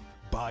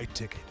 Buy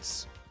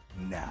tickets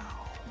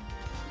now.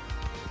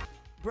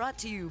 Brought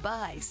to you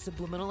by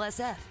Subliminal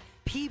SF,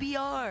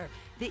 PBR,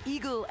 The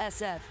Eagle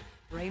SF,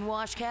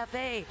 Brainwash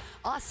Cafe,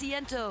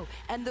 Asiento,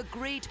 and the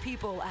great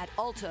people at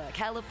Alta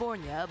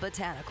California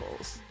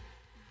Botanicals.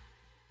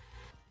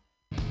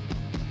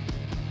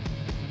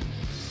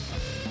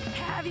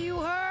 Have you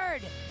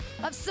heard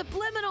of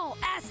Subliminal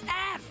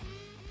SF?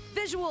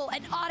 Visual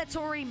and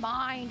auditory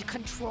mind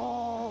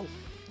control.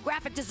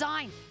 Graphic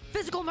design,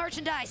 physical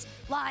merchandise,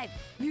 live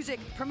music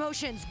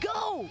promotions.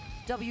 Go!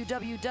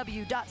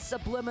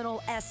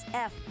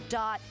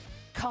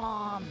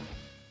 www.subliminalsf.com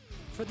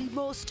for the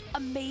most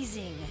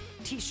amazing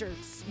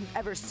t-shirts you've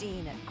ever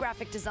seen.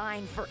 Graphic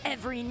design for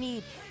every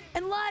need.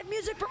 And live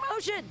music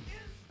promotion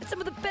at some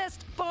of the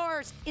best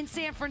bars in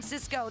San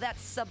Francisco.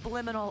 That's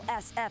Subliminal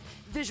SF,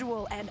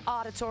 visual and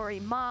auditory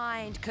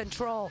mind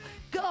control.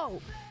 Go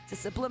to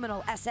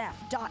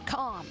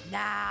subliminalsf.com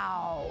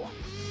now.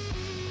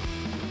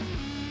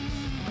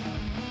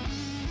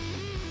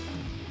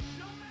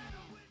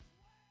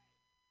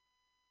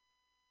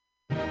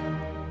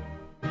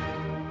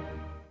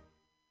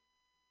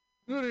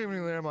 Good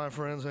evening there, my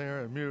friends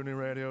here at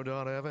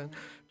MutinyRadio.fm.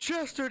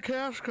 Chester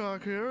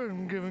Cashcock here,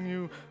 and giving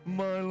you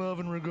my love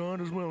and regard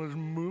as well as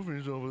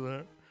movies over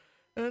there.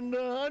 And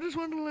I just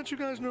wanted to let you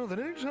guys know that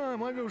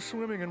anytime I go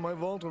swimming in my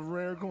vault of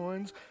rare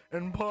coins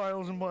and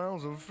piles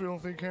of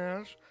filthy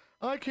cash,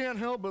 I can't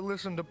help but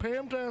listen to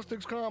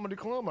Pamtastic's Comedy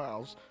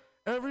Clubhouse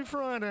every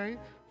Friday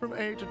from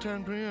 8 to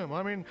 10 p.m.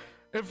 I mean,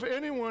 if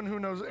anyone who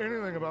knows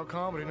anything about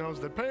comedy knows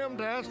that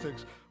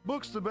Pamtastic's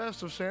books the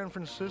best of San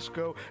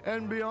Francisco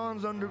and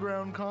beyond's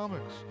underground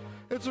comics.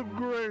 It's a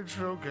great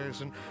showcase,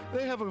 and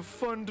they have a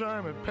fun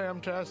time at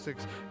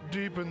Pamtastic's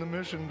deep in the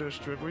Mission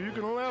District, where you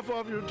can laugh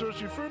off your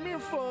tushy for a mere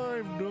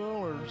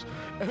 $5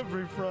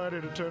 every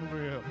Friday to 10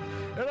 p.m.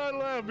 And I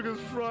laugh because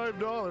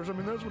 $5, I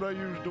mean, that's what I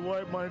use to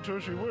wipe my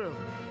tushy with.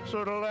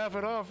 So to laugh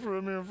it off for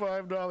a mere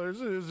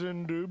 $5 is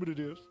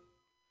indubitious.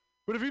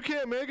 But if you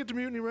can't make it to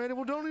Mutiny Radio,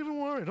 well, don't even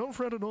worry. Don't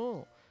fret at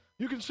all.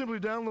 You can simply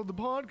download the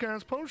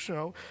podcast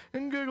post-show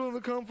and giggle in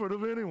the comfort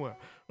of anywhere,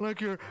 like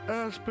your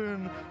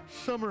Aspen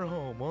summer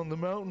home on the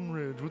mountain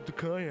ridge with the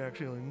kayak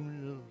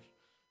ceiling.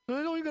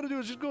 So all you got to do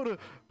is just go to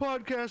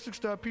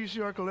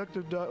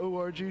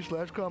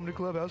podcastics.pcrcollective.org/comedy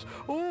clubhouse,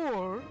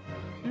 or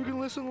you can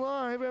listen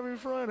live every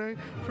Friday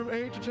from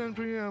 8 to 10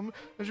 p.m.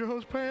 as your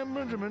host Pam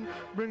Benjamin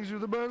brings you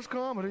the best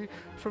comedy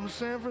from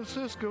San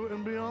Francisco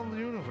and beyond the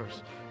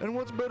universe. And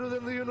what's better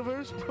than the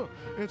universe?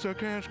 It's a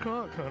cash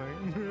cock,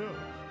 honey. Yeah.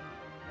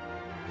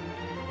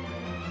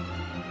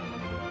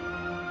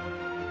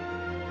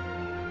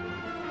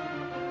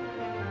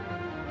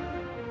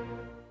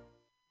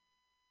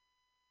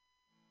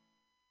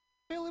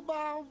 Billy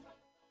Bob,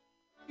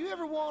 you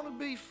ever want to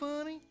be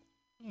funny?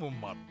 Well,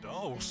 my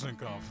dogs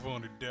think I'm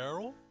funny,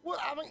 Daryl. Well,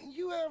 I mean,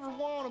 you ever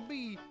want to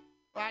be,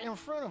 like, in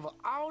front of an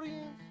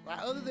audience?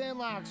 Like, other than,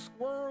 like,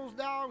 squirrels,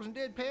 dogs, and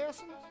dead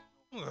peasants?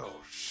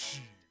 Oh,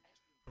 shit.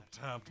 From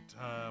time to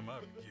time,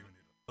 I've given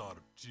it a thought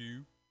or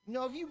two. You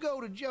know, if you go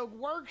to Joke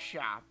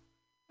Workshop,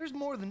 there's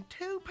more than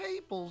 2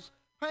 peoples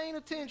paying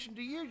attention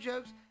to your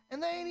jokes,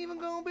 and they ain't even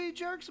gonna be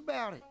jerks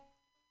about it.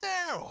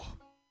 Daryl,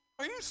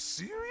 are you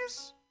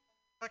serious?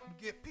 I can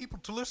get people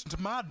to listen to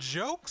my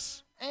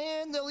jokes?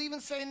 And they'll even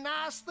say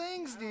nice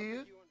things to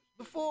you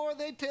before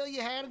they tell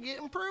you how to get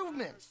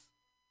improvements.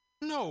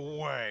 No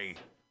way.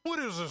 What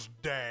is this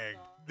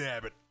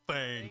dag-nabbit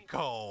thing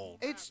called?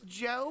 It's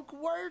Joke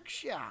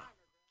Workshop.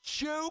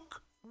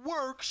 Joke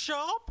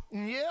Workshop?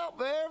 Yep,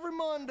 every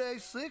Monday,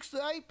 6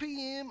 to 8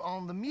 p.m.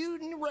 on the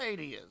Mutiny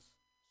Radios.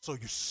 So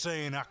you're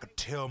saying I could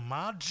tell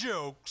my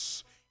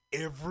jokes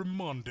every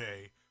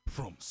Monday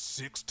from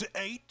 6 to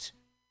 8?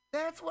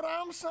 That's what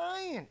I'm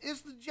saying.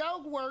 It's the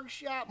Joke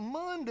Workshop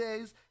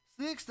Mondays,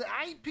 6 to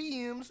 8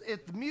 p.m.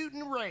 at the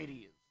Mutiny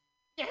Radios.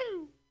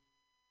 Yahoo!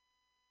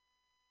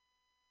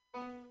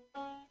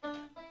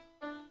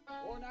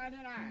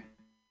 $4.99.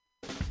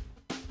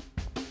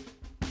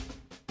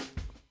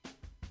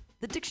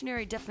 The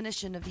dictionary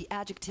definition of the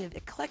adjective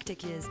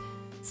eclectic is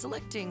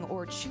selecting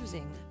or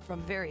choosing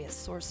from various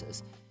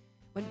sources.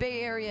 When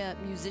Bay Area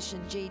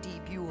musician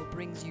J.D. Buell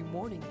brings you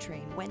Morning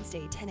Train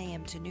Wednesday 10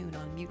 a.m. to noon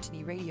on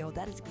Mutiny Radio,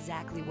 that is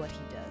exactly what he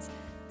does.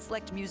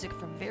 Select music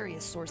from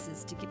various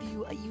sources to give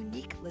you a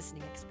unique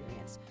listening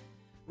experience.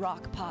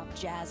 Rock, pop,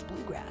 jazz,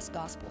 bluegrass,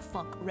 gospel,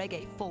 funk,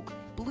 reggae, folk,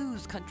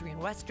 blues, country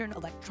and western,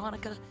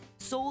 electronica,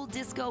 soul,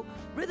 disco,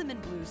 rhythm and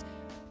blues,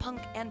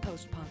 punk and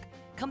post-punk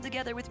come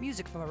together with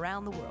music from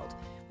around the world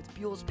with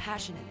Buell's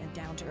passionate and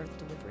down-to-earth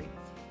delivery.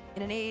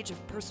 In an age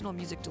of personal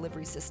music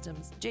delivery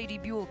systems, J.D.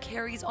 Buell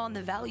carries on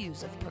the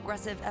values of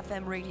progressive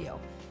FM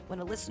radio when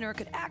a listener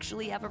could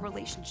actually have a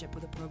relationship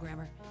with a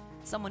programmer,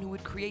 someone who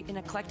would create an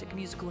eclectic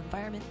musical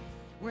environment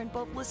wherein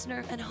both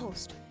listener and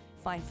host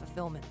find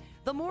fulfillment.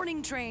 The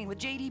Morning Train with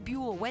J.D.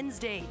 Buell,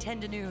 Wednesday,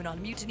 10 to noon on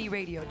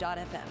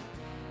MutinyRadio.fm.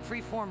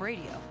 Freeform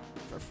radio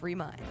for free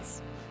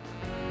minds.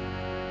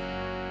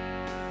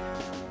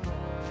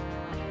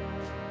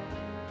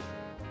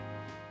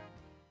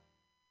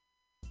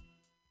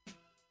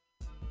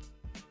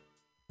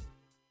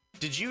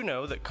 Did you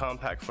know that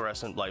compact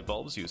fluorescent light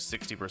bulbs use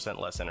 60%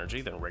 less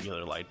energy than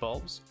regular light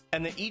bulbs?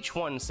 And that each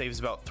one saves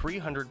about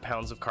 300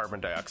 pounds of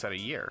carbon dioxide a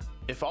year?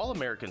 If all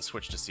Americans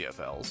switched to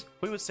CFLs,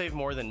 we would save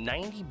more than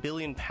 90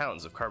 billion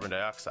pounds of carbon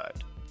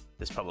dioxide.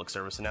 This public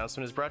service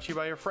announcement is brought to you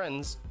by your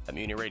friends at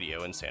Mutiny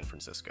Radio in San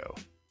Francisco.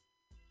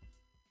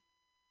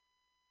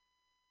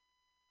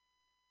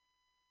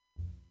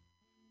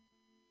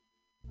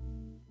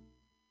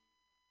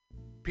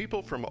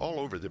 People from all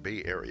over the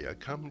Bay Area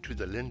come to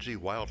the Lindsay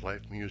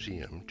Wildlife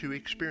Museum to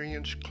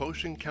experience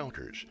close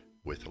encounters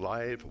with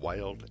live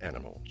wild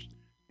animals.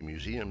 The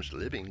museum's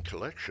living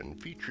collection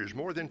features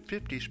more than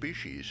 50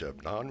 species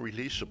of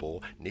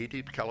non-releasable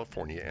native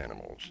California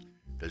animals.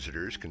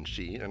 Visitors can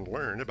see and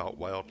learn about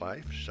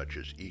wildlife such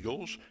as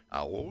eagles,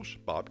 owls,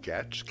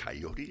 bobcats,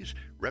 coyotes,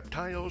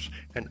 reptiles,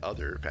 and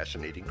other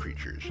fascinating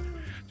creatures.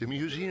 The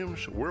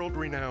museum's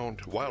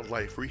world-renowned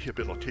Wildlife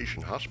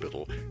Rehabilitation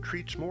Hospital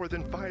treats more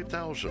than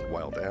 5,000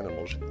 wild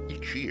animals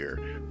each year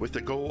with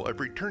the goal of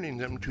returning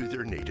them to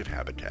their native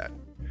habitat.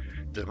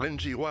 The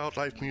Lindsay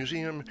Wildlife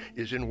Museum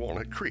is in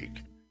Walnut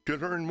Creek. To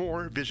learn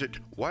more, visit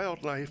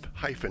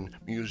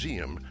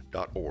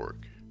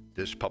wildlife-museum.org.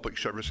 This public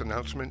service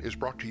announcement is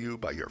brought to you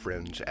by your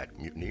friends at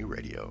Mutiny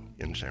Radio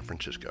in San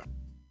Francisco.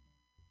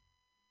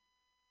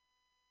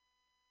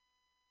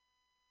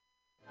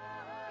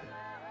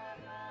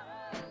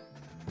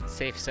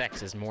 Safe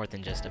sex is more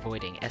than just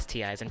avoiding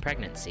STIs and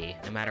pregnancy,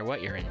 no matter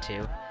what you're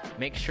into.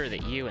 Make sure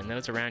that you and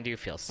those around you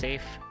feel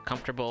safe,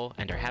 comfortable,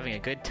 and are having a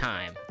good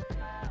time.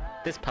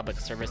 This public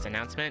service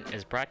announcement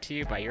is brought to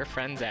you by your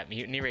friends at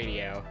Mutiny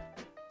Radio.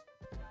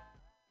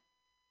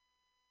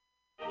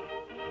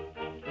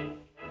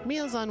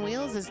 Meals on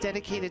Wheels is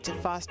dedicated to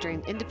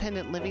fostering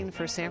independent living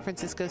for San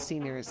Francisco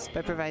seniors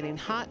by providing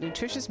hot,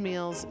 nutritious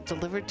meals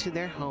delivered to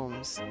their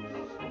homes.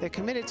 They're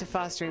committed to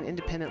fostering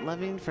independent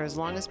living for as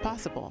long as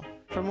possible.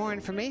 For more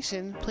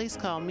information, please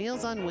call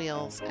Meals on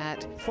Wheels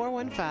at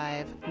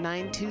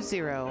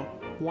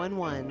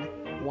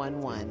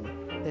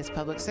 415-920-1111. This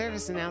public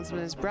service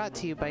announcement is brought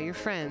to you by your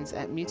friends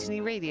at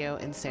Mutiny Radio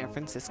in San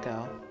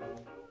Francisco.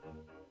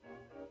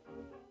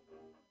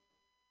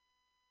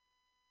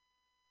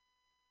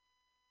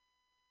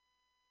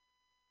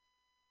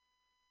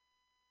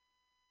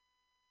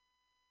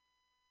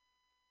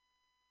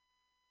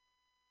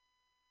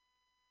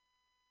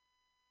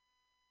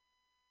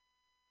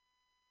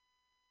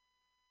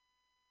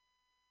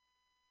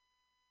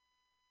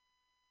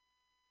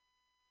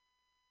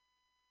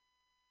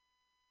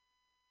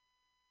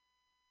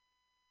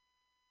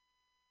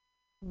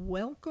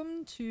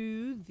 Welcome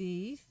to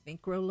the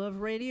Think Grow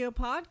Love Radio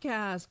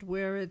podcast,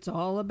 where it's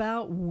all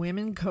about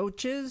women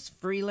coaches,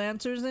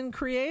 freelancers, and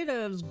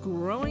creatives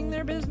growing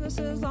their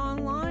businesses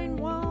online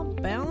while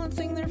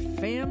balancing their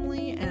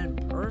family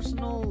and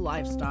personal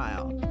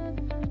lifestyle.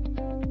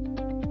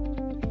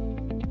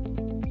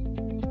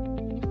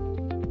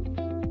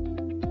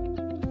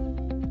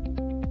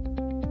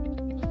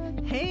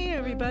 Hey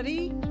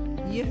everybody,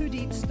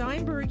 Yehudit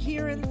Steinberg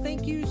here, and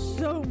thank you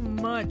so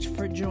much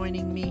for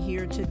joining me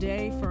here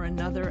today for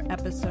another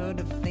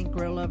episode of Think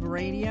Grow Love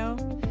Radio.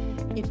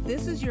 If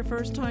this is your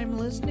first time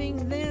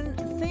listening, then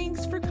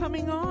thanks for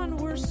coming on.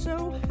 We're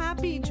so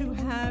happy to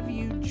have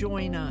you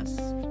join us.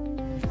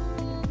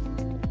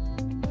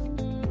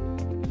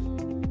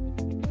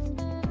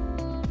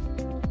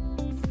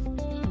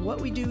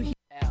 What we do here.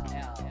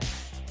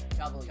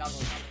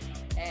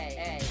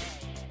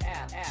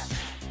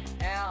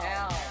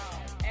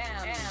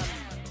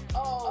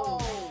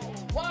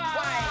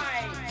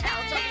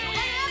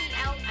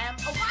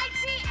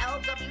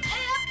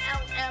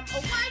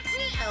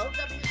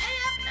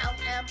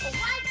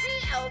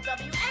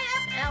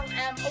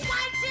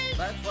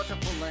 Let's watch a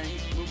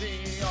full-length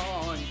movie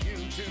on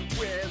YouTube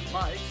with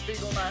Mike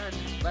Spiegelman.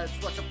 Let's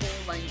watch a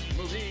full-length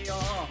movie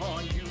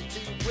on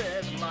YouTube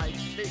with Mike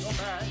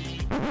Spiegelman.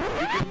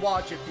 You can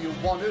watch if you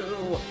want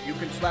to. You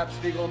can slap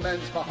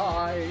Spiegelman's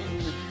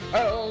behind.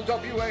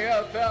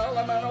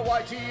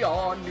 LWAFLMNOYT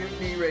on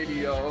Mutiny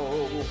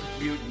Radio.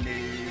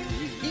 Mutiny.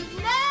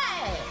 Mutiny!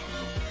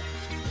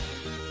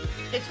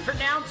 It's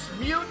pronounced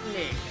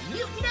mutiny.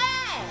 Mutiny!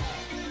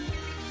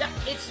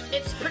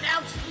 It's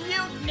pronounced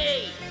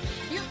mutiny.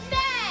 Mutiny!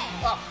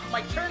 Oh,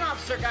 my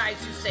turnoffs are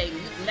guys who say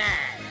mutiny.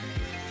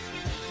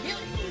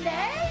 Mutiny?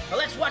 Well,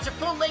 let's watch a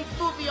full-length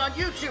movie on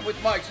YouTube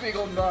with Mike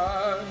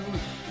Spiegelman.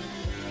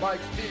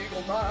 Mike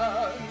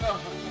Spiegelman.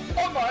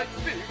 Oh, Mike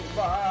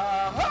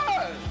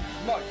Spiegelman.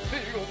 Mike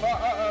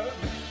Spiegelman.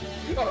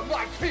 Oh,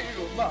 Mike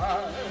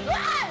Spiegelman.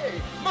 Hey!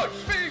 Mike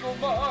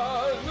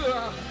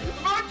Spiegelman.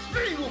 Mike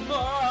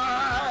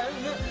Spiegelman.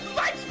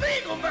 Mike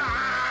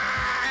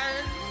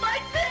Spiegelman.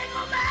 Mike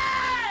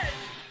Spiegelman.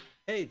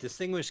 Hey,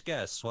 distinguished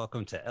guests,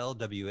 welcome to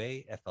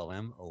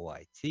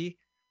LWAFLMOYT.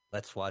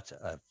 Let's watch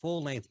a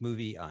full-length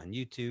movie on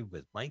YouTube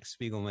with Mike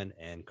Spiegelman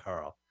and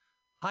Carl.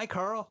 Hi,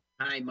 Carl.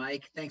 Hi,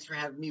 Mike. Thanks for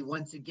having me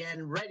once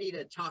again. Ready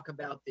to talk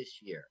about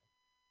this year.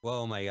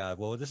 Well, my God.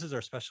 Well, this is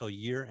our special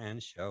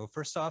year-end show.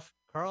 First off,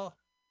 Carl,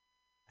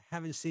 I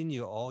haven't seen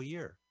you all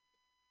year.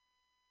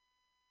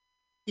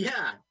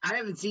 Yeah, I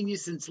haven't seen you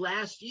since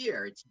last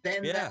year. It's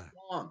been that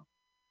long.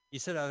 You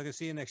said I was going to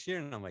see you next year,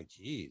 and I'm like,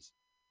 geez.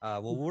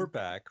 Well, we're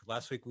back.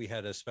 Last week we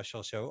had a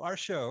special show. Our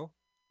show,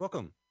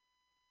 welcome.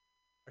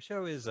 Our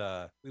show is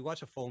we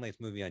watch a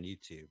full-length movie on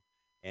YouTube,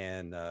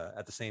 and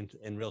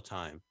in real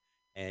time,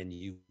 and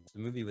you watch the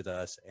movie with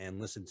us and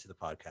listen to the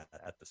podcast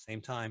at the same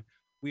time.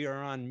 We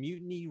are on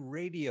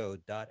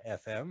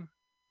MutinyRadio.fm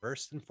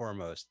first and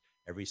foremost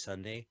every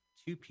Sunday,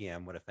 2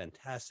 p.m. What a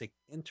fantastic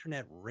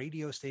internet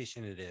radio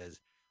station it is!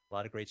 A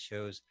lot of great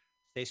shows.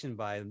 Stationed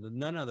by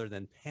none other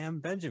than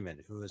Pam Benjamin,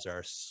 who was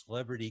our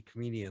celebrity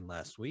comedian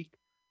last week.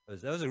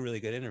 That was a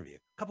really good interview.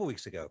 A couple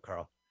weeks ago,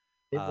 Carl.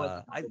 It was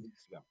a couple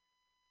weeks ago.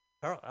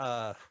 Carl,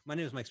 my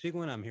name is Mike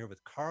Spiegelman. I'm here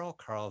with Carl.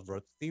 Carl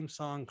wrote the theme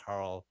song.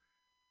 Carl,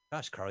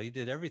 you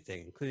did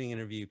everything, including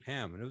interview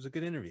Pam, and it was a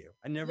good interview.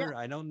 I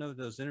don't know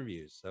those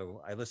interviews,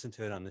 so I listened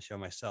to it on the show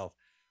myself.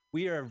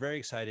 We are very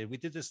excited. We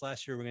did this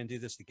last year. We're going to do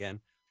this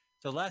again.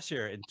 So last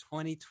year in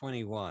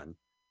 2021,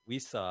 we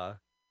saw,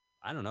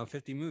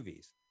 50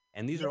 movies.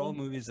 And these are all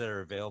movies that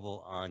are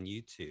available on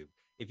YouTube.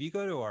 If you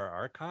go to our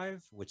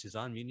archive, which is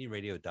on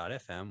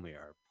MutinyRadio.fm, we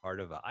are part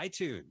of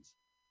iTunes.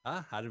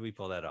 How did we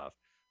pull that off?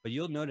 But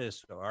you'll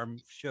notice our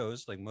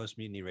shows, like most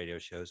Mutiny Radio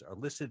shows, are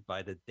listed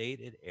by the date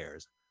it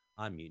airs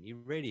on Mutiny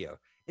Radio.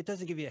 It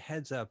doesn't give you a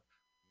heads up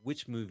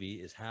which movie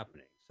is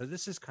happening. So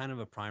this is kind of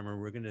a primer.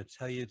 We're going to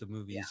tell you the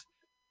movies,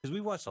 because we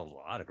watched a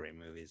lot of great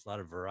movies, a lot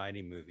of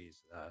variety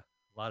movies, a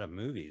lot of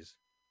movies.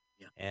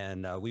 Yeah.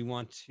 And we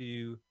want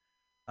to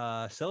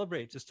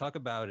celebrate, just talk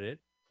about it.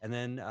 And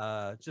then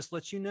just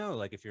let you know,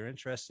 like, if you're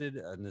interested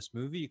in this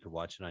movie, you can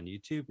watch it on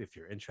YouTube. If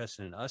you're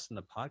interested in us and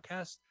the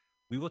podcast,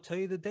 we will tell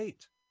you the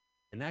date.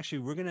 And actually,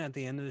 we're going to, at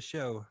the end of the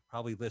show,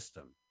 probably list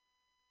them.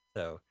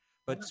 So,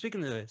 but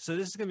speaking of so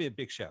this is going to be a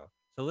big show.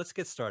 So let's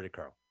get started,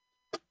 Carl.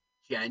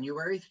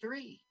 January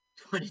 3,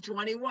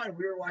 2021,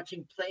 we were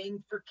watching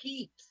Playing for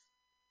Keeps.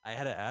 I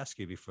had to ask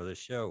you before the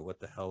show,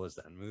 what the hell was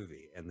that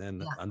movie? And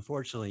then,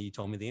 unfortunately, you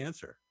told me the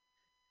answer.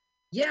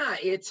 Yeah,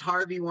 it's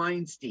Harvey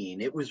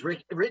Weinstein. It was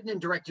written and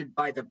directed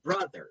by the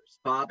brothers,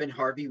 Bob and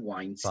Harvey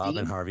Weinstein.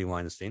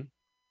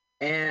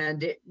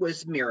 And it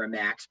was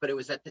Miramax, but it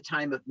was at the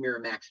time of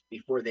Miramax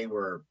before they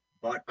were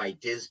bought by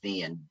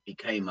Disney and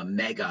became a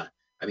mega.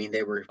 I mean,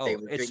 they were.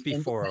 It's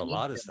before a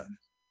lot of stuff.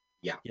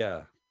 Yeah.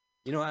 Yeah.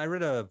 I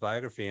read a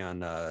biography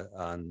on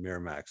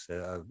Miramax,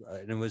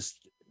 and it was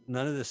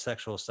none of the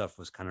sexual stuff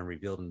was kind of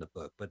revealed in the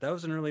book, but that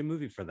was an early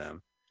movie for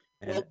them.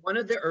 Well, one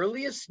of the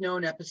earliest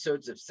known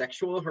episodes of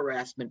sexual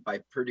harassment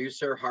by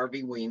producer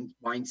Harvey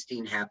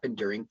Weinstein happened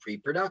during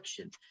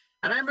pre-production.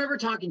 And I remember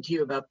talking to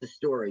you about the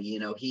story. You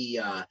know, he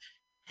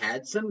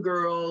had some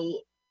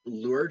girl,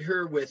 lured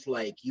her with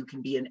like, you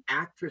can be an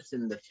actress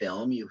in the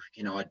film, you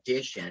can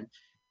audition,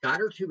 got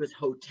her to his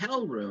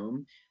hotel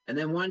room, and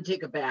then wanted to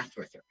take a bath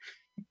with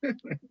her.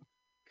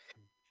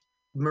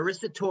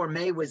 Marissa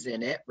Tomei was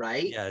in it,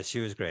 right? Yeah, she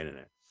was great in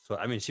it. So,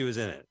 I mean, she was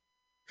in it.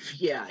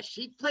 Yeah,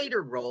 she played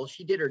her role.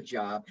 She did her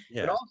job.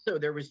 Yeah. But also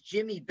there was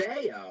Jimmy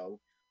Baio,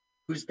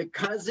 who's the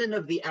cousin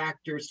of the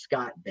actor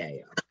Scott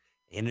Baio.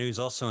 And he was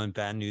also in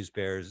Bad News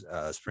Bears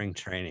Spring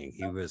Training.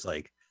 He was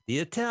like the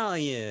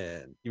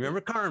Italian. You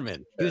remember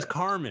Carmen? He was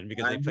Carmen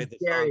because they played the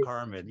song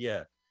Carmen.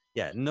 Yeah.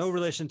 Yeah. No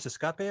relation to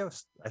Scott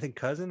Baio. I think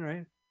cousin,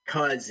 right?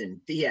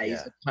 Cousin. Yeah,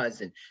 he's a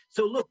cousin.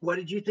 So look, what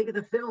did you think of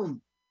the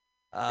film?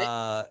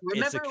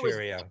 It's a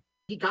curio.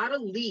 He got a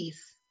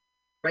lease,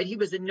 right? He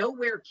was a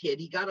nowhere kid.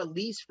 He got a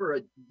lease for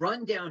a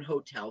rundown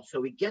hotel.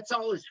 So he gets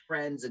all his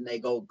friends and they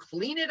go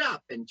clean it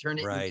up and turn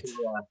it into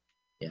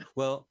yeah.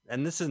 Well,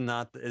 and this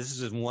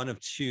is one of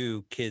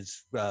two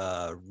kids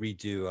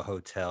redo a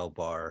hotel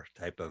bar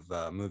type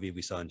of movie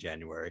we saw in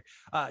January.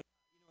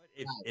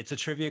 If it's a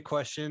trivia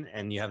question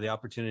and you have the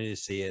opportunity to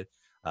see it,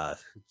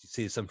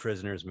 see some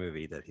Prisoners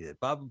movie that he did,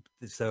 Bob.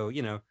 So,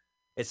 you know,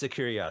 it's a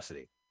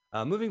curiosity.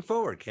 Moving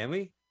forward, can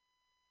we?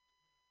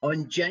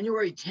 On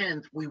January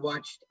 10th, we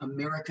watched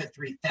America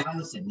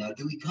 3000. Now,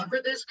 do we cover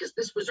this? Because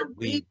this was a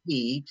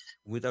repeat.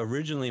 With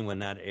originally when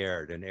that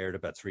aired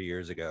about 3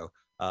 years ago,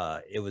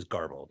 it was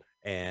garbled.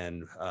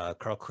 And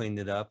Carl cleaned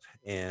it up.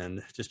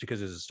 And just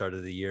because it was the start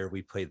of the year,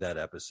 we played that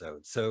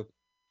episode. So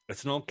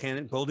it's an old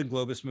canon Golden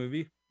Globus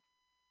movie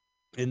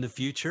in the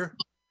future.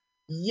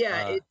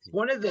 Yeah, it's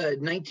one of the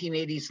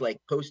 1980s, like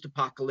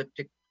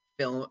post-apocalyptic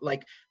film,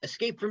 like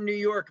Escape from New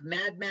York,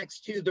 Mad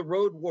Max 2, The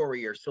Road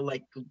Warrior. So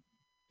like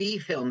B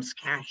films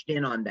cashed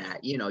in on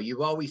that. You know,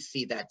 you always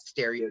see that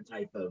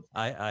stereotype of.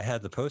 I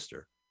had the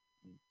poster.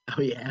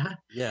 Oh yeah.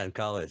 Yeah, in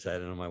college, I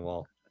had it on my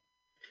wall.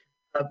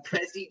 A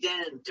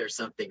President or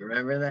something.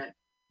 Remember that?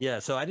 Yeah.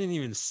 So I didn't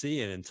even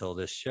see it until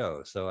this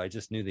show. So I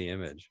just knew the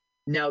image.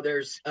 Now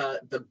there's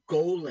the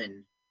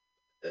Golan,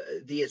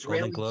 the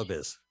Israeli Golden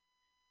Globus.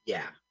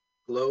 Yeah,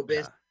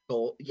 Globus.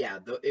 Yeah,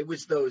 it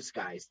was those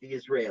guys, the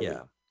Israelis.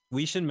 Yeah.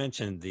 We should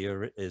mention the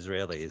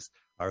Israelis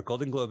are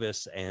Golden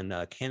Globus and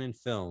Canon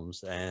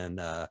Films, and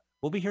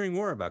we'll be hearing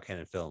more about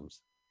Canon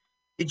Films.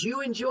 Did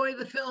you enjoy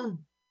the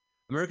film?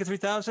 America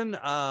 3000?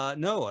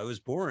 No, it was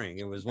boring.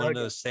 It was one of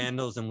those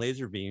sandals and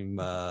laser beam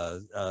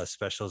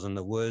specials in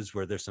the woods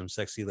where there's some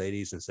sexy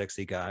ladies and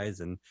sexy guys,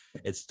 and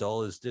it's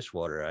dull as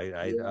dishwater.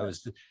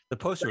 The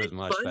poster was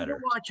much better.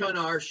 To watch on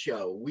our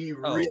show. We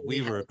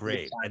were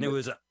great, and it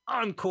was an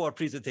encore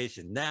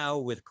presentation now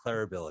with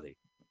clarability.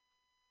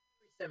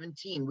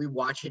 17, we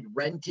watched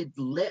Rented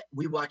Lips,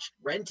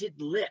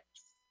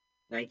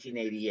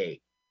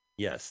 1988.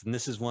 Yes, and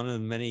this is one of the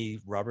many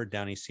Robert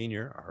Downey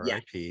Sr.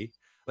 R.I.P. Yeah.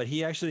 But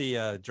he actually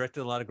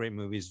directed a lot of great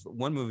movies.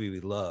 One movie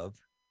we love,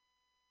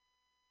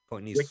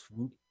 Courtney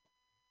Swoop,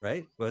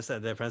 right? What's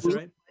that? Did I pronounce it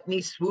right?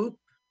 Courtney Swoop.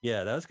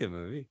 Yeah, that was a good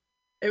movie.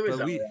 It was.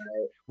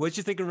 What'd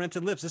you think of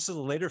Rented Lips? This is a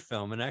later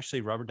film, and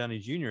actually Robert Downey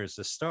Jr. is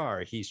the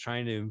star. He's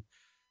trying to.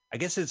 I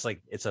guess it's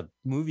a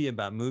movie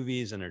about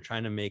movies, and they're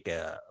trying to make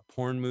a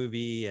porn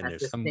movie, and at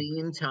the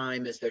same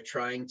time as they're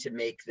trying to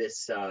make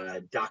this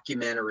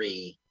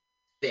documentary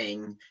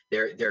thing,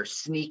 they're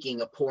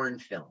sneaking a porn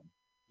film.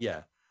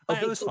 Yeah,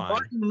 it was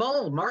fine.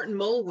 Martin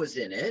Mull was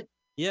in it.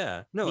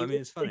 Yeah, no, I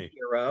mean it's funny.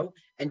 Hero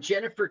and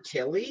Jennifer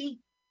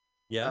Tilly.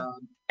 Yeah,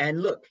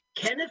 and look,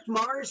 Kenneth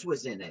Mars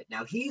was in it.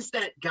 Now he's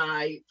that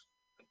guy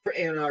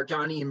in our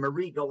Donnie and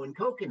Marie Going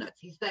Coconuts.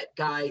 He's that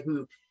guy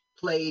who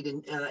played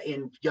in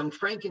Young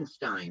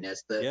Frankenstein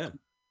as the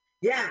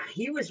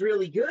he was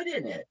really good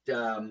in it.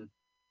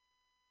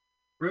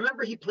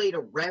 Remember he played a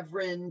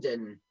reverend,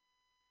 and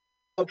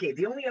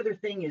the only other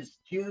thing is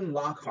June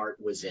Lockhart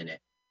was in it,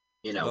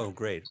 you know. Oh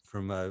great,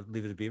 from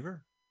Leave It to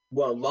Beaver.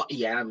 Well,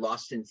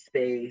 Lost in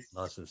Space.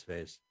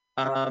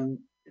 The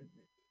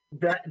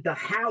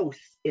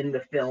house in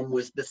the film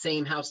was the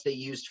same house they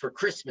used for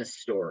Christmas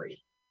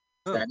Story.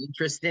 Is that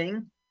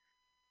interesting?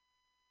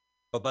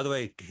 Oh, by the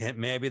way,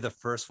 may I be the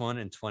first one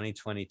in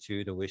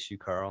 2022 to wish you,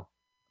 Carl,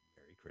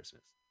 Merry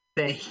Christmas.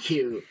 Thank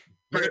you.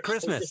 Merry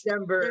Christmas.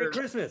 December Merry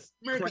Christmas.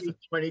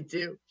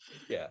 2022.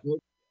 Yeah. Merry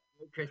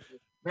Christmas.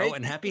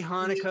 And Happy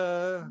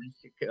Hanukkah.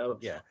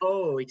 Yeah.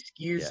 Oh,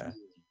 excuse me.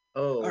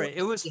 Oh. All right.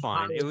 It was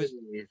fine.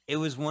 It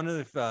was one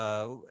of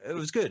the, it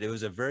was good. It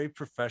was a very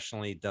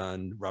professionally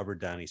done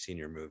Robert Downey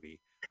Sr. movie.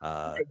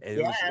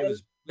 It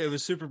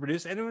was super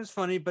produced and it was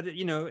funny, but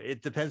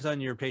it depends on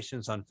your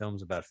patience on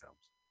films about films.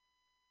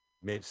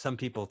 Maybe some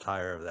people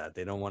tire of that.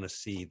 They don't want to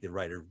see the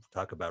writer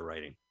talk about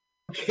writing.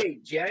 Okay,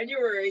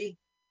 January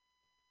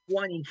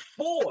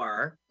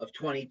 24 of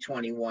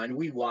 2021,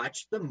 we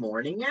watched The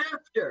Morning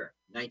After.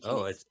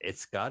 Oh,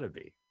 it's got to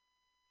be.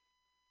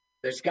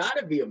 There's got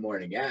to be a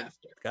Morning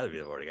After. It's got to be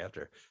The Morning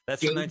After.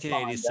 That's from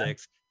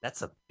 1986.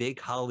 That's a big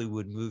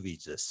Hollywood movie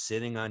just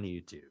sitting on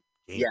YouTube.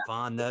 Jane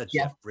Fonda,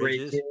 Jeff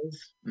Bridges.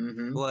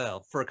 Mm-hmm.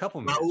 Well, for a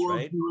couple minutes, Raul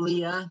right?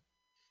 Julia.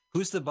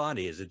 Who's the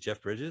body? Is it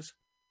Jeff Bridges?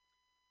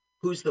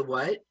 Who's the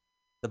what?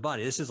 The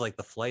body. This is like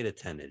the flight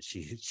attendant.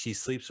 She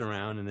sleeps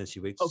around and then she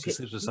wakes. Okay, she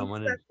sleeps with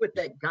someone. With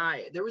that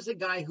guy, there was a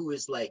guy who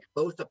was like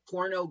both a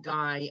porno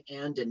guy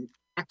and an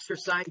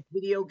exercise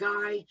video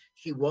guy.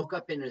 She woke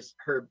up in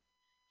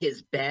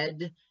his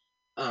bed,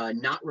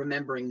 not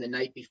remembering the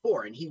night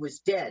before, and he was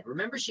dead.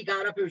 Remember, she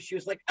got up and she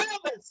was like, "Oh,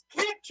 it's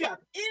ketchup!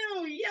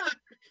 Ew, yuck!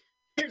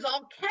 There's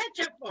all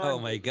ketchup on." Oh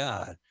my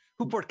God!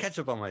 Who poured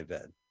ketchup on my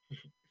bed?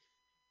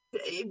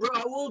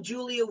 Raul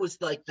Julia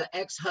was like the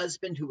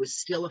ex-husband who was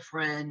still a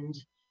friend.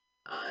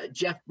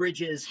 Jeff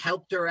Bridges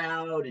helped her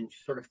out and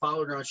sort of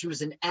followed her on. She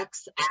was an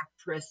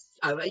ex-actress,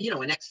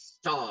 an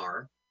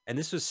ex-star. And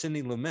this was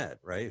Sidney Lumet,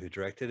 right, who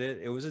directed it.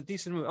 It was a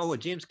decent movie. Oh,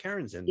 and James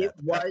Cameron's in that.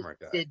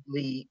 It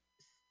was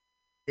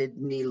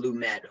Sidney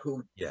Lumet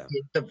who did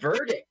The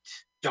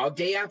Verdict, Dog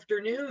Day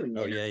Afternoon.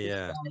 Oh,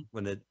 yeah.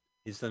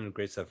 He's done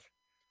great stuff.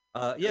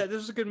 This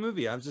was a good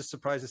movie. I was just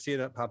surprised to see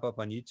it pop up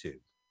on YouTube.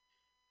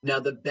 Now,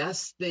 the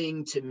best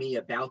thing to me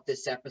about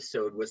this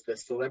episode was the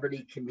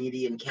Celebrity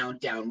Comedian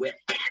Countdown with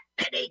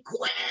Anthony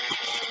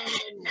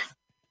Quinn.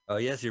 Oh,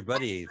 yes, your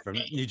buddy from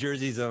New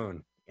Jersey's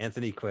own,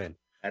 Anthony Quinn.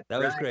 That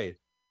was great.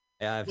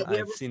 Yeah,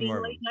 I've seen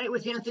more. Late Night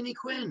with Anthony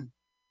Quinn?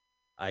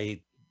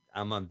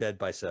 I'm on bed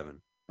by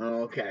 7.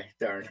 Oh, okay,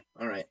 darn.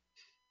 All right.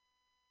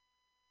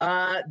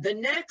 The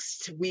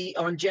next,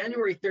 on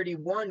January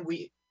 31,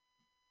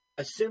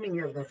 assuming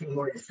you have nothing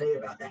more to say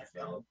about that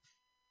film.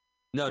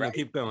 No,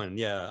 keep going.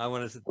 Yeah, I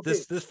want to.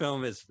 Okay. This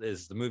film is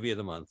the movie of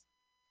the month.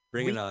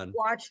 Bring it on.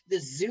 Watched The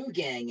Zoo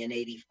Gang in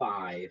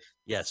 '85.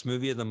 Yes,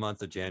 movie of the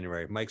month of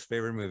January. Mike's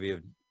favorite movie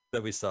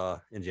that we saw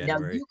in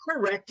January. Now you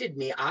corrected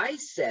me. I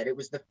said it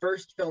was the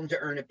first film to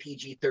earn a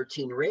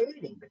PG-13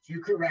 rating, but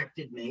you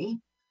corrected me.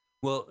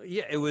 Well,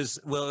 yeah, it was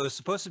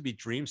supposed to be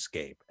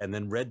Dreamscape, and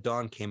then Red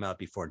Dawn came out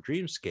before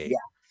Dreamscape,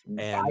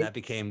 and that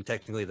became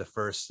technically the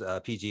first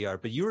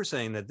PGR. But you were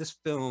saying that this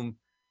film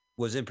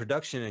was in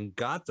production and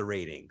got the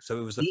rating, so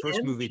it was the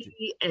first movie.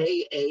 The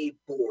MPAA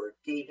board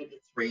gave it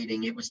its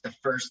rating. It was the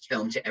first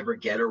film to ever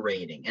get a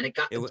rating, and to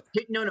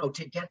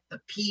get the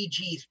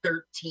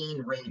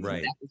PG-13 rating.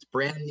 Right, that was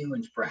brand new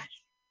and fresh.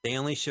 They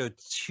only showed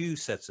 2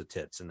 sets of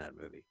tits in that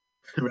movie,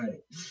 right?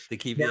 To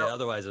keep it,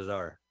 otherwise it was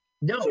R.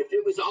 No, if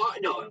it was R,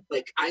 no.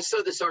 Like I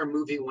saw this R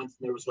movie once,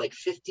 and there was like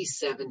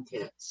 57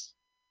 tits.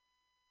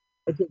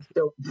 I think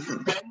so.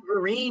 Ben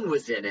Vereen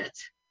was in it.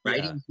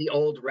 Right, he's the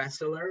old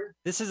wrestler.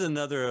 This is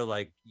another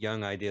like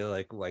young idea,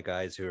 like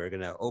guys who are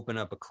going to open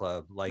up a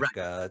club, like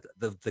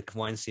the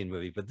Weinstein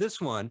movie. But this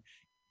one,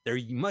 they're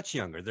much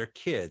younger. They're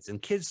kids,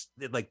 and kids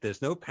like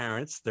there's no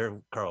parents.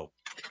 They're Carl.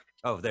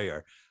 Oh, there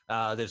you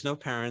are. There's no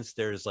parents.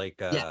 There's like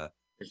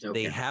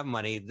they have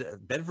money.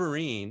 Ben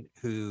Vereen,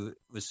 who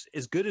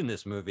is good in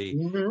this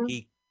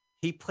movie,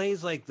 he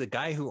plays like the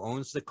guy who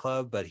owns the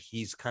club, but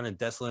he's kind of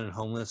desolate and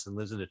homeless and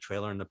lives in a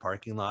trailer in the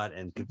parking lot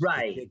and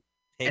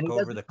take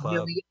over the club.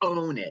 Really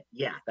own it.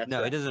 Yeah. He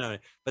doesn't own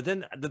it. But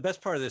then the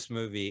best part of this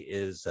movie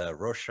is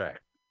Rorschach,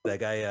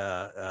 that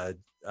guy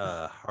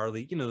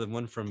Harley, the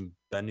one from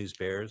Bad News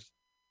Bears.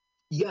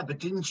 Yeah, but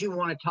didn't you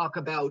want to talk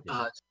about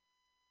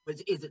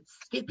is it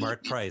Skippy?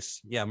 Mark Price.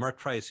 Yeah, Mark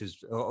Price,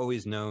 who's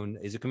always known.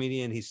 He's a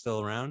comedian. He's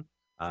still around.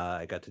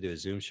 I got to do a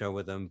Zoom show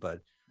with him, but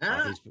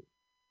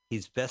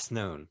he's best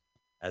known,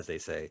 as they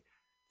say,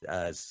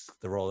 as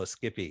the role of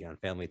Skippy on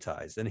Family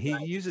Ties. And he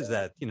uses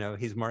that,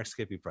 he's Mark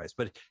Skippy Price,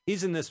 but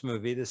he's in this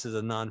movie. This is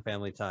a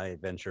non-Family Tie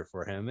adventure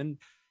for him. And,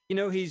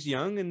 he's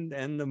young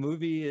and the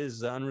movie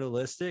is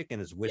unrealistic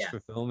and it's wish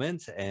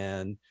fulfillment,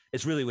 and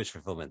it's really wish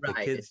fulfillment. The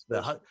kids,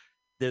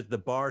 the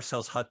bar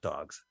sells hot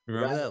dogs.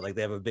 Remember that? Like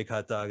they have a big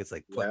hot dog. It's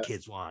like what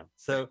kids want.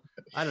 So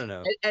I don't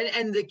know.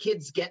 And the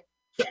kids get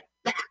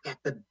back at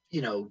the,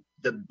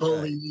 the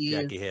bully.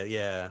 Jackie Hill,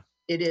 yeah.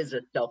 It is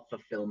a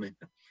self-fulfillment.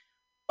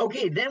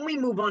 Okay, then we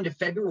move on to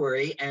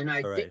February, and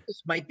I think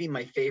this might be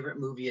my favorite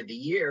movie of the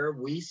year.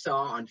 We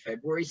saw on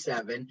February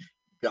 7,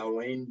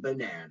 Going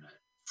Bananas.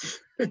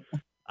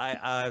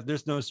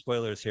 There's no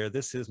spoilers here.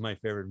 This is my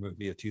favorite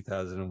movie of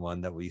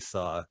 2001 that we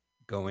saw,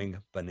 Going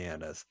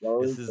Bananas.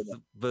 This is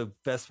the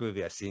best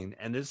movie I've seen,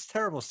 and there's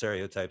terrible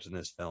stereotypes in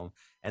this film,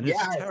 and there's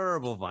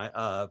terrible,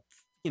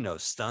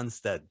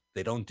 stunts that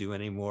they don't do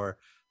anymore.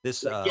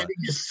 This getting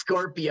a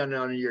scorpion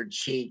on your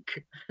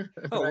cheek.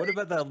 Oh, what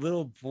about that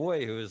little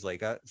boy who was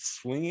like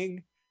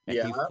swinging and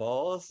he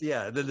falls?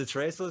 Yeah, and then the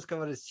tarantulas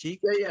come on his cheek.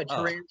 Yeah,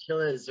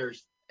 tarantulas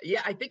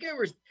I think it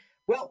was.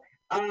 Well,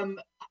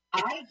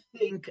 I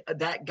think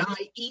that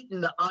guy eating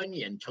the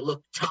onion to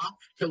look tough,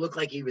 to look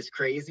like he was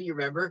crazy.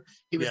 Remember,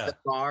 he was the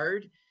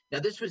guard. Now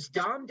this was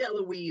Dom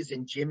DeLuise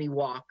and Jimmy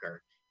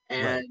Walker,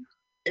 and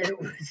it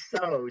was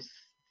so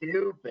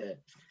stupid.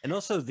 And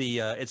also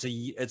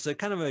it's a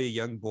kind of a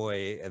young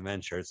boy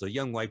adventure. It's a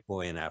young white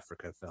boy in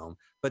Africa film.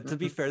 But to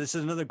be fair, this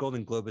is another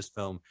Golden Globus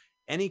film.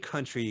 any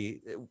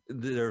country,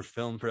 their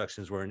film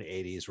productions were in the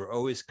 80s, were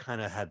always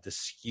kind of had this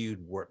skewed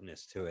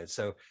warpness to it.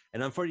 So,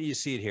 and unfortunately, you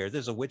see it here.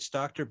 There's a witch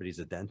doctor, but he's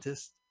a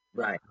dentist.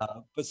 Right.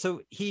 But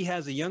so he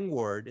has a young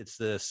ward. It's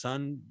the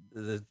son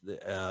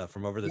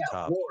from over the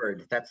top.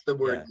 Ward. That's the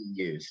word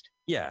you used.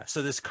 Yeah.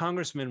 So this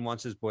congressman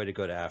wants his boy to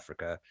go to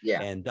Africa.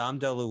 Yeah. And Dom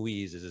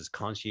DeLuise is his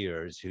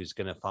concierge who's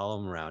going to follow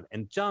him around.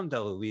 And Dom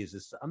DeLuise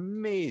is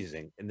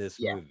amazing in this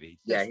movie.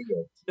 Yeah, he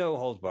is. No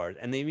holds barred.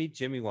 And they meet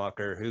Jimmy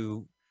Walker,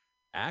 who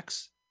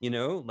acts,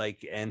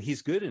 and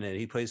he's good in it.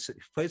 He plays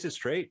it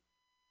straight.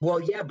 Well,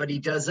 yeah, but he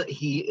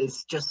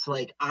is just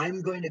like,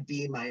 I'm going to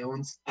be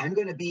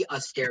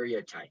a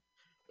stereotype.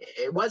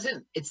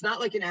 It's not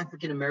like an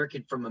African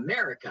American from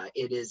America.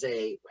 It is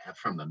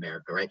from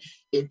America, right?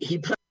 He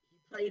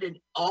played in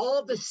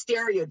all the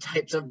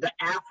stereotypes of the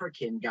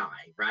African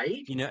guy,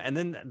 right? And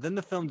then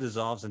the film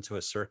dissolves into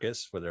a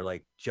circus where they're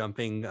like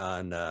jumping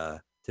on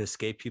to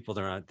escape people.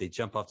 They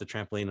jump off the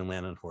trampoline and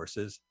land on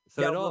horses.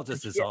 So it all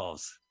just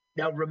dissolves.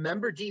 Now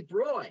remember Deep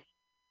Roy.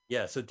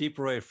 Yeah, so Deep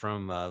Roy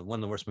from one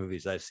of the worst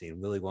movies I've seen,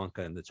 Willy Wonka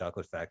and the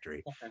Chocolate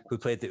Factory, who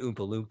played the Oompa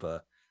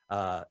Loompa.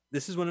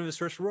 This is one of his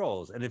first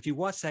roles. And if you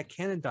watch that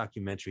Canon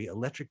documentary,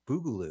 Electric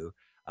Boogaloo,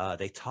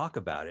 they talk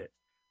about it.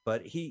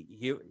 But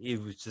he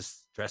was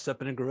just dressed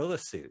up in a gorilla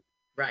suit.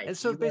 Right. And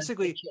so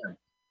basically,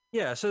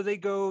 so they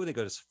go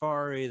to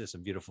safari. There's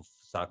some beautiful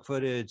stock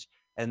footage.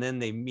 And then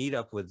they meet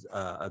up with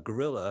a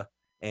gorilla.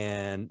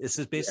 And this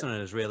is based on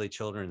an Israeli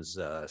children's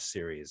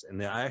series.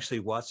 And I actually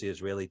watched the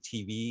Israeli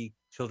TV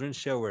children's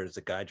show where there's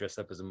a guy dressed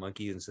up as a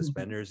monkey in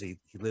suspenders. He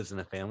lives in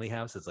a family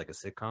house. It's like a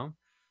sitcom.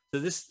 So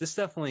this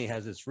definitely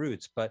has its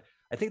roots. But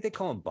I think they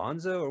call him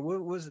Bonzo, or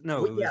what was it?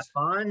 No, it was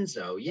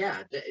Bonzo.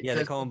 Yeah.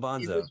 They call him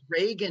Bonzo. It was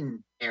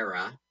Reagan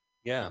era.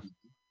 Yeah.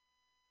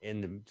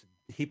 In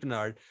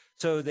Heapnard.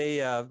 So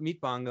they meet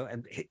Bongo,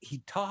 and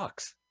he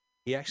talks.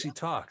 He actually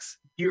talks.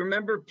 Do you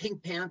remember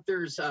Pink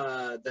Panthers?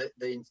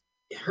 The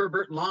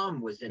Herbert Lom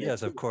was in it.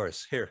 Yes, of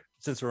course. Here,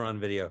 since we're on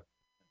video.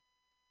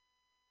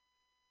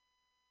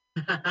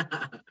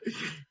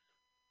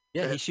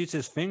 Yeah, he shoots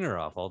his finger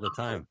off all the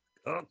time.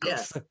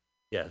 Yes.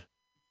 Yeah.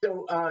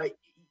 So,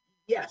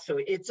 so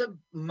it's a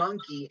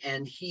monkey,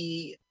 and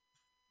he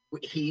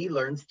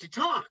learns to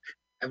talk,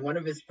 and one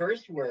of his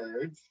first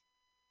words,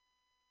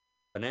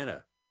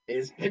 banana,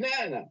 is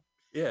banana.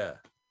 Yeah.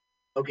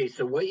 Okay,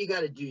 so what you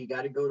got to do, you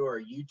got to go to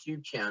our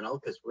YouTube channel,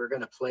 because we're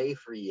going to play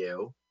for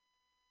you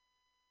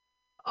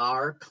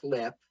our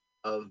clip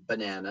of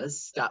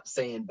bananas. Stop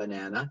saying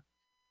banana.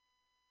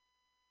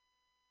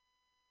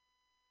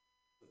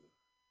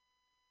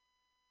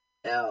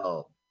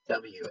 LWAFLMOYT.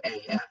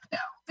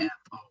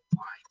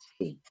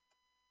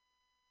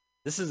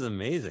 This is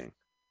amazing.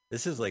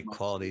 This is like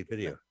quality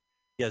video.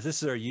 Yes,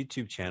 this is our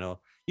YouTube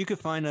channel. You can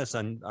find us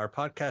on our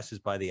podcast is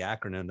by the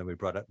acronym that we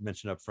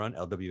mentioned up front,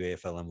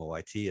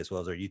 LWAFLMOYT, as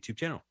well as our YouTube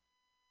channel.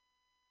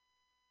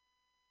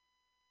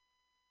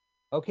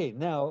 Okay,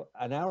 now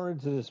an hour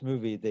into this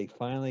movie, they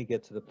finally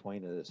get to the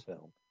point of this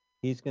film.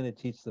 He's going to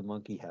teach the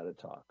monkey how to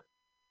talk.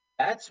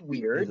 That's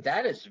weird.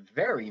 That is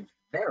very,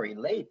 very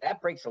late.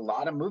 That breaks a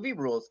lot of movie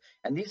rules.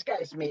 And these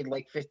guys made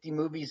like 50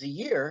 movies a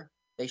year.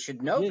 They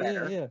should know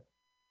better. Yeah.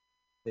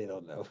 They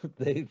don't know.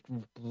 They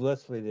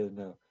blessedly didn't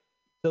know.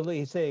 So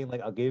he's saying,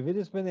 like, I'll give you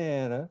this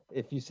banana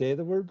if you say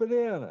the word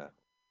banana.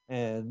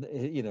 And,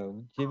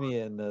 Jimmy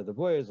and the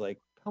boy is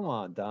like, come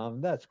on, Dom,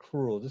 that's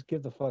cruel. Just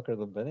give the fucker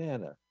the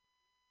banana.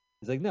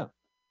 He's like, no.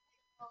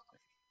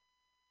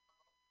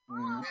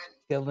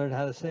 Gotta learn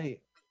how to say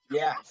it.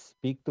 Yeah.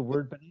 Speak the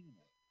word banana.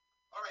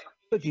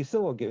 Look, you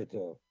still won't give it to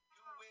him. All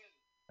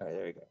right,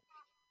 there you go.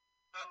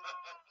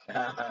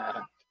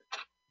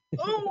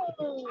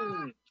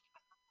 Oh!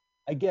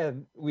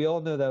 Again, we all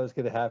know that was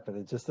going to happen.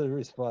 And just the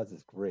response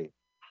is great.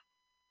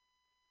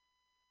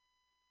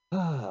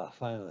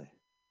 Finally.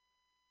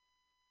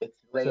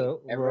 It's late.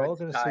 So we're all Everyone's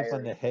going to sleep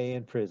on the hay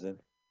in prison.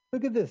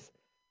 Look at this.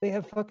 They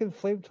have fucking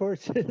flame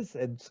torches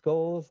and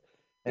skulls.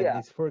 And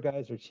these poor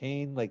guys are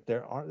chained. Like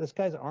this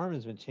guy's arm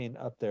has been chained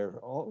up there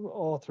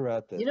all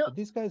throughout this. But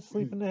these guys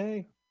sleep in the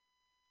hay.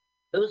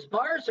 Those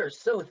bars are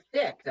so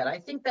thick that I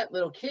think that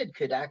little kid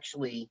could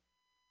actually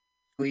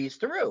squeeze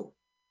through.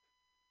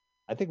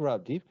 I think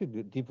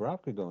Deep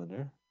Rob could go in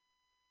there.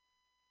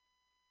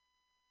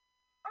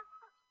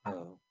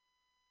 Oh.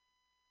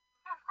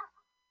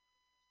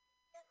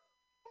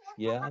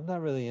 Yeah, I'm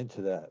not really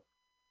into that.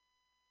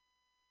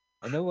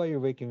 I know why you're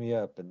waking me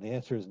up, and the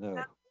answer is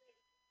no.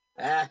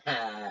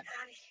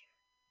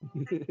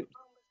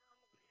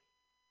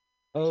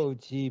 Oh,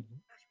 gee.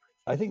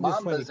 I think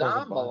this might be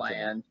called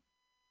Land.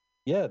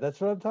 Yeah, that's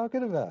what I'm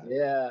talking about.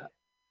 Yeah.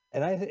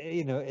 And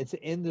it's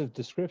the end of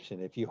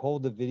description. If you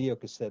hold the video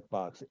cassette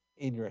box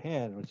in your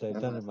hand, which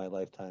I've done in my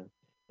lifetime,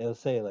 it'll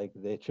say, like,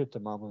 they tripped to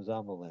Mama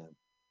Zamba Land.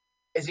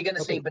 Is he going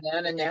to say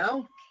banana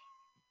now?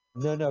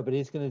 No, but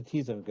he's going to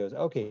tease him and goes,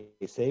 okay,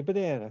 say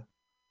banana.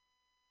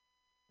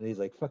 And he's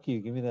like, fuck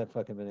you, give me that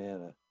fucking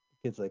banana.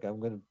 The kid's like, I'm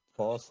going to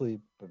fall asleep,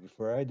 but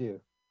before I do.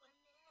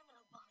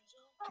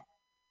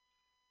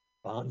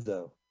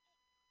 Bonzo.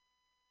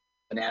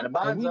 Banana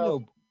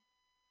Bonzo.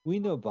 We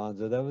know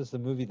Bonzo. That was the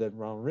movie that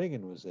Ronald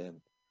Reagan was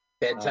in.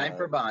 Bedtime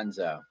for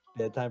Bonzo.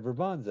 Bedtime for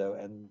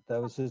Bonzo, and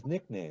that was his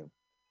nickname.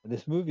 And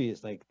this movie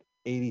is like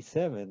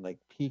 87, like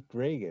peak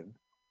Reagan.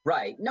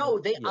 Right. No,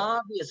 they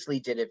obviously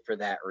did it for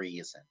that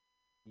reason.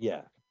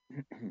 Yeah.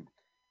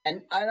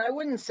 And I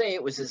wouldn't say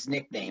it was his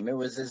nickname. It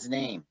was his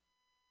name.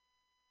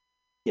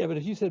 Yeah, but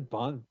if you said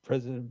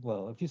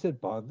if you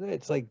said Bonzo,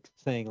 it's like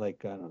saying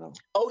like, I don't know.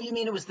 Oh, you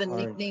mean it was the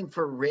nickname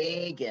for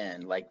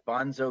Reagan, like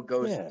Bonzo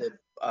goes to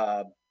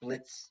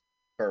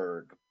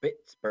Pittsburgh.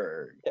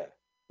 Yeah.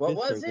 What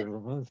was it?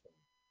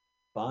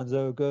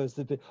 Bonzo goes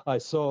to. I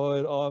saw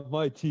it on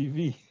my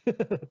TV.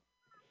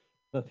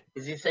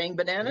 Is he saying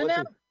banana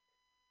now?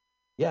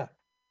 Yeah.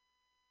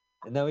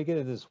 And now we get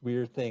into this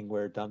weird thing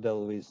where Dom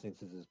DeLuise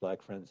thinks it's his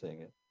black friend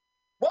saying it.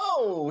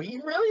 Whoa, he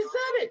really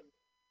said it.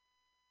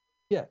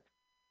 Yeah.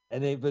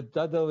 But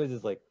Dom DeLuise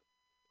is like,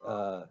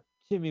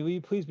 Jimmy, will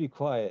you please be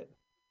quiet?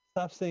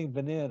 Stop saying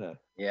banana.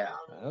 Yeah.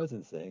 I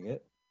wasn't saying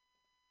it.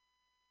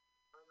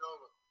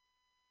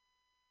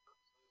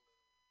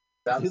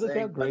 Stop See, look how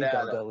saying great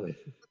Dom banana.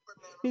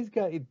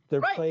 DeLuise.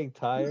 They're playing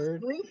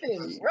tired. He's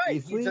sleeping.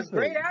 Right. He's a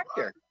great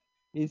actor.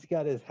 He's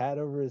got his hat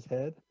over his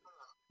head,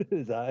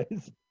 his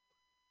eyes.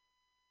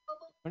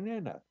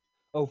 Banana.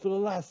 Oh, for the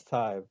last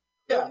time.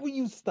 Yeah. Will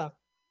you stop?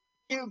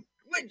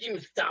 Would you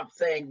stop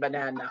saying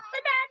banana? Banana.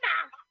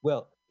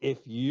 Well, if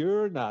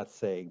you're not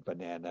saying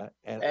banana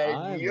and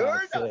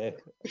you're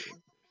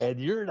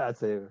not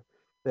saying,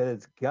 then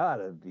it's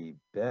gotta be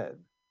Ben.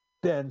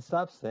 Ben,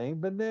 stop saying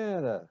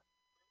banana.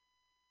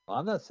 Well,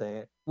 I'm not saying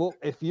it. Well,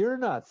 if you're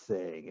not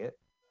saying it,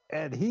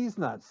 and he's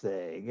not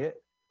saying it,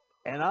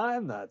 and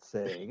I'm not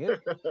saying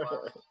it.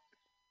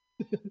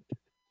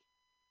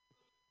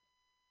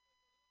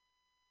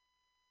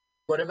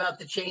 What about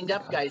the chained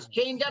up guys?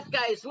 Chained up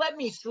guys, let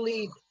me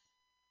sleep.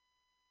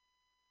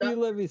 You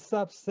let me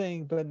stop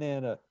saying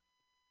banana.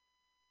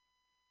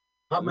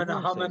 Humana.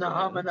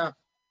 Banana.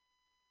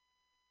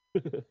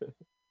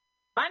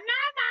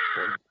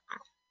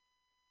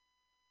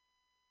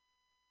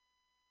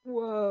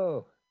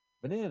 Whoa,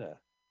 banana.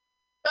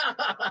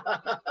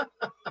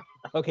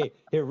 Okay,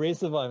 here, raise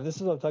the volume. This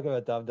is what I'm talking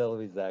about. Dom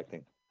DeLuise's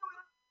acting.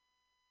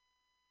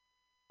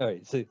 All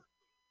right, so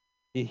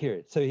you hear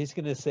it. So he's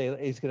gonna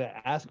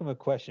ask him a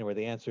question where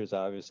the answer is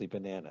obviously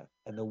banana,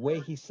 and the way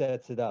he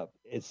sets it up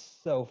is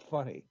so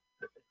funny.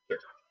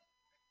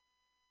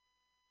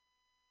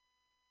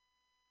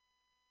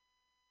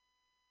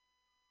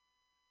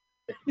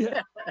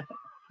 Yeah.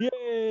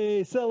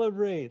 Yay,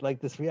 celebrate. Like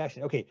this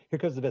reaction. Okay, here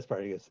comes the best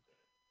part. He goes,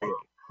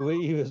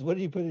 what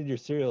do you put in your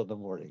cereal in the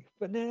morning?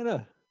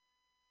 Banana.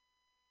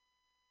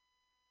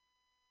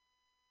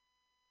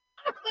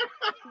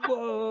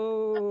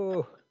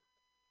 Whoa.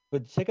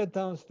 But check out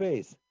Tom's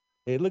face.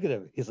 Hey, look at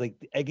him. He's like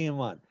egging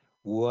him on.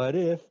 What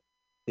if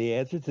the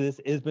answer to this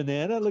is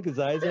banana? Look, his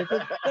eyes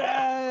open.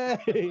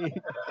 Hey!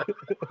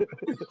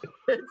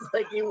 It's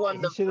like he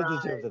won the prize. He should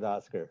have deserved an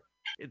Oscar.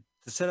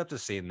 To set up the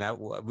scene, that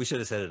we should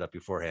have set it up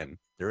beforehand.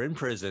 They're in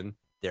prison.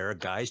 There are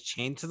guys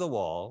chained to the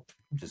wall,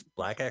 just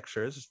black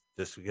extras,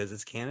 just because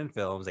it's Canon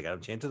Films. They got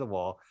them chained to the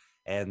wall,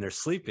 and they're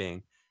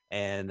sleeping.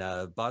 And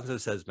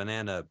Bonzo says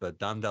banana, but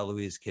Dom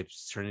DeLuise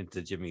keeps turning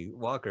to Jimmy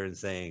Walker and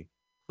saying,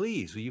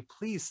 "Please, will you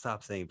please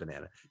stop saying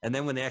banana?" And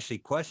then when they actually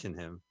question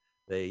him,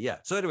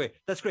 So anyway,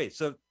 that's great.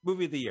 So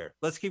movie of the year.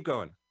 Let's keep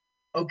going.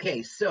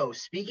 Okay, so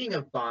speaking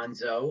of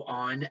Bonzo,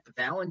 on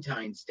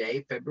Valentine's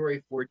Day,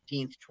 February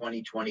 14th,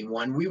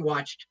 2021, we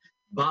watched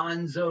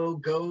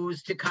Bonzo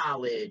Goes to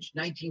College,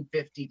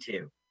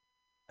 1952.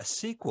 A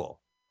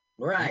sequel.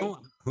 Right.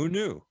 Who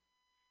knew?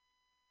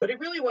 But it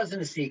really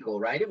wasn't a sequel,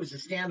 right? It was a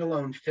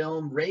standalone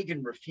film.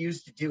 Reagan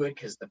refused to do it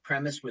because the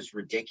premise was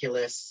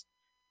ridiculous.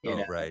 You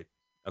know? Right.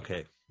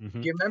 Okay. Mm-hmm.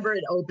 Do you remember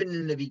it opened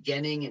in the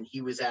beginning and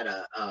he was at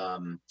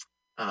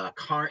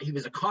he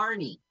was a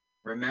carny,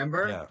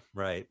 remember? Yeah,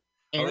 right.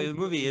 And the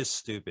movie is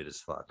stupid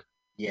as fuck.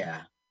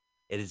 Yeah.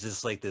 It is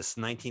just like this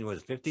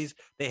 1950s.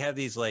 They have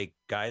these like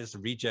guys,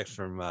 rejects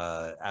from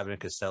Abbott and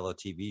Costello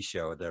TV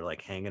show. They're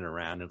like hanging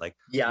around and like,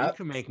 we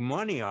can make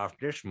money off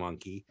this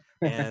monkey.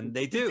 And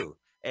they do.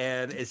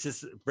 And it's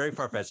just very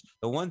far-fetched.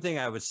 The one thing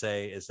I would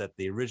say is that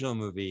the original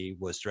movie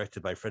was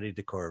directed by Freddie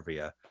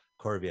Corvia,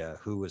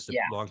 who was the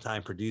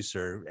longtime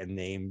producer and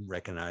name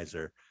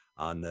recognizer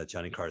on the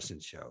Johnny Carson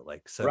show.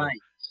 Like, so, right.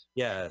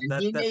 Yeah.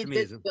 And he made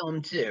this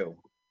film too.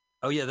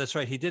 Oh, yeah, that's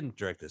right. He didn't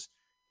direct this.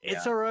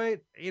 It's all right.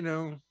 You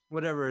know,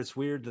 whatever. It's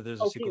weird that there's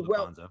a sequel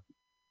to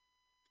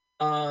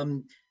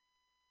Bonzo.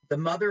 The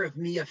mother of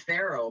Mia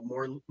Farrow,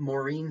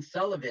 Maureen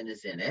Sullivan,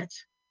 is in it.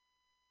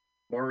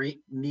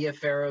 Mia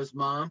Farrow's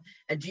mom.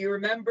 And do you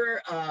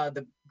remember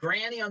the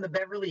granny on the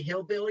Beverly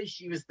Hillbillies?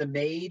 She was the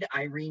maid,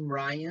 Irene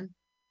Ryan.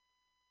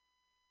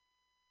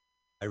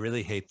 I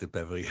really hate the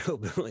Beverly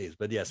Hillbillies,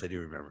 but yes, I do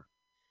remember.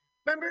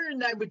 Remember,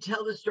 and I would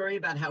tell the story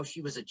about how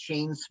she was a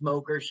chain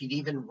smoker. She'd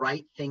even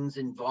write things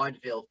in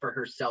vaudeville for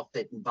herself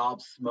that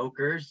involved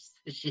smokers.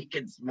 She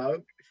could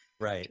smoke.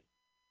 Right.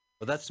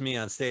 Well, that's me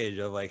on stage.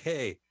 I'm like,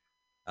 hey,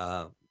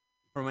 for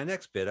my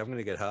next bit, I'm going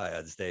to get high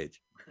on stage.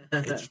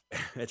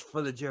 It's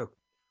for the joke.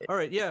 All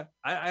right, yeah.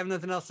 I have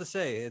nothing else to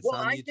say. It's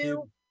Well, on I YouTube.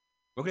 do.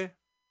 Okay.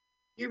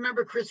 You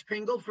remember Chris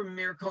Kringle from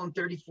Miracle on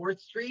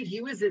 34th Street?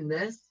 He was in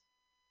this.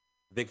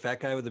 Big fat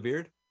guy with a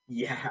beard?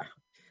 Yeah.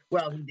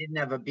 Well, he didn't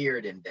have a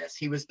beard in this.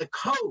 He was the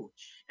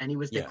coach, and he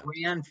was the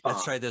grandfather.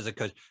 That's right. There's a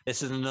coach.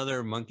 This is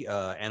another monkey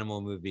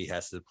animal movie.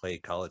 Has to play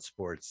college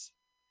sports.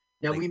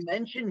 Now, we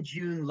mentioned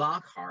June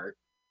Lockhart,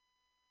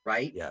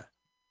 right? Yeah.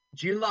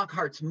 June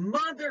Lockhart's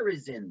mother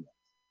is in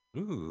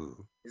this.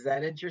 Ooh. Is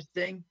that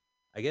interesting?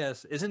 I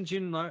guess. Isn't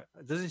June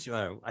doesn't she?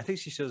 I think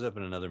she shows up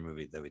in another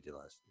movie that we did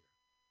last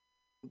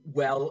year.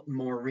 Well,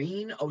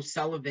 Maureen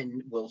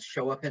O'Sullivan will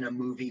show up in a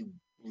movie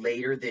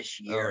later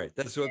this year. All right.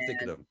 That's what I'm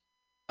thinking of.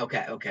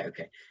 Okay.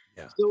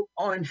 Yeah. So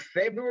on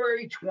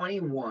February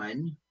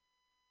 21,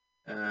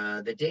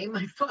 the day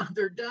my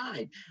father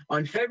died,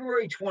 on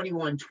February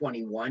 21,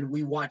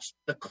 we watched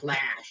The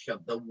Clash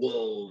of the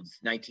Wolves,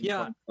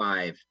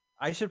 1925.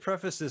 I should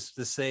preface this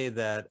to say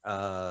that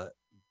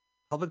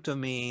public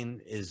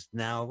domain is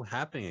now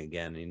happening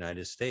again in the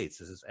United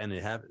States. And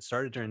it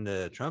started during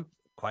the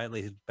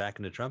quietly back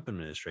in the Trump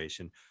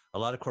administration. A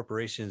lot of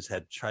corporations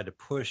had tried to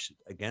push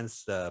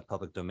against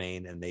public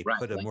domain, and they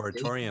put a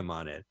moratorium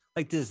on it.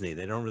 Like Disney,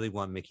 they don't really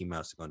want Mickey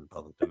Mouse to go into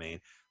public domain,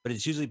 but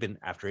it's usually been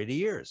after 80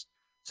 years.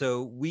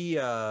 So we,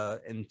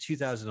 in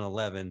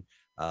 2011,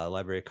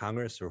 Library of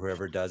Congress or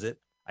whoever does it,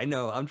 I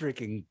know I'm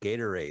drinking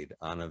Gatorade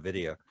on a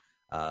video,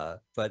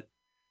 but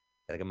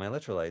gotta get my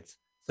electrolytes.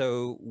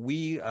 So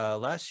we,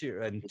 last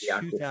year in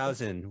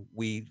 2000,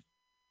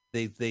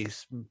 they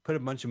put a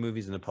bunch of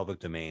movies in the public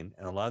domain,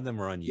 and a lot of them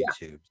were on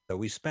YouTube. So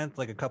we spent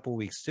like a couple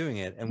weeks doing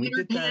it, and we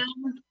did that.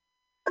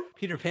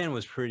 Peter Pan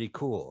was pretty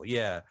cool.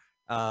 Yeah.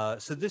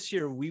 So this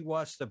year we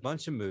watched a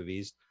bunch of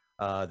movies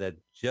that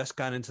just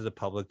got into the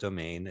public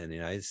domain in the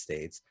United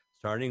States,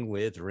 starting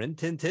with Rin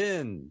Tin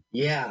Tin.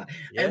 Yeah.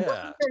 And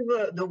what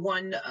was the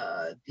one,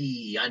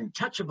 the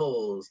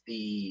Untouchables,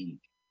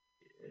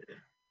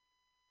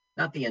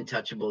 not the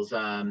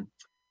Untouchables,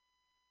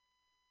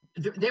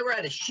 they were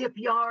at a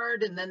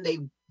shipyard, and then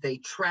they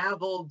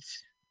traveled.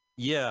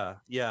 Yeah,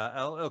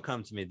 it'll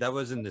come to me. That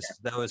was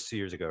that was 2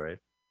 years ago, right?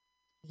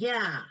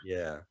 Yeah.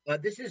 Yeah.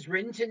 This is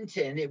Rin Tin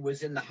Tin. It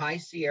was in the High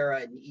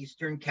Sierra in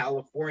Eastern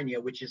California,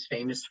 which is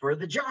famous for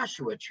the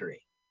Joshua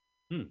Tree.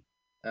 Rin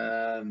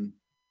My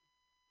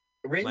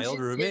old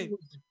Tin roommate.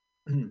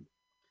 Tin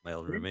My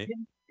old roommate.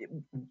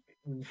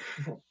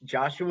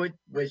 Joshua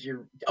was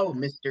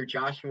Mr.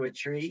 Joshua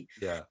Tree.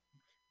 Yeah.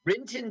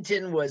 Rin Tin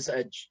Tin was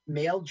a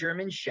male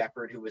German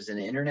shepherd who was an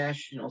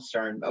international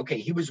star.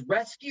 He was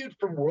rescued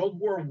from World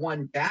War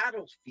I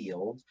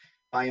battlefield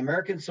by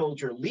American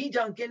soldier Lee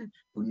Duncan,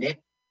 who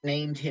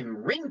nicknamed him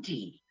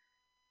Rinty.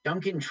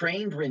 Duncan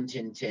trained Rin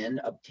Tin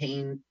Tin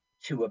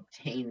to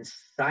obtain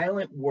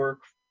silent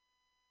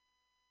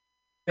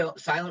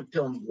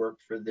film work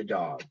for the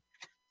dog.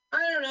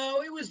 I don't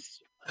know.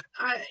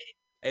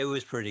 It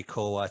was pretty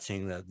cool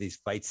watching these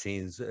fight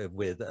scenes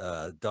with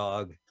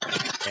dog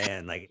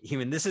and like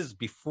human. This is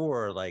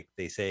before, like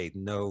they say,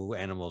 no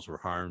animals were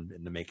harmed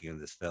in the making of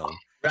this film,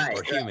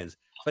 or humans.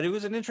 But it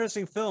was an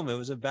interesting film. It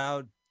was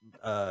about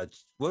what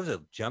was it?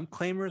 Jump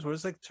claimers? What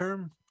is that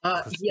term?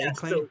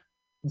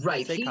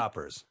 Stake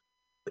hoppers.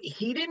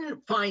 He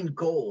didn't find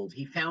gold.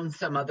 He found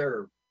some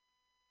other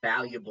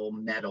valuable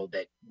metal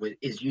that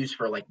is used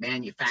for like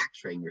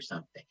manufacturing or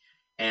something.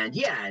 And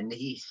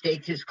he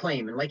staked his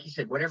claim. And like you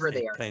said, whatever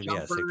they are,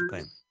 jumpers,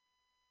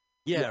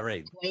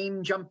 right.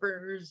 Claim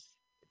jumpers.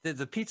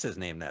 The pizza's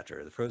named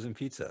after the frozen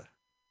pizza.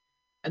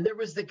 And there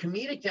was the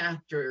comedic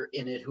actor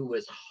in it who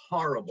was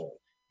horrible.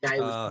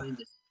 Guy was trying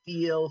to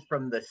steal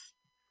from the.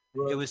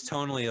 It was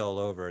tonally all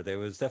over. There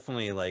was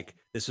definitely like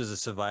this was a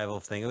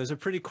survival thing. It was a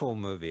pretty cool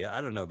movie.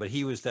 I don't know, but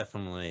he was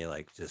definitely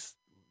like just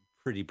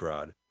pretty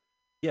broad.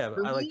 Yeah,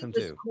 I liked him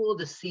too. It was cool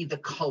to see the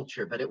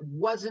culture, but it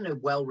wasn't a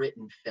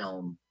well-written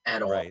film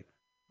at all. Right.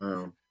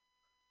 All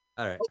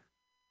right.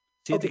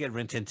 See if they get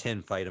Rin Tin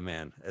Tin fight a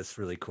man. That's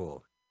really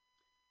cool.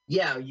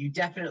 Yeah, you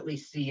definitely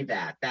see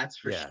that. That's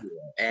for sure.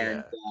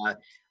 And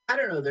I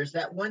don't know. There's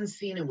that one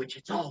scene in which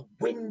it's all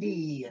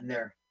windy and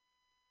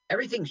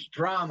everything's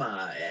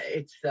drama.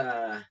 It's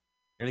and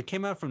it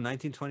came out from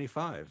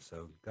 1925.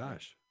 So,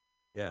 gosh,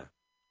 yeah.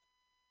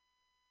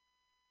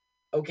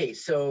 Okay,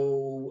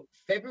 so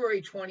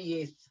February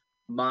 28th,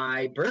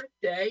 my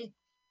birthday,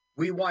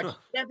 we watched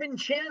Seven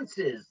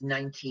Chances,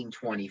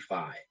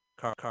 1925.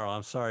 Carl,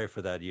 I'm sorry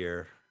for that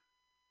year.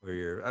 Where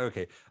you're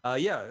okay.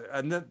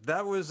 And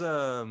that was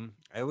I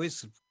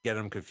always get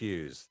them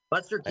confused.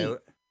 Buster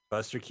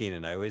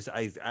Keaton.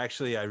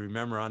 I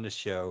remember on the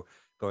show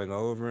going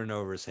over and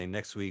over saying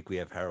next week we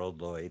have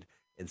Harold Lloyd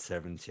in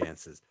Seven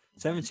Chances.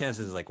 Seven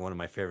Chances is like one of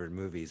my favorite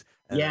movies.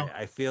 And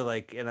I feel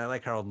like, and I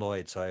like Harold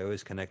Lloyd, so I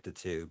always connect the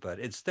two, but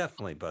it's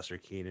definitely Buster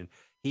Keaton.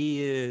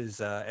 He is,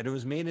 and it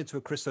was made into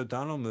a Chris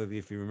O'Donnell movie,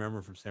 if you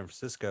remember, from San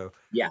Francisco.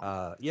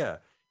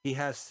 He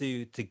has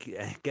to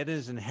get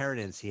his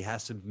inheritance. He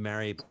has to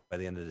marry by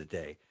the end of the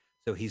day.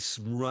 So he's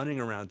running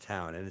around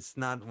town, and it's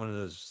not one of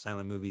those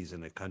silent movies in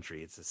the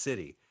country. It's a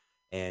city,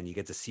 and you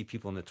get to see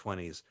people in the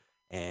 20s.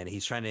 and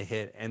he's trying to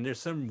hit. And there's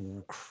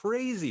some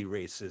crazy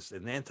racist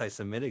and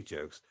anti-Semitic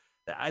jokes.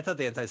 I thought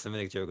the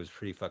anti-Semitic joke was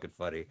pretty fucking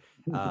funny.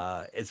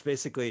 It's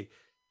basically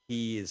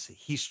he's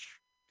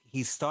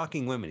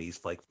stalking women.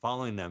 He's like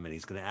following them, and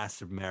he's going to ask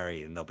them to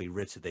marry, and they'll be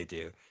rich if they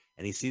do.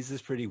 And he sees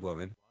this pretty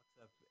woman,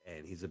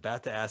 and he's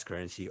about to ask her,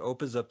 and she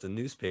opens up the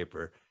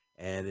newspaper,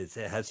 and it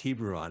has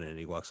Hebrew on it, and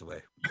he walks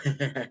away.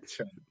 That's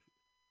right.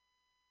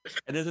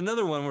 And there's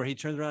another one where he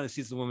turns around and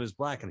sees the woman is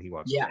black, and he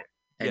walks away.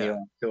 And he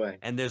walks away.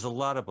 And there's a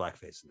lot of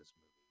blackface in this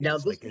movie. Now,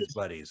 it's like his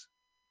buddies.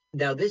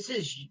 Now, this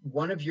is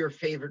one of your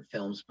favorite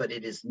films, but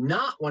it is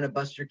not one of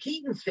Buster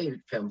Keaton's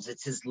favorite films.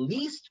 It's his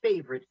least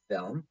favorite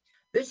film.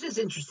 This is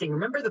interesting.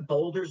 Remember the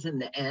boulders in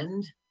the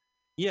end?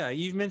 Yeah,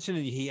 you mentioned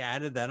he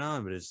added that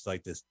on, but it's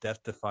like this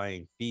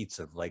death-defying feats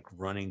of like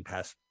running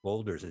past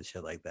boulders and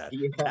shit like that.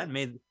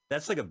 Yeah.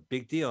 That's like a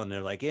big deal. And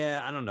they're like,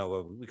 yeah, I don't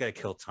know, we got to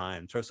kill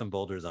time. Throw some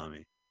boulders on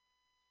me.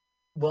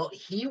 Well,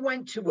 he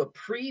went to a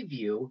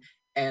preview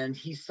and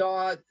he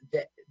saw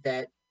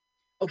that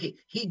okay,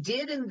 he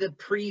did in the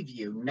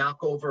preview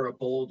knock over a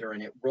boulder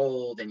and it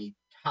rolled and he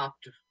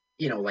topped,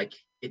 like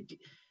it,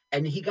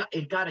 and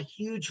it got a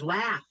huge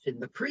laugh in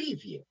the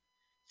preview.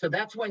 So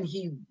that's when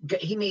he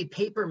made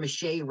paper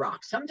mache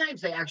rocks.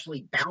 Sometimes they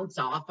actually bounce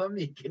off them.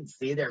 You can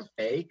see they're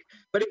fake,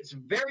 but it's a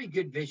very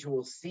good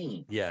visual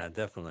scene. Yeah,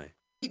 definitely.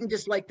 He didn't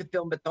dislike the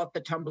film, but thought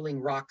the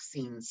tumbling rock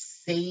scene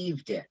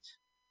saved it.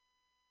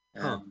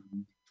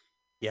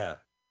 Yeah.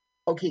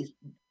 Okay,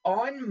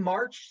 on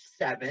March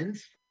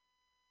 7th,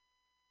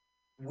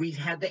 we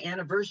had the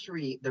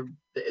anniversary. There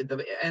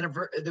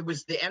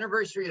was the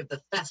anniversary of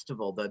the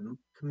festival, the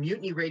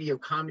Mutiny Radio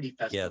Comedy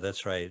Festival. Yeah,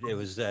 that's right. It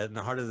was in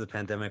the heart of the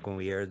pandemic when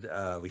we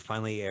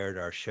finally aired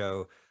our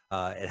show.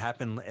 It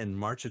happened in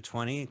March of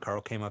 20.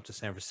 Carl came up to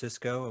San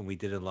Francisco and we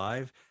did it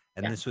live.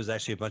 And this was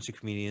actually a bunch of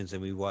comedians,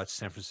 and we watched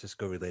San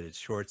Francisco related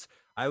shorts.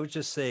 I would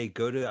just say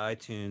go to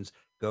iTunes,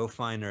 go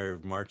find our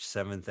March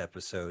 7th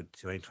episode,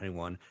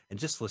 2021, and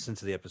just listen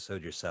to the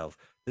episode yourself.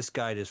 This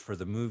guide is for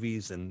the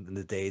movies and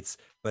the dates,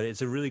 but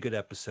it's a really good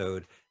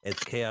episode.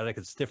 It's chaotic,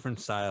 it's different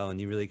style, and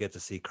you really get to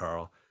see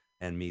Carl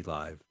and me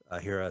live.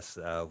 Hear us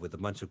with a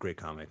bunch of great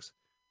comics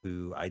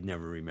who I'd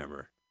never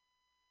remember.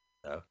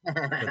 So,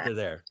 but they're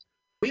there.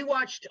 We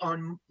watched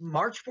on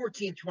March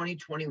 14th,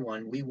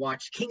 2021, we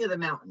watched King of the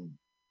Mountain,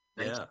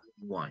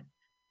 1981.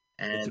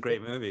 And it's a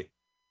great movie.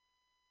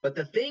 But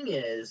the thing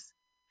is,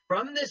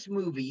 from this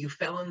movie, you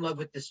fell in love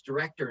with this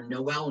director,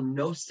 Noel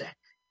Nosek.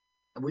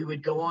 And we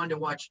would go on to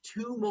watch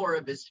 2 more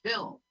of his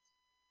films.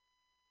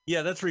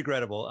 Yeah, that's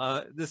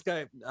regrettable. This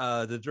guy,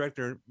 the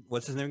director,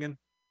 what's his name again,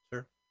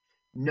 sir?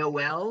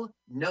 Noel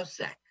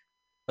Nosek.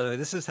 By the way,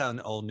 this is how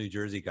old New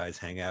Jersey guys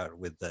hang out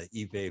with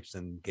e-vapes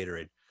and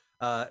Gatorade.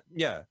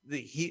 Yeah,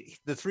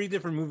 the 3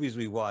 different movies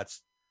we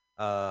watched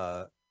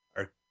are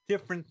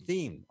different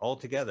theme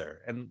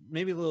altogether, and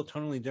maybe a little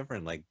tonally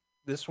different. Like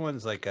this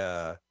one's like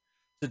the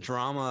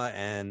drama,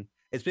 and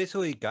it's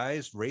basically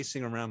guys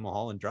racing around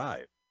Mulholland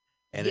Drive.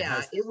 And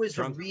it was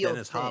a real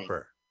Dennis thing.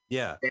 Hopper.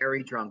 Yeah,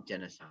 very drunk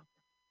Dennis Hopper.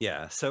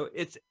 Yeah, so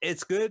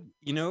it's good.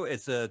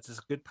 It's a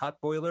good pot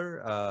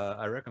boiler.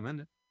 I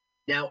recommend it.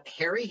 Now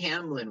Harry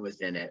Hamlin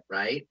was in it,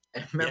 right?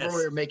 Remember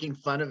we were making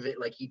fun of it,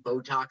 like he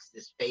Botoxed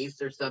his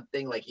face or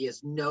something. Like he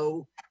has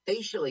no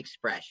facial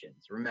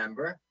expressions.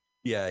 Remember?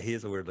 Yeah, he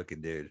is a weird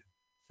looking dude,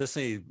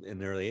 especially in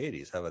the early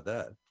 '80s. How about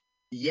that?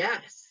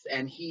 Yes,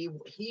 and he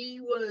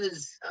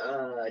was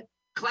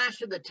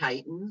Clash of the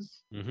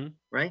Titans,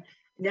 right?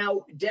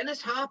 Now,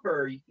 Dennis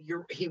Hopper,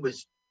 he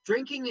was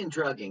drinking and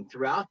drugging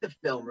throughout the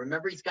film.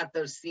 Remember, he's got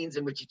those scenes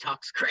in which he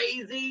talks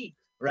crazy,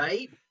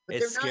 right? But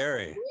it's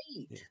scary.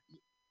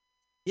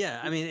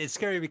 Yeah, I mean, it's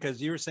scary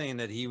because you were saying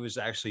that he was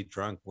actually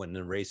drunk when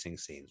the racing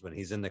scenes, when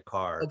he's in the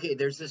car. Okay,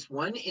 there's this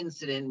one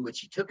incident in which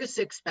he took a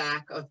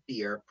 6-pack of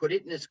beer, put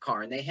it in his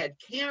car, and they had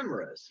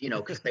cameras,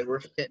 because they were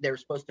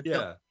supposed to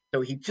film. So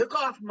he took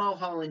off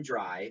Mulholland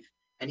Drive.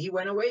 And he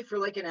went away for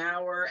like an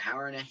hour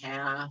and a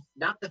half.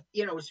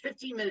 It was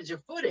 15 minutes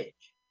of footage.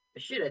 The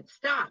shit had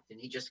stopped and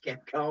he just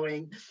kept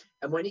going.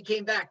 And when he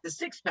came back, the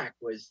 6-pack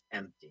was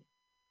empty.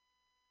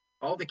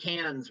 All the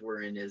cans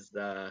were in his.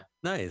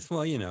 Nice.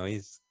 Well,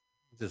 he's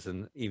just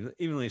an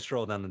evenly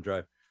strolled down the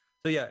drive.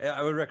 So yeah,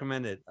 I would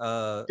recommend it.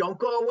 Don't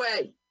go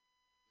away.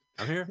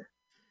 I'm here.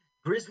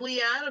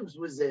 Grizzly Adams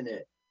was in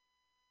it.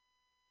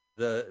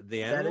 The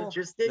Is animal? that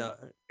interesting? No.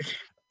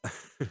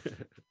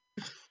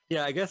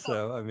 Yeah, I guess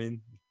so. I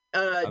mean,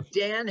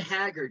 Dan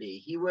Haggerty,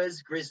 he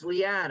was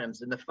Grizzly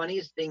Adams, and the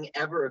funniest thing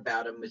ever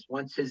about him is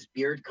once his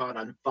beard caught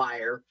on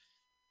fire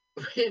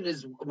in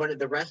one of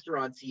the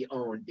restaurants he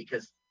owned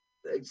because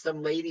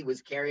some lady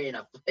was carrying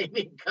a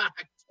flaming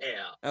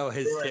cocktail. Oh,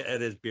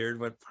 his beard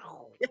went.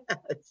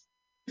 Yes.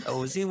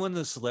 Oh, was he one of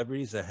those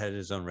celebrities that had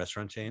his own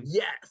restaurant chain?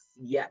 Yes.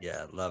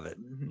 Yeah, love it.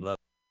 Love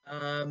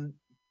it.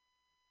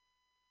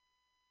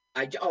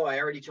 I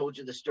already told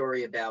you the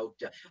story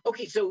about.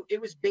 Okay, so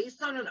it was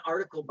based on an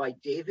article by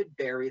David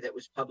Barry that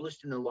was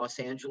published in the Los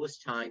Angeles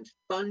Times.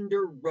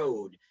 Thunder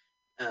Road,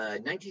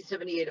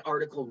 1978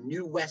 article,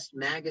 New West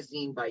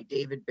magazine by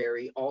David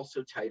Barry,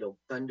 also titled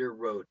Thunder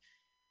Road.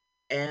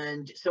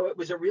 And so it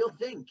was a real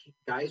thing.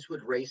 Guys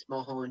would race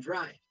Mulholland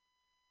Drive.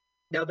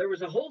 Now, there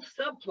was a whole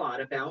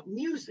subplot about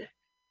music,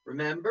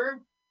 remember?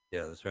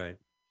 Yeah, that's right.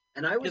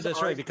 And I was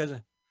right,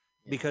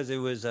 because it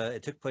was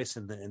it took place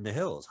in the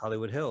hills,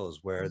 Hollywood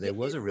Hills, where there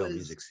was a real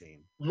music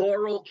scene.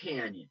 Laurel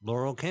Canyon.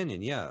 Laurel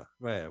Canyon, yeah,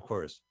 right, of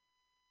course.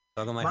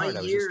 Dog on my heart,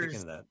 I was just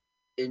thinking of that.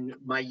 In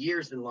my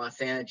years in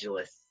Los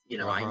Angeles,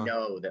 I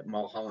know that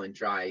Mulholland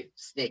Drive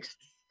snakes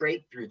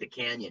straight through the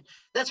canyon.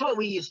 That's what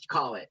we used to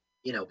call it,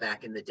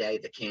 back in the day,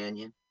 the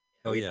canyon.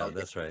 Oh, yeah,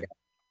 that's right.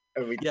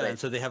 Yeah, and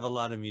so they have a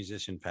lot of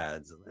musician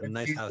pads and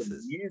nice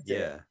houses.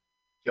 Yeah.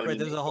 Right,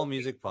 there's a whole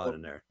music pod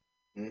in there.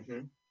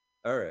 Mm-hmm.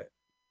 All right.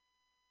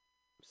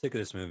 I'm sick of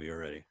this movie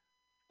already.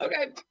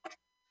 Okay.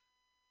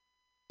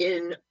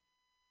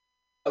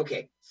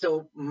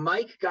 So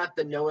Mike got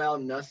the Noel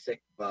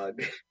Nussick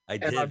bug. I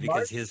did,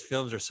 because his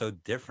films are so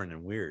different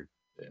and weird.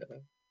 Yeah.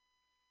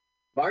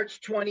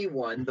 March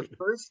 21, the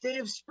first day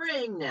of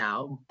spring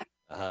now.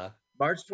 Uh-huh. March